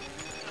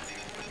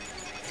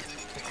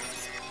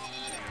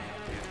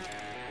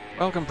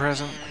 Welcome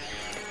present.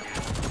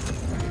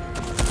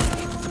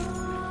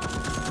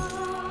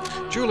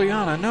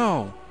 Juliana,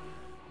 no!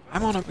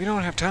 We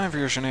don't have time for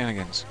your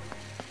shenanigans.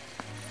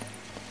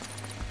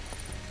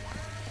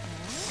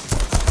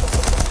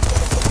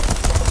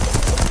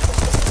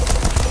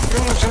 We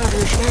don't have time for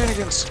your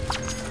shenanigans!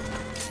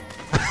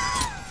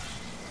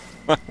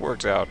 That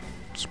worked out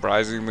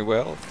surprisingly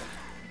well,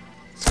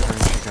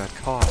 considering she got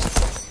caught.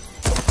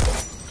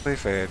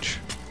 Cliff edge.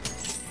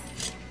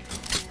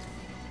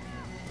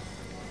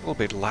 A little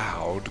bit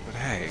loud, but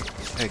hey,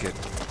 take it.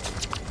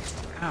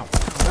 Ow,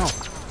 no!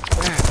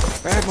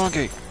 Bad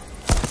monkey!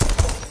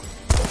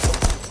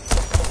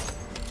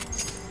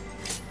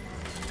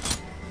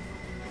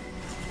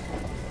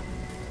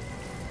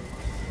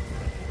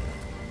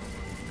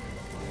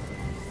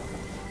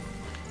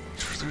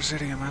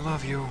 Trucidium, I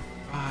love you.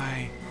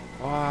 Why?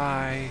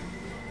 Why?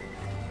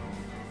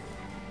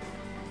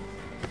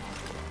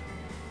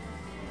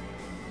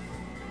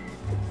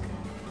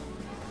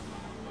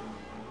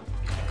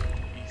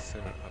 Ether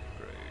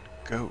upgrade.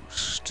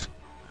 Ghost.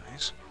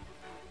 Nice.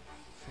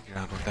 Figure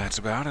out what that's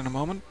about in a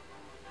moment.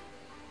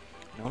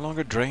 No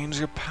longer drains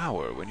your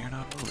power when you're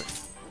not moving.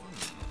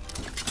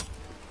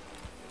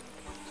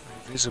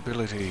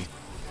 Invisibility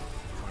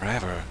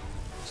forever,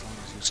 as long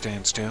as you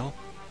stand still.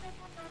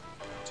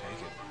 I'll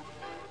take it.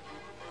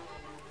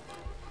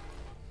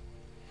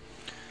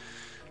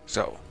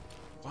 So,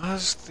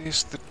 was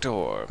this the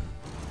door?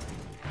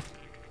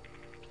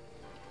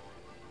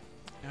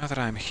 Now that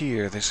I'm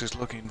here, this is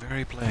looking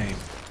very plain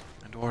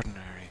and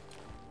ordinary.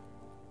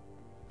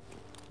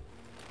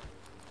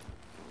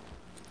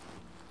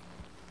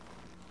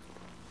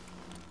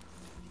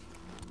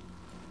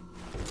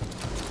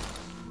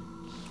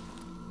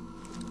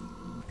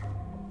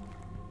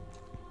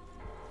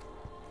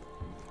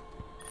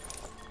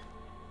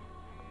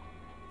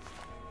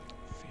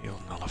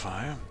 Field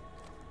nullifier.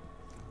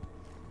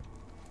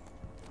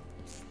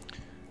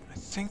 I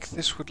think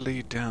this would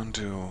lead down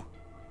to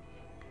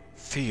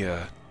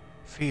Fia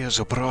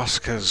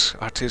Zabroska's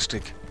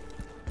artistic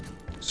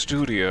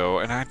studio,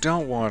 and I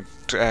don't want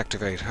to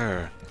activate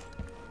her.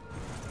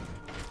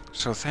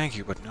 So thank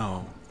you, but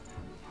no.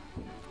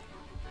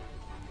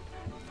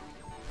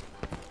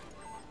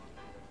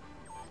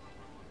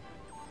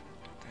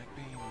 That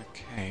being the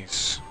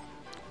case,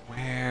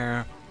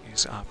 where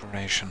is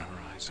Operation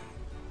Horizon?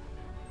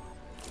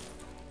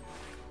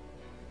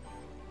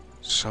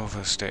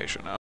 Sova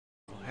Station.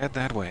 We'll head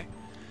that way.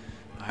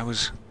 I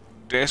was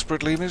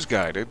desperately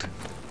misguided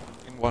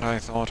in what I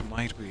thought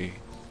might be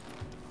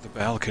the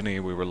balcony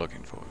we were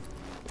looking for.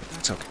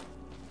 That's okay.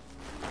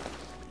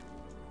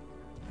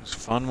 It was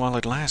fun while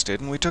it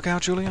lasted, and we took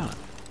out Juliana.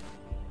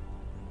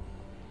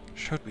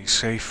 Should be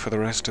safe for the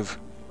rest of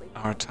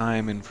our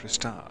time in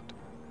Fristad.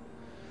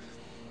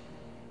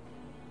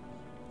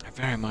 I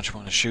very much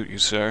want to shoot you,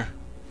 sir.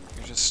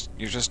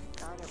 You're just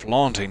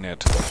flaunting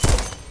it.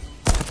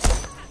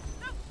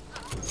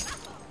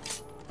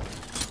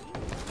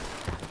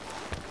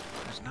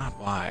 It's not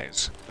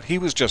wise. But he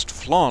was just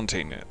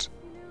flaunting it.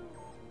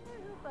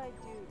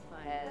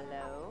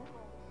 Hello?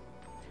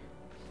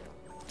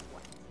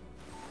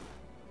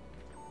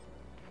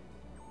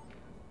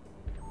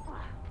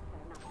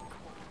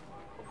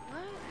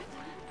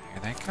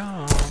 Here they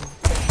come.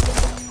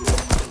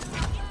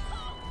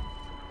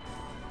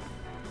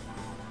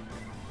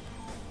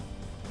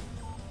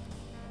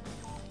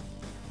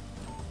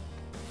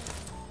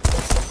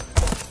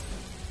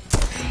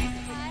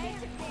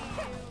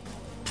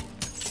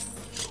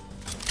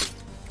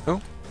 Who?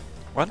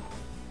 What?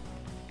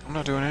 I'm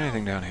not doing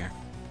anything down here.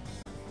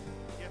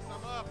 Guess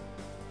I'm up.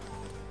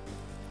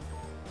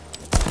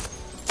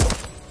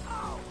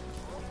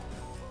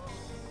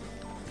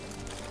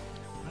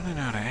 Running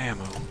out of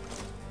ammo.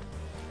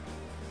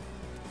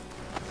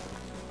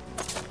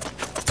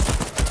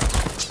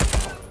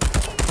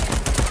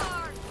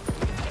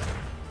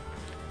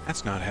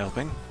 That's not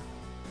helping.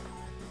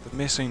 The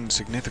missing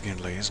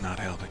significantly is not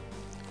helping.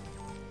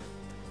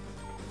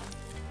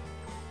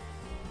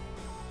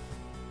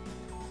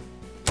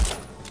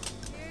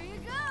 Here you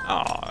go!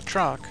 Aw,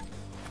 truck.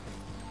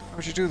 Why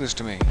would you do this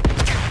to me?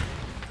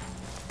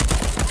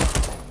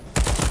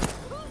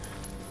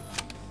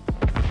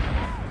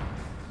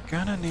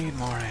 Gonna need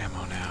more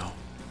ammo now.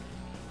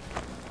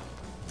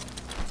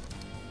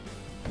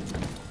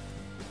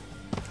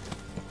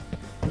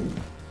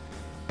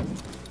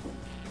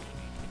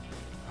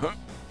 Huh.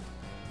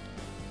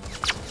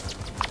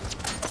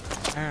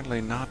 Apparently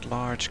not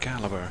large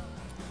caliber.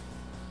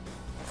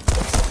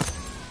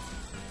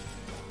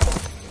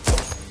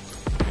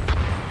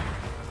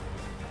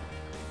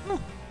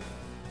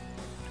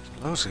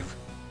 Explosive.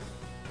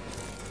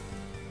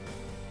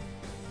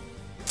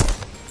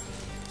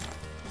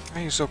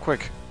 Why are you so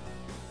quick?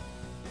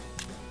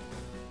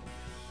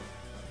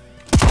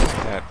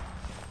 Don't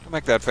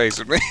make that face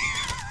at me.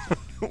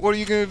 What are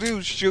you gonna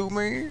do? Shoot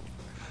me?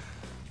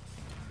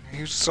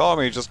 You saw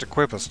me just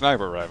equip a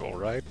sniper rifle,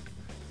 right?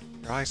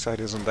 Your eyesight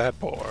isn't that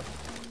poor.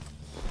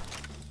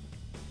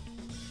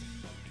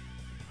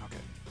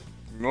 Okay.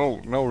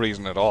 No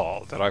reason at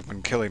all that I've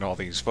been killing all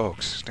these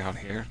folks down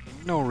here.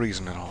 No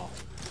reason at all.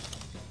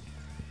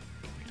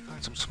 Need to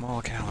find some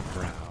small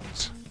caliber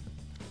rounds.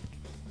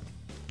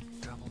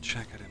 Double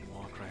check I didn't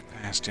walk right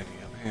past any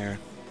up here.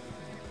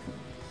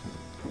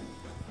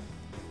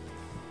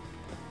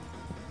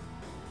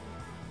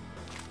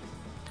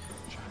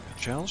 Shotgun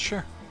shells,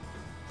 sure.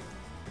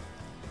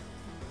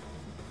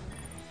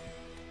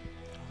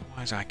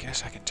 Otherwise, I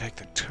guess I can take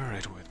the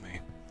turret with me.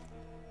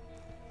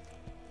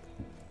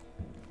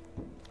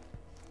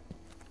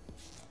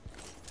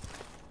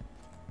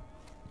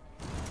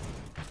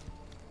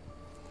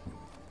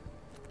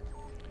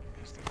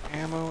 As the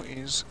ammo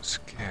is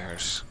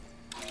scarce.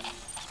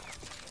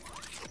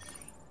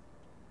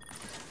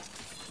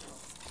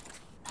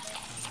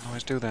 I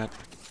always do that.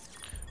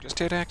 Just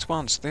hit X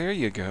once. There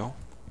you go.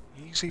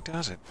 Easy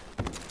does it.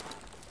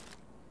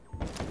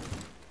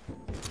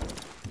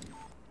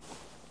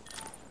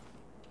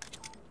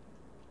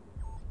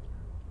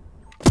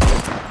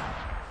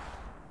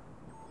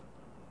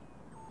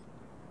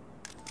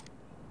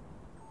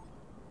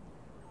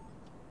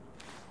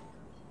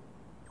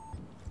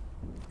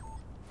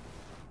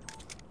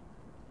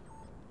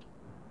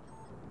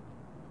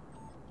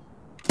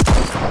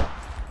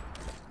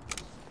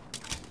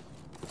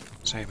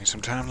 Save me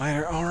some time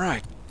later. All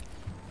right.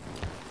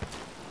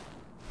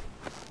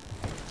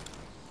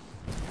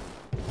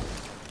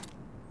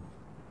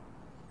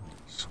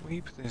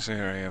 Sweep this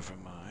area for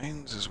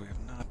mines, as we have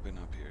not been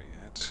up here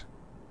yet.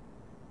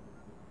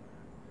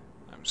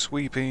 I'm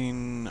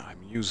sweeping,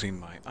 I'm using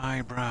my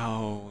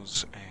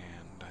eyebrows,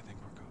 and I think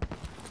we're good.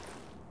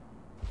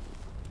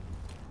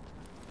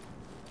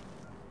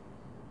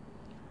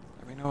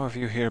 Let me know if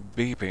you hear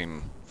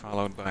beeping,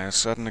 followed by a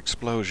sudden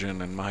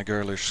explosion and my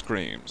girlish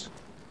screams.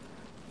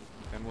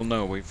 Then we'll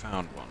know we've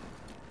found one.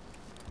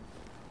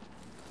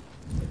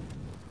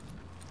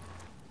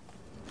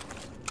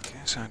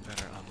 Guess I'd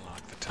better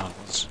unlock the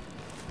tunnels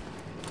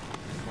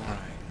before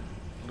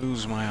I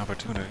lose my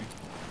opportunity.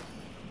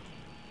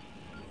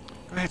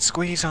 Go ahead,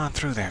 squeeze on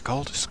through there,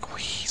 Gold.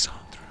 Squeeze on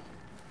through.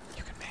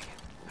 You can make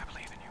it. I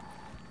believe in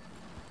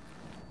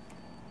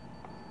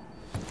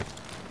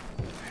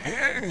you.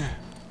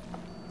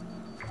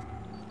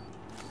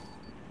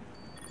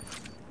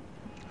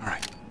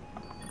 Alright.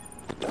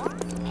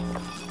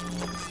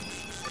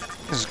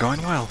 This is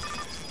going well.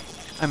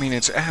 I mean,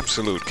 it's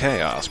absolute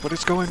chaos, but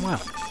it's going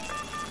well.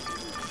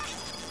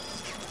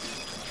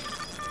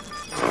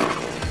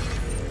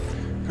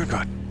 Good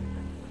God.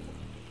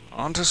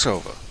 On to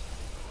Sova.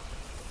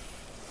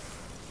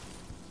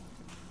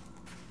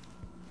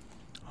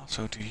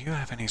 Also, do you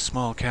have any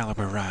small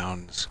caliber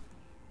rounds?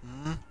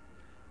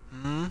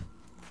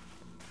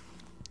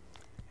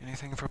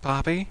 Anything for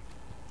Poppy?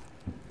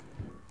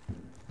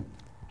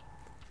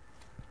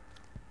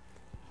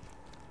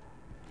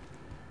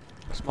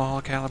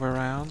 Small caliber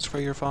rounds for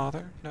your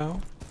father?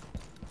 No?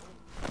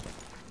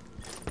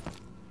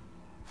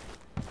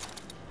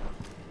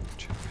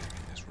 Check back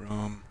in this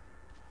room.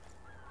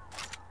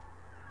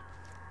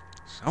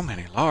 So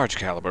many large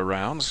caliber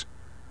rounds.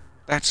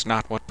 That's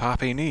not what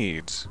Poppy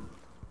needs.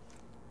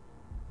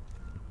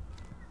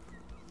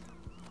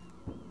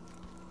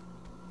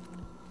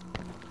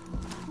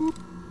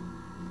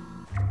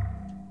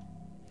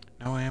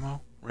 No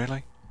ammo?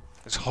 Really?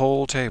 This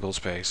whole table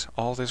space,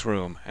 all this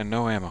room, and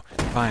no ammo.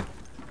 Fine.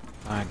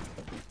 Fine.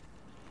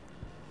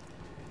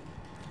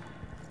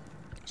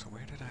 So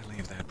where did I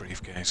leave that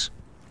briefcase?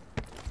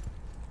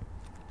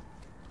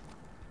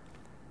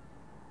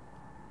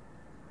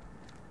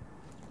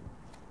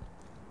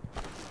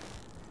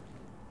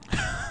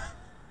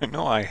 I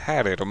know I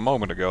had it a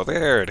moment ago.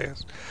 There it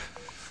is.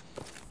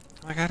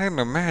 Like, I didn't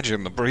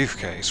imagine the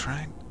briefcase,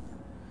 right?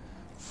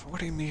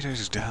 40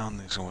 meters down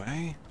this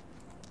way.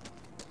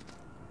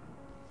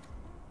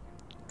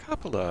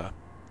 Couple of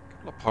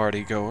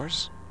party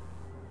goers.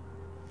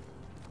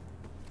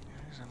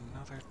 There's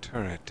another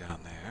turret down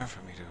there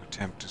for me to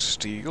attempt to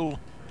steal.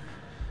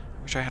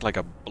 I wish I had like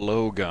a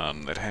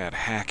blowgun that had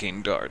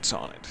hacking darts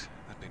on it.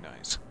 That'd be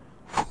nice.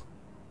 Whew.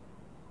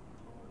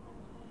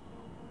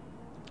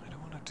 I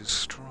don't want to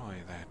destroy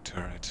that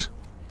turret.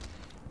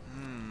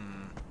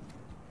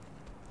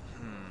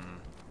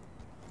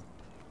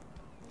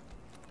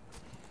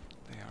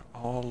 They are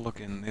all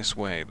looking this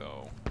way,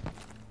 though.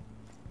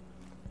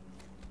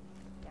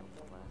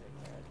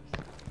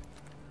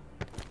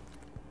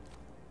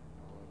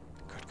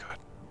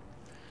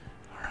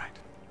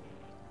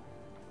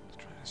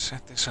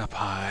 Set this up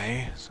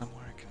high,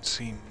 somewhere I can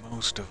see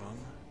most of them.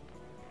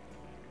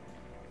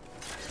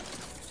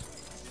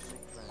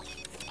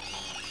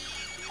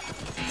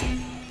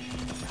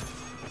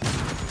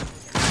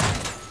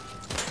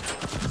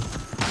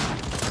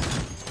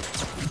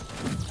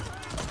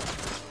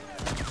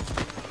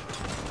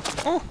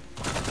 Oh!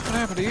 What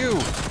happened to you?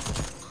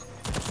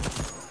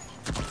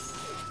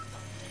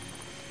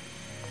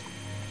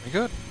 We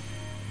good?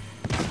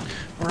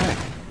 Alright.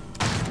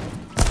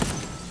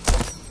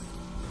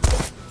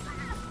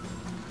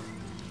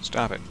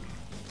 Stop it.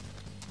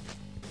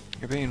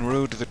 You're being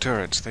rude to the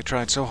turrets. They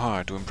tried so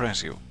hard to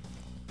impress you.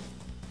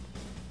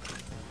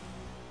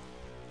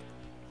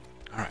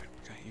 Alright,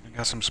 even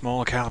got some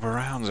small caliber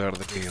rounds out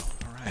of the deal.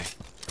 Alright.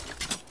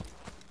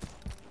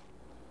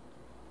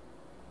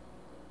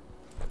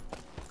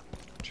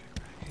 Check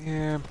back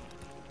here.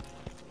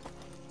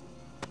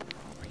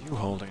 What are you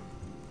holding?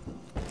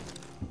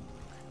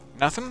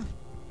 Nothing?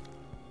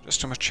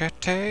 Just a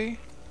machete?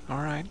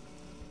 Alright.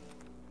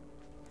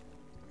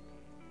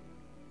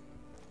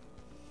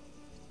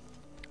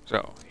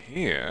 So,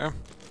 here...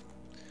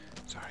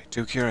 Sorry,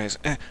 too curious.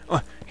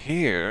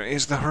 Here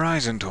is the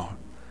horizon door.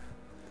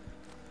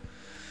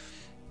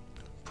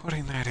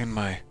 Putting that in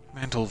my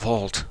mental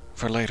vault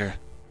for later.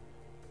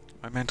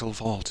 My mental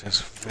vault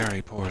has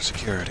very poor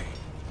security.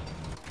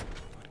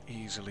 Would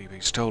easily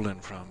be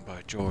stolen from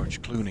by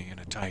George Clooney and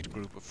a tight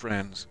group of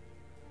friends.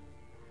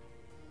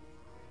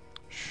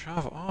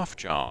 Shove off,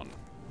 John.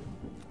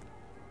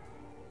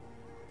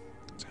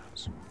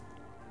 Sounds a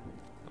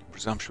little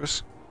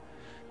presumptuous.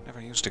 Never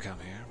used to come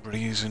here,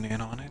 breezing in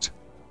on it.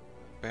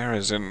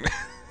 Berezin.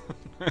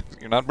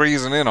 You're not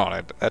breezing in on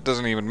it. That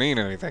doesn't even mean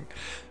anything.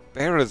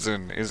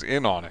 Berezin is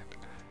in on it.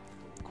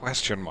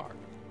 Question mark.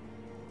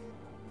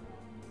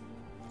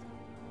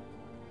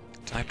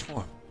 Typed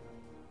form.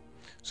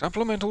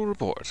 Supplemental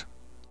report.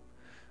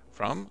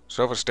 From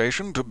Sova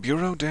Station to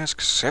Bureau Desk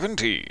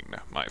 17.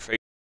 My favorite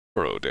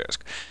Bureau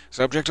Desk.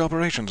 Subject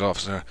Operations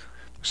Officer.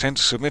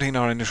 Since submitting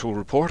our initial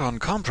report on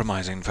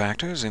compromising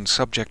factors in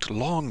subject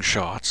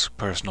Longshot's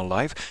personal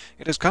life,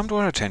 it has come to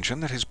our attention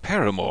that his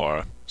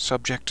paramour,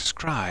 subject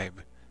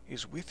Scribe,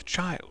 is with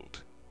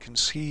child,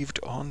 conceived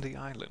on the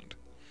island.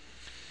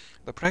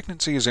 The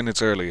pregnancy is in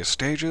its earliest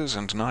stages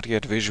and not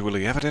yet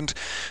visually evident,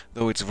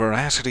 though its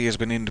veracity has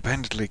been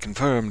independently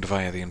confirmed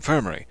via the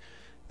infirmary.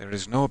 There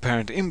is no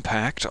apparent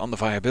impact on the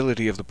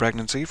viability of the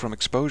pregnancy from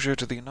exposure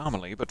to the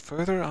anomaly, but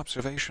further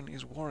observation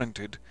is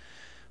warranted.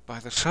 By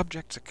the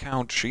subject's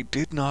account, she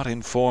did not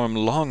inform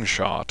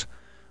Longshot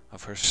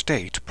of her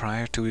state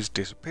prior to his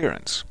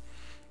disappearance.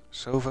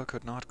 Sova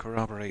could not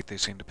corroborate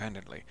this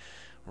independently.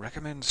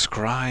 Recommend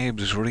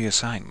Scribe's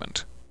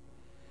reassignment.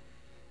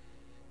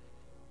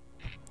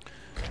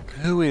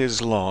 Who is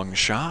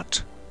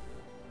Longshot?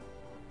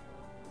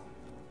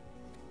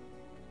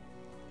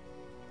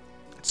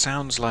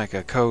 sounds like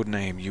a code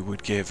name you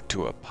would give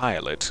to a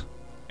pilot,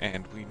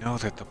 and we know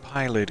that the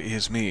pilot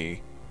is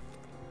me.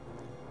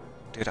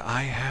 Did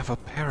I have a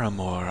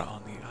paramour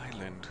on the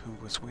island who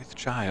was with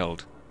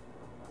child?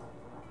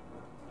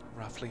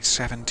 Roughly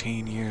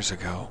 17 years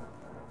ago.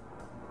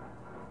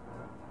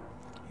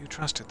 You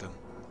trusted them.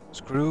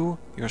 Screw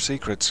your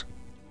secrets.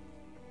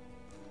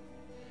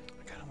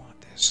 I kinda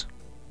want this.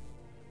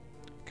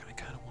 I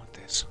kinda want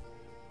this.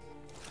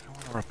 I don't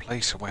want to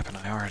replace a weapon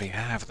I already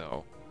have,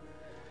 though.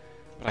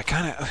 But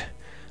I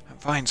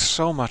find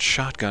so much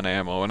shotgun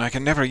ammo, and I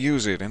can never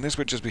use it, and this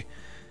would just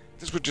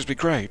be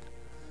great.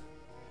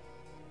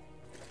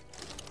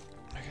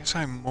 I guess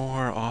I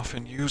more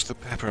often use the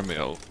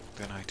peppermill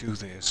than I do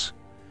this.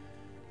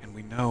 And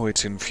we know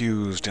it's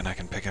infused, and I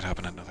can pick it up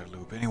in another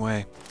loop.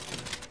 Anyway,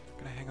 I'm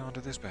gonna hang on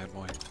to this bad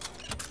boy.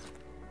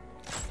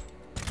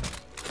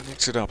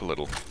 Mix it up a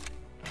little.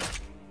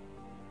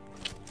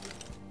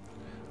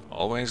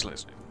 Always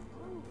listening.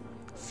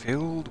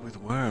 Filled with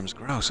worms.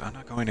 Gross. I'm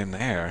not going in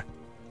there.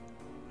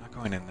 I'm not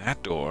going in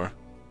that door.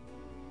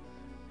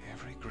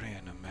 Every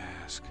grin a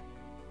mask.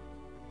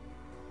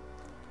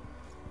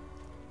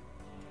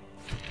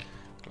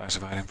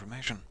 Classified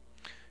information.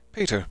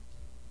 Peter.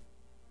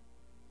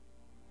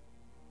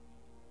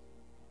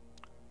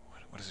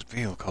 What does it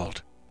feel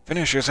called?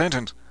 Finish your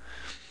sentence.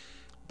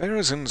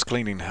 Berrizen's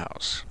cleaning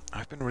house.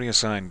 I've been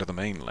reassigned to the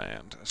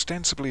mainland,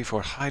 ostensibly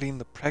for hiding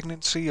the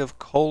pregnancy of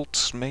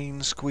Colt's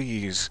main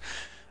squeeze,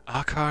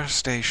 Akar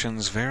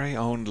Station's very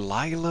own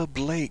Lila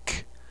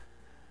Blake.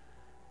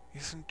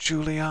 Isn't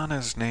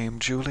Juliana's name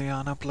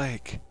Juliana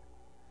Blake?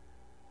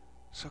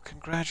 So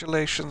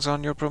congratulations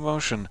on your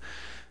promotion.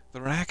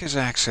 The rack is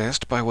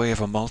accessed by way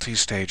of a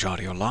multi-stage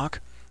audio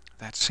lock.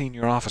 That's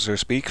senior officer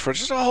speak for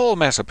just a whole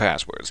mess of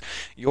passwords.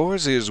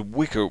 Yours is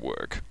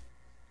wickerwork.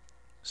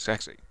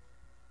 Sexy.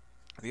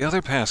 The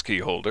other passkey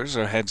holders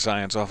are Head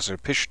Science Officer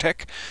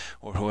Pishtek,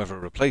 or whoever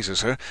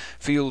replaces her,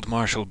 Field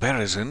Marshal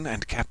Berrizen,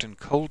 and Captain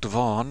Colt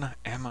Vaughn,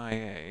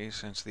 MIA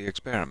since the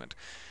experiment.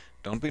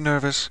 Don't be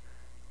nervous.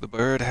 The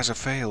bird has a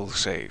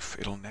fail-safe.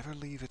 It'll never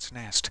leave its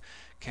nest.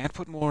 Can't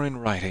put more in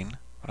writing,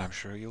 but I'm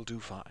sure you'll do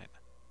fine.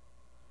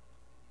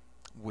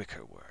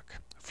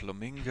 Wickerwork.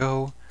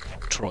 Flamingo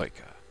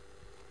Troika.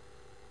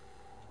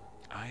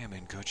 I am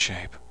in good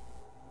shape.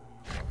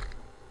 That's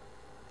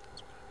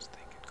what I was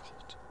thinking,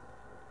 Colt.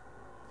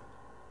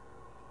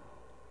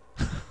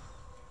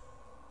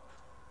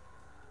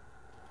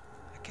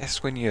 I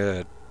guess when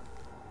you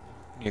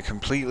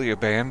completely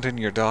abandon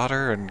your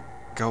daughter and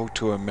go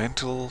to a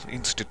mental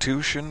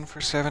institution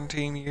for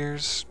 17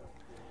 years,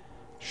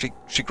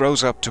 she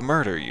grows up to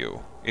murder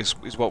you, is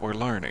what we're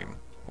learning.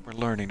 What we're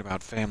learning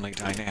about family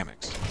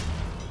dynamics.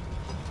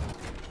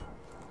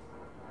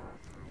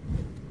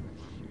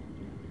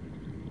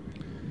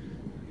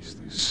 Is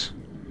this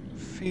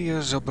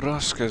Fia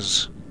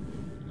Zabroska's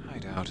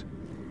hideout?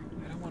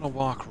 I don't want to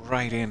walk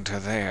right into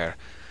there.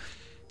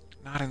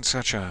 Not in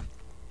such a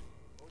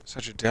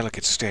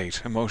delicate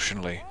state,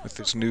 emotionally, with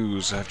this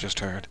news I've just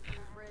heard.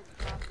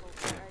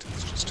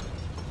 Let's just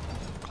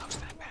close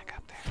that back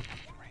up there.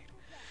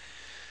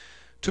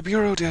 To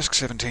Bureau Desk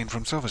 17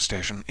 from Sova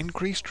Station.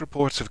 Increased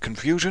reports of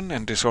confusion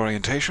and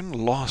disorientation,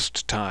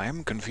 lost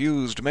time,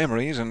 confused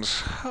memories, and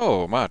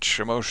so much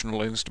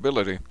emotional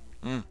instability.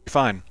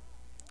 Fine.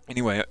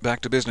 Anyway,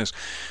 back to business.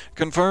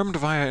 Confirmed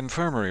via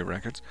infirmary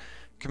records.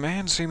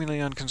 Command seemingly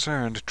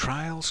unconcerned.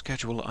 Trial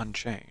schedule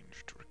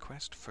unchanged.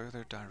 Request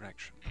further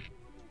direction.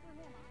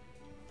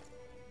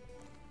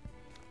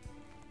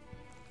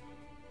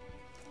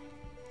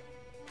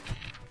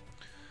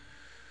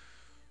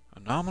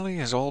 Anomaly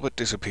has all but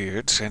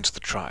disappeared since the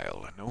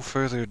trial. No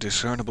further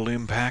discernible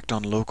impact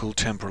on local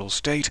temporal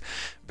state.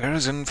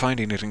 Berrizen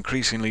finding it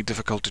increasingly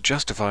difficult to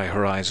justify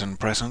Horizon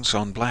presence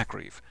on Black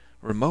Reef.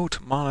 Remote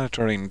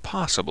monitoring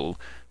possible.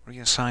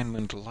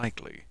 Reassignment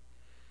likely.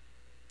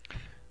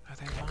 Are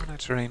they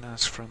monitoring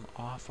us from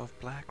off of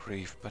Black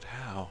Reef? But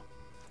how?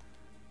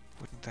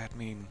 Wouldn't that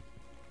mean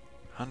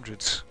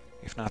hundreds,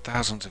 if not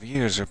thousands of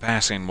years are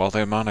passing while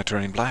they're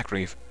monitoring Black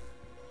Reef?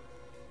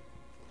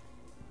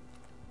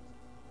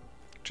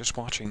 Just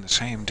watching the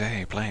same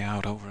day play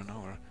out over and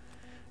over.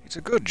 It's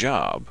a good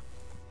job.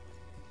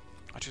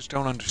 I just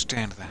don't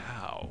understand the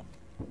how.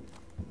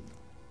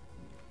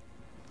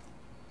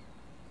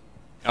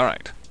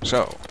 Alright,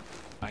 so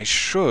I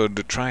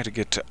should try to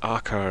get to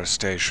Akar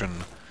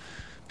Station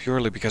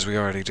purely because we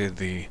already did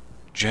the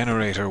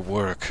generator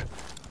work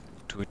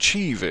to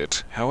achieve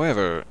it.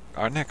 However,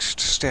 our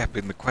next step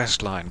in the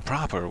quest line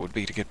proper would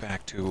be to get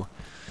back to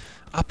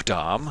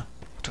Updom,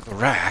 to the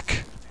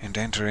rack, and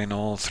enter in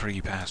all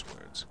 3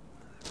 passwords.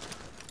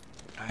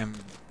 I'm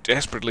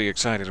desperately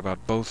excited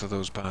about both of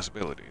those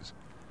possibilities.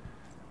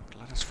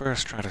 But let us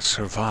first try to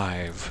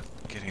survive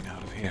getting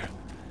out of here.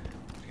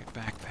 Get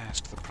back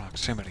past the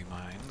proximity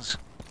mines.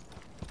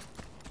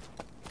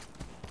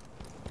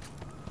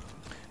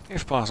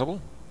 If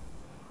possible.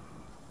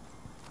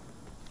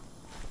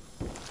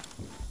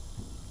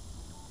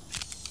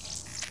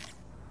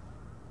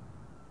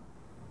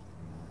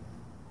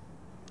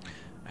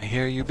 I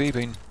hear you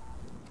beeping.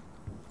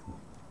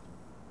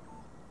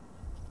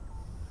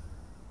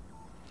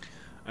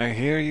 I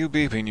hear you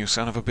beeping, you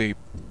son of a beep.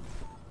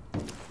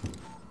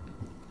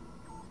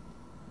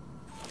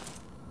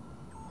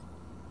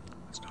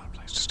 That's not a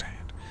place to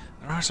stand.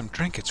 There are some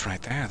trinkets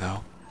right there,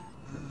 though.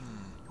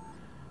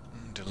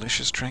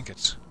 Delicious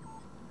trinkets.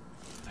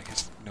 I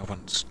guess no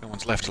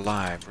one's left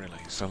alive,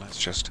 really, so let's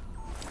just...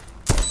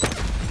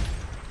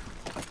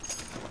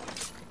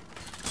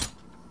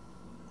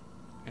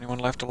 Anyone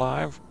left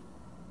alive?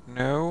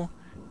 No?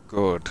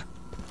 Good.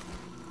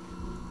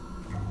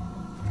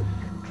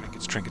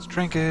 Trinkets, trinkets,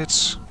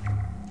 trinkets.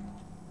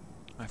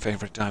 My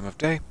favorite time of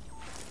day.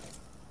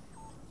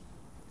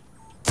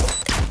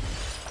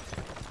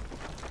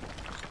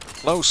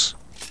 Close.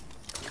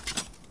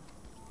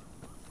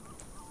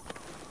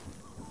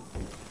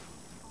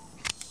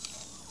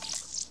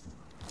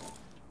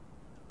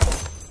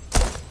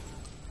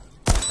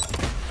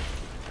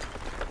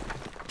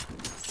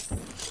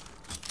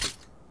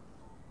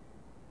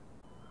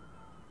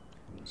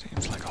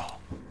 Seems like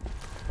all.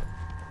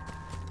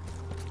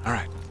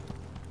 Alright.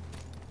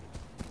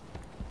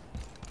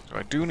 So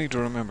I do need to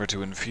remember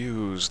to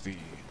infuse the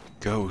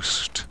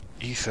ghost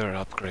ether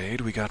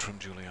upgrade we got from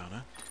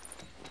Juliana.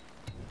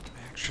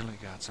 I actually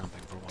got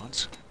something for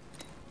once.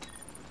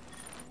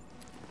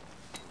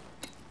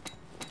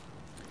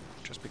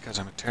 Just because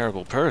I'm a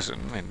terrible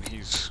person and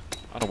he's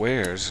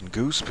unawares and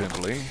goose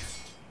pimply.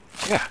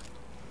 Yeah.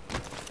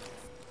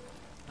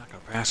 Not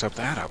gonna pass up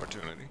that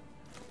opportunity.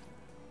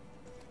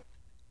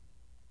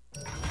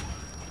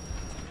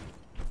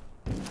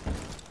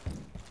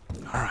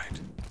 Alright,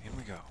 here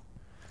we go.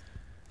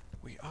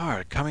 We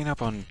are coming up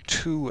on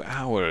 2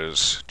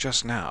 hours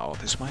just now.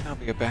 This might not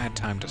be a bad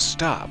time to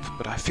stop,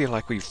 but I feel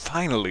like we've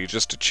finally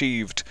just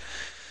achieved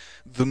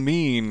the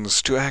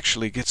means to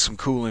actually get some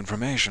cool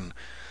information.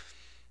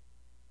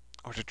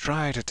 Or to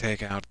try to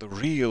take out the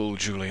real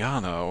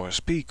Juliana, or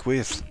speak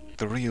with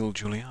the real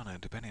Juliana,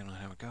 depending on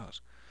how it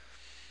goes.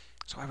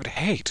 So I would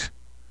hate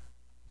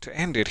to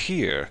end it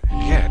here,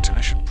 and yet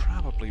I should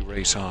probably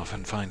race off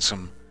and find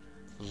some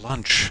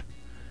lunch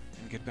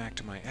and get back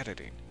to my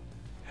editing.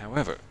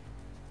 However,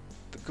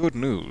 the good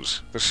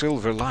news, the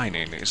silver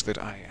lining, is that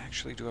I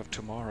actually do have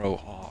tomorrow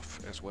off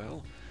as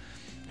well,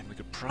 and we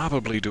could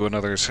probably do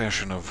another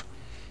session of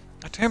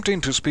attempting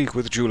to speak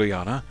with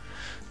Juliana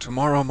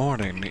tomorrow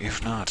morning,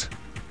 if not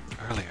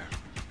earlier.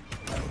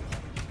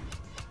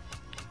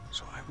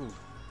 So I will...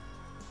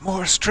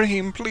 More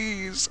stream,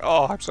 please!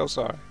 Oh, I'm so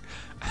sorry.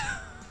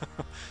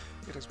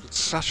 It has been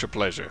such a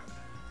pleasure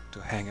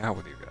to hang out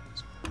with you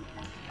guys.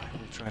 I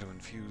will try to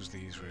infuse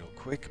these real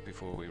quick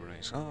before we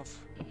race off.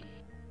 It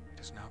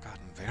has now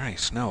gotten very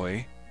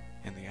snowy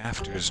in the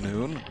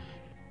afternoon.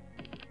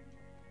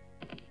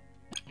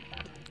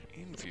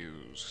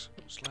 Infuse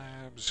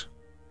slabs.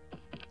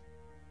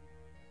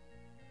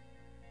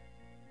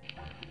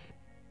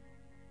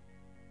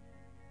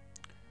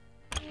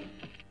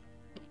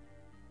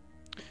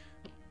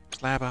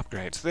 Slab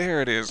upgrades.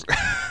 There it is.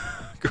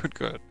 Good,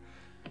 good.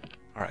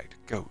 Alright,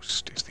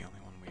 Ghost is the only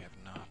one we have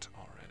not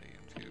already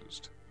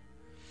infused.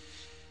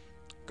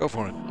 Go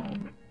for it.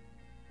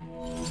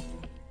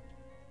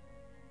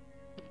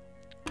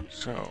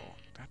 So,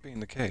 that being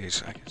the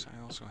case, I guess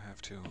I also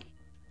have to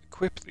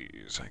equip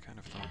these. I kind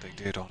of thought they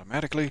did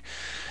automatically.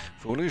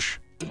 Foolish.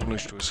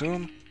 Foolish to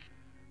assume.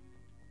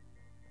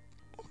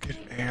 We'll get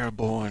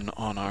airborne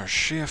on our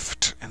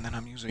shift, and then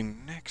I'm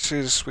using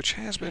Nexus, which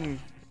has been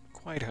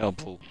quite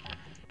helpful.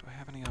 Do I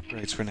have any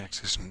upgrades for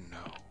Nexus?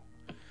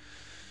 No.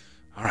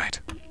 Alright.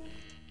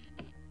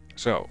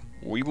 So,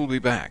 we will be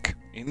back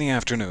in the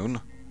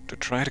afternoon to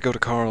try to go to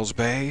Carl's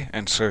Bay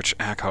and search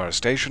Akar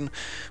Station.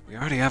 We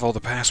already have all the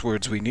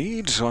passwords we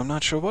need, so I'm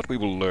not sure what we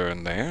will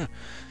learn there.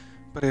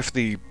 But if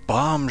the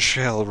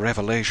bombshell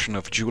revelation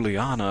of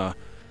Juliana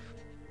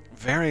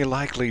very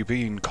likely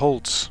being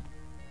Colt's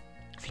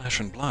flesh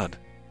and blood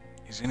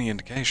is any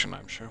indication,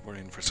 I'm sure we're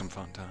in for some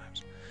fun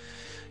times.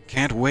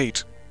 Can't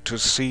wait to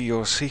see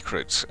your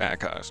secrets,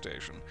 Akar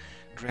Station.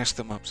 Dress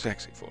them up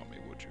sexy for me,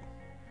 would you?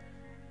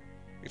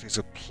 It is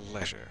a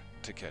pleasure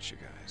to catch you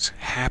guys.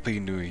 Happy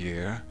New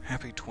Year.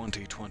 Happy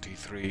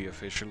 2023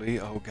 officially.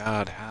 Oh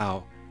God,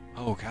 how?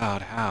 Oh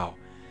God, how?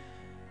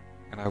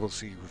 And I will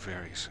see you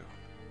very soon.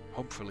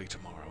 Hopefully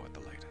tomorrow at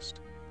the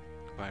latest.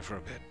 Bye for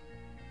a bit.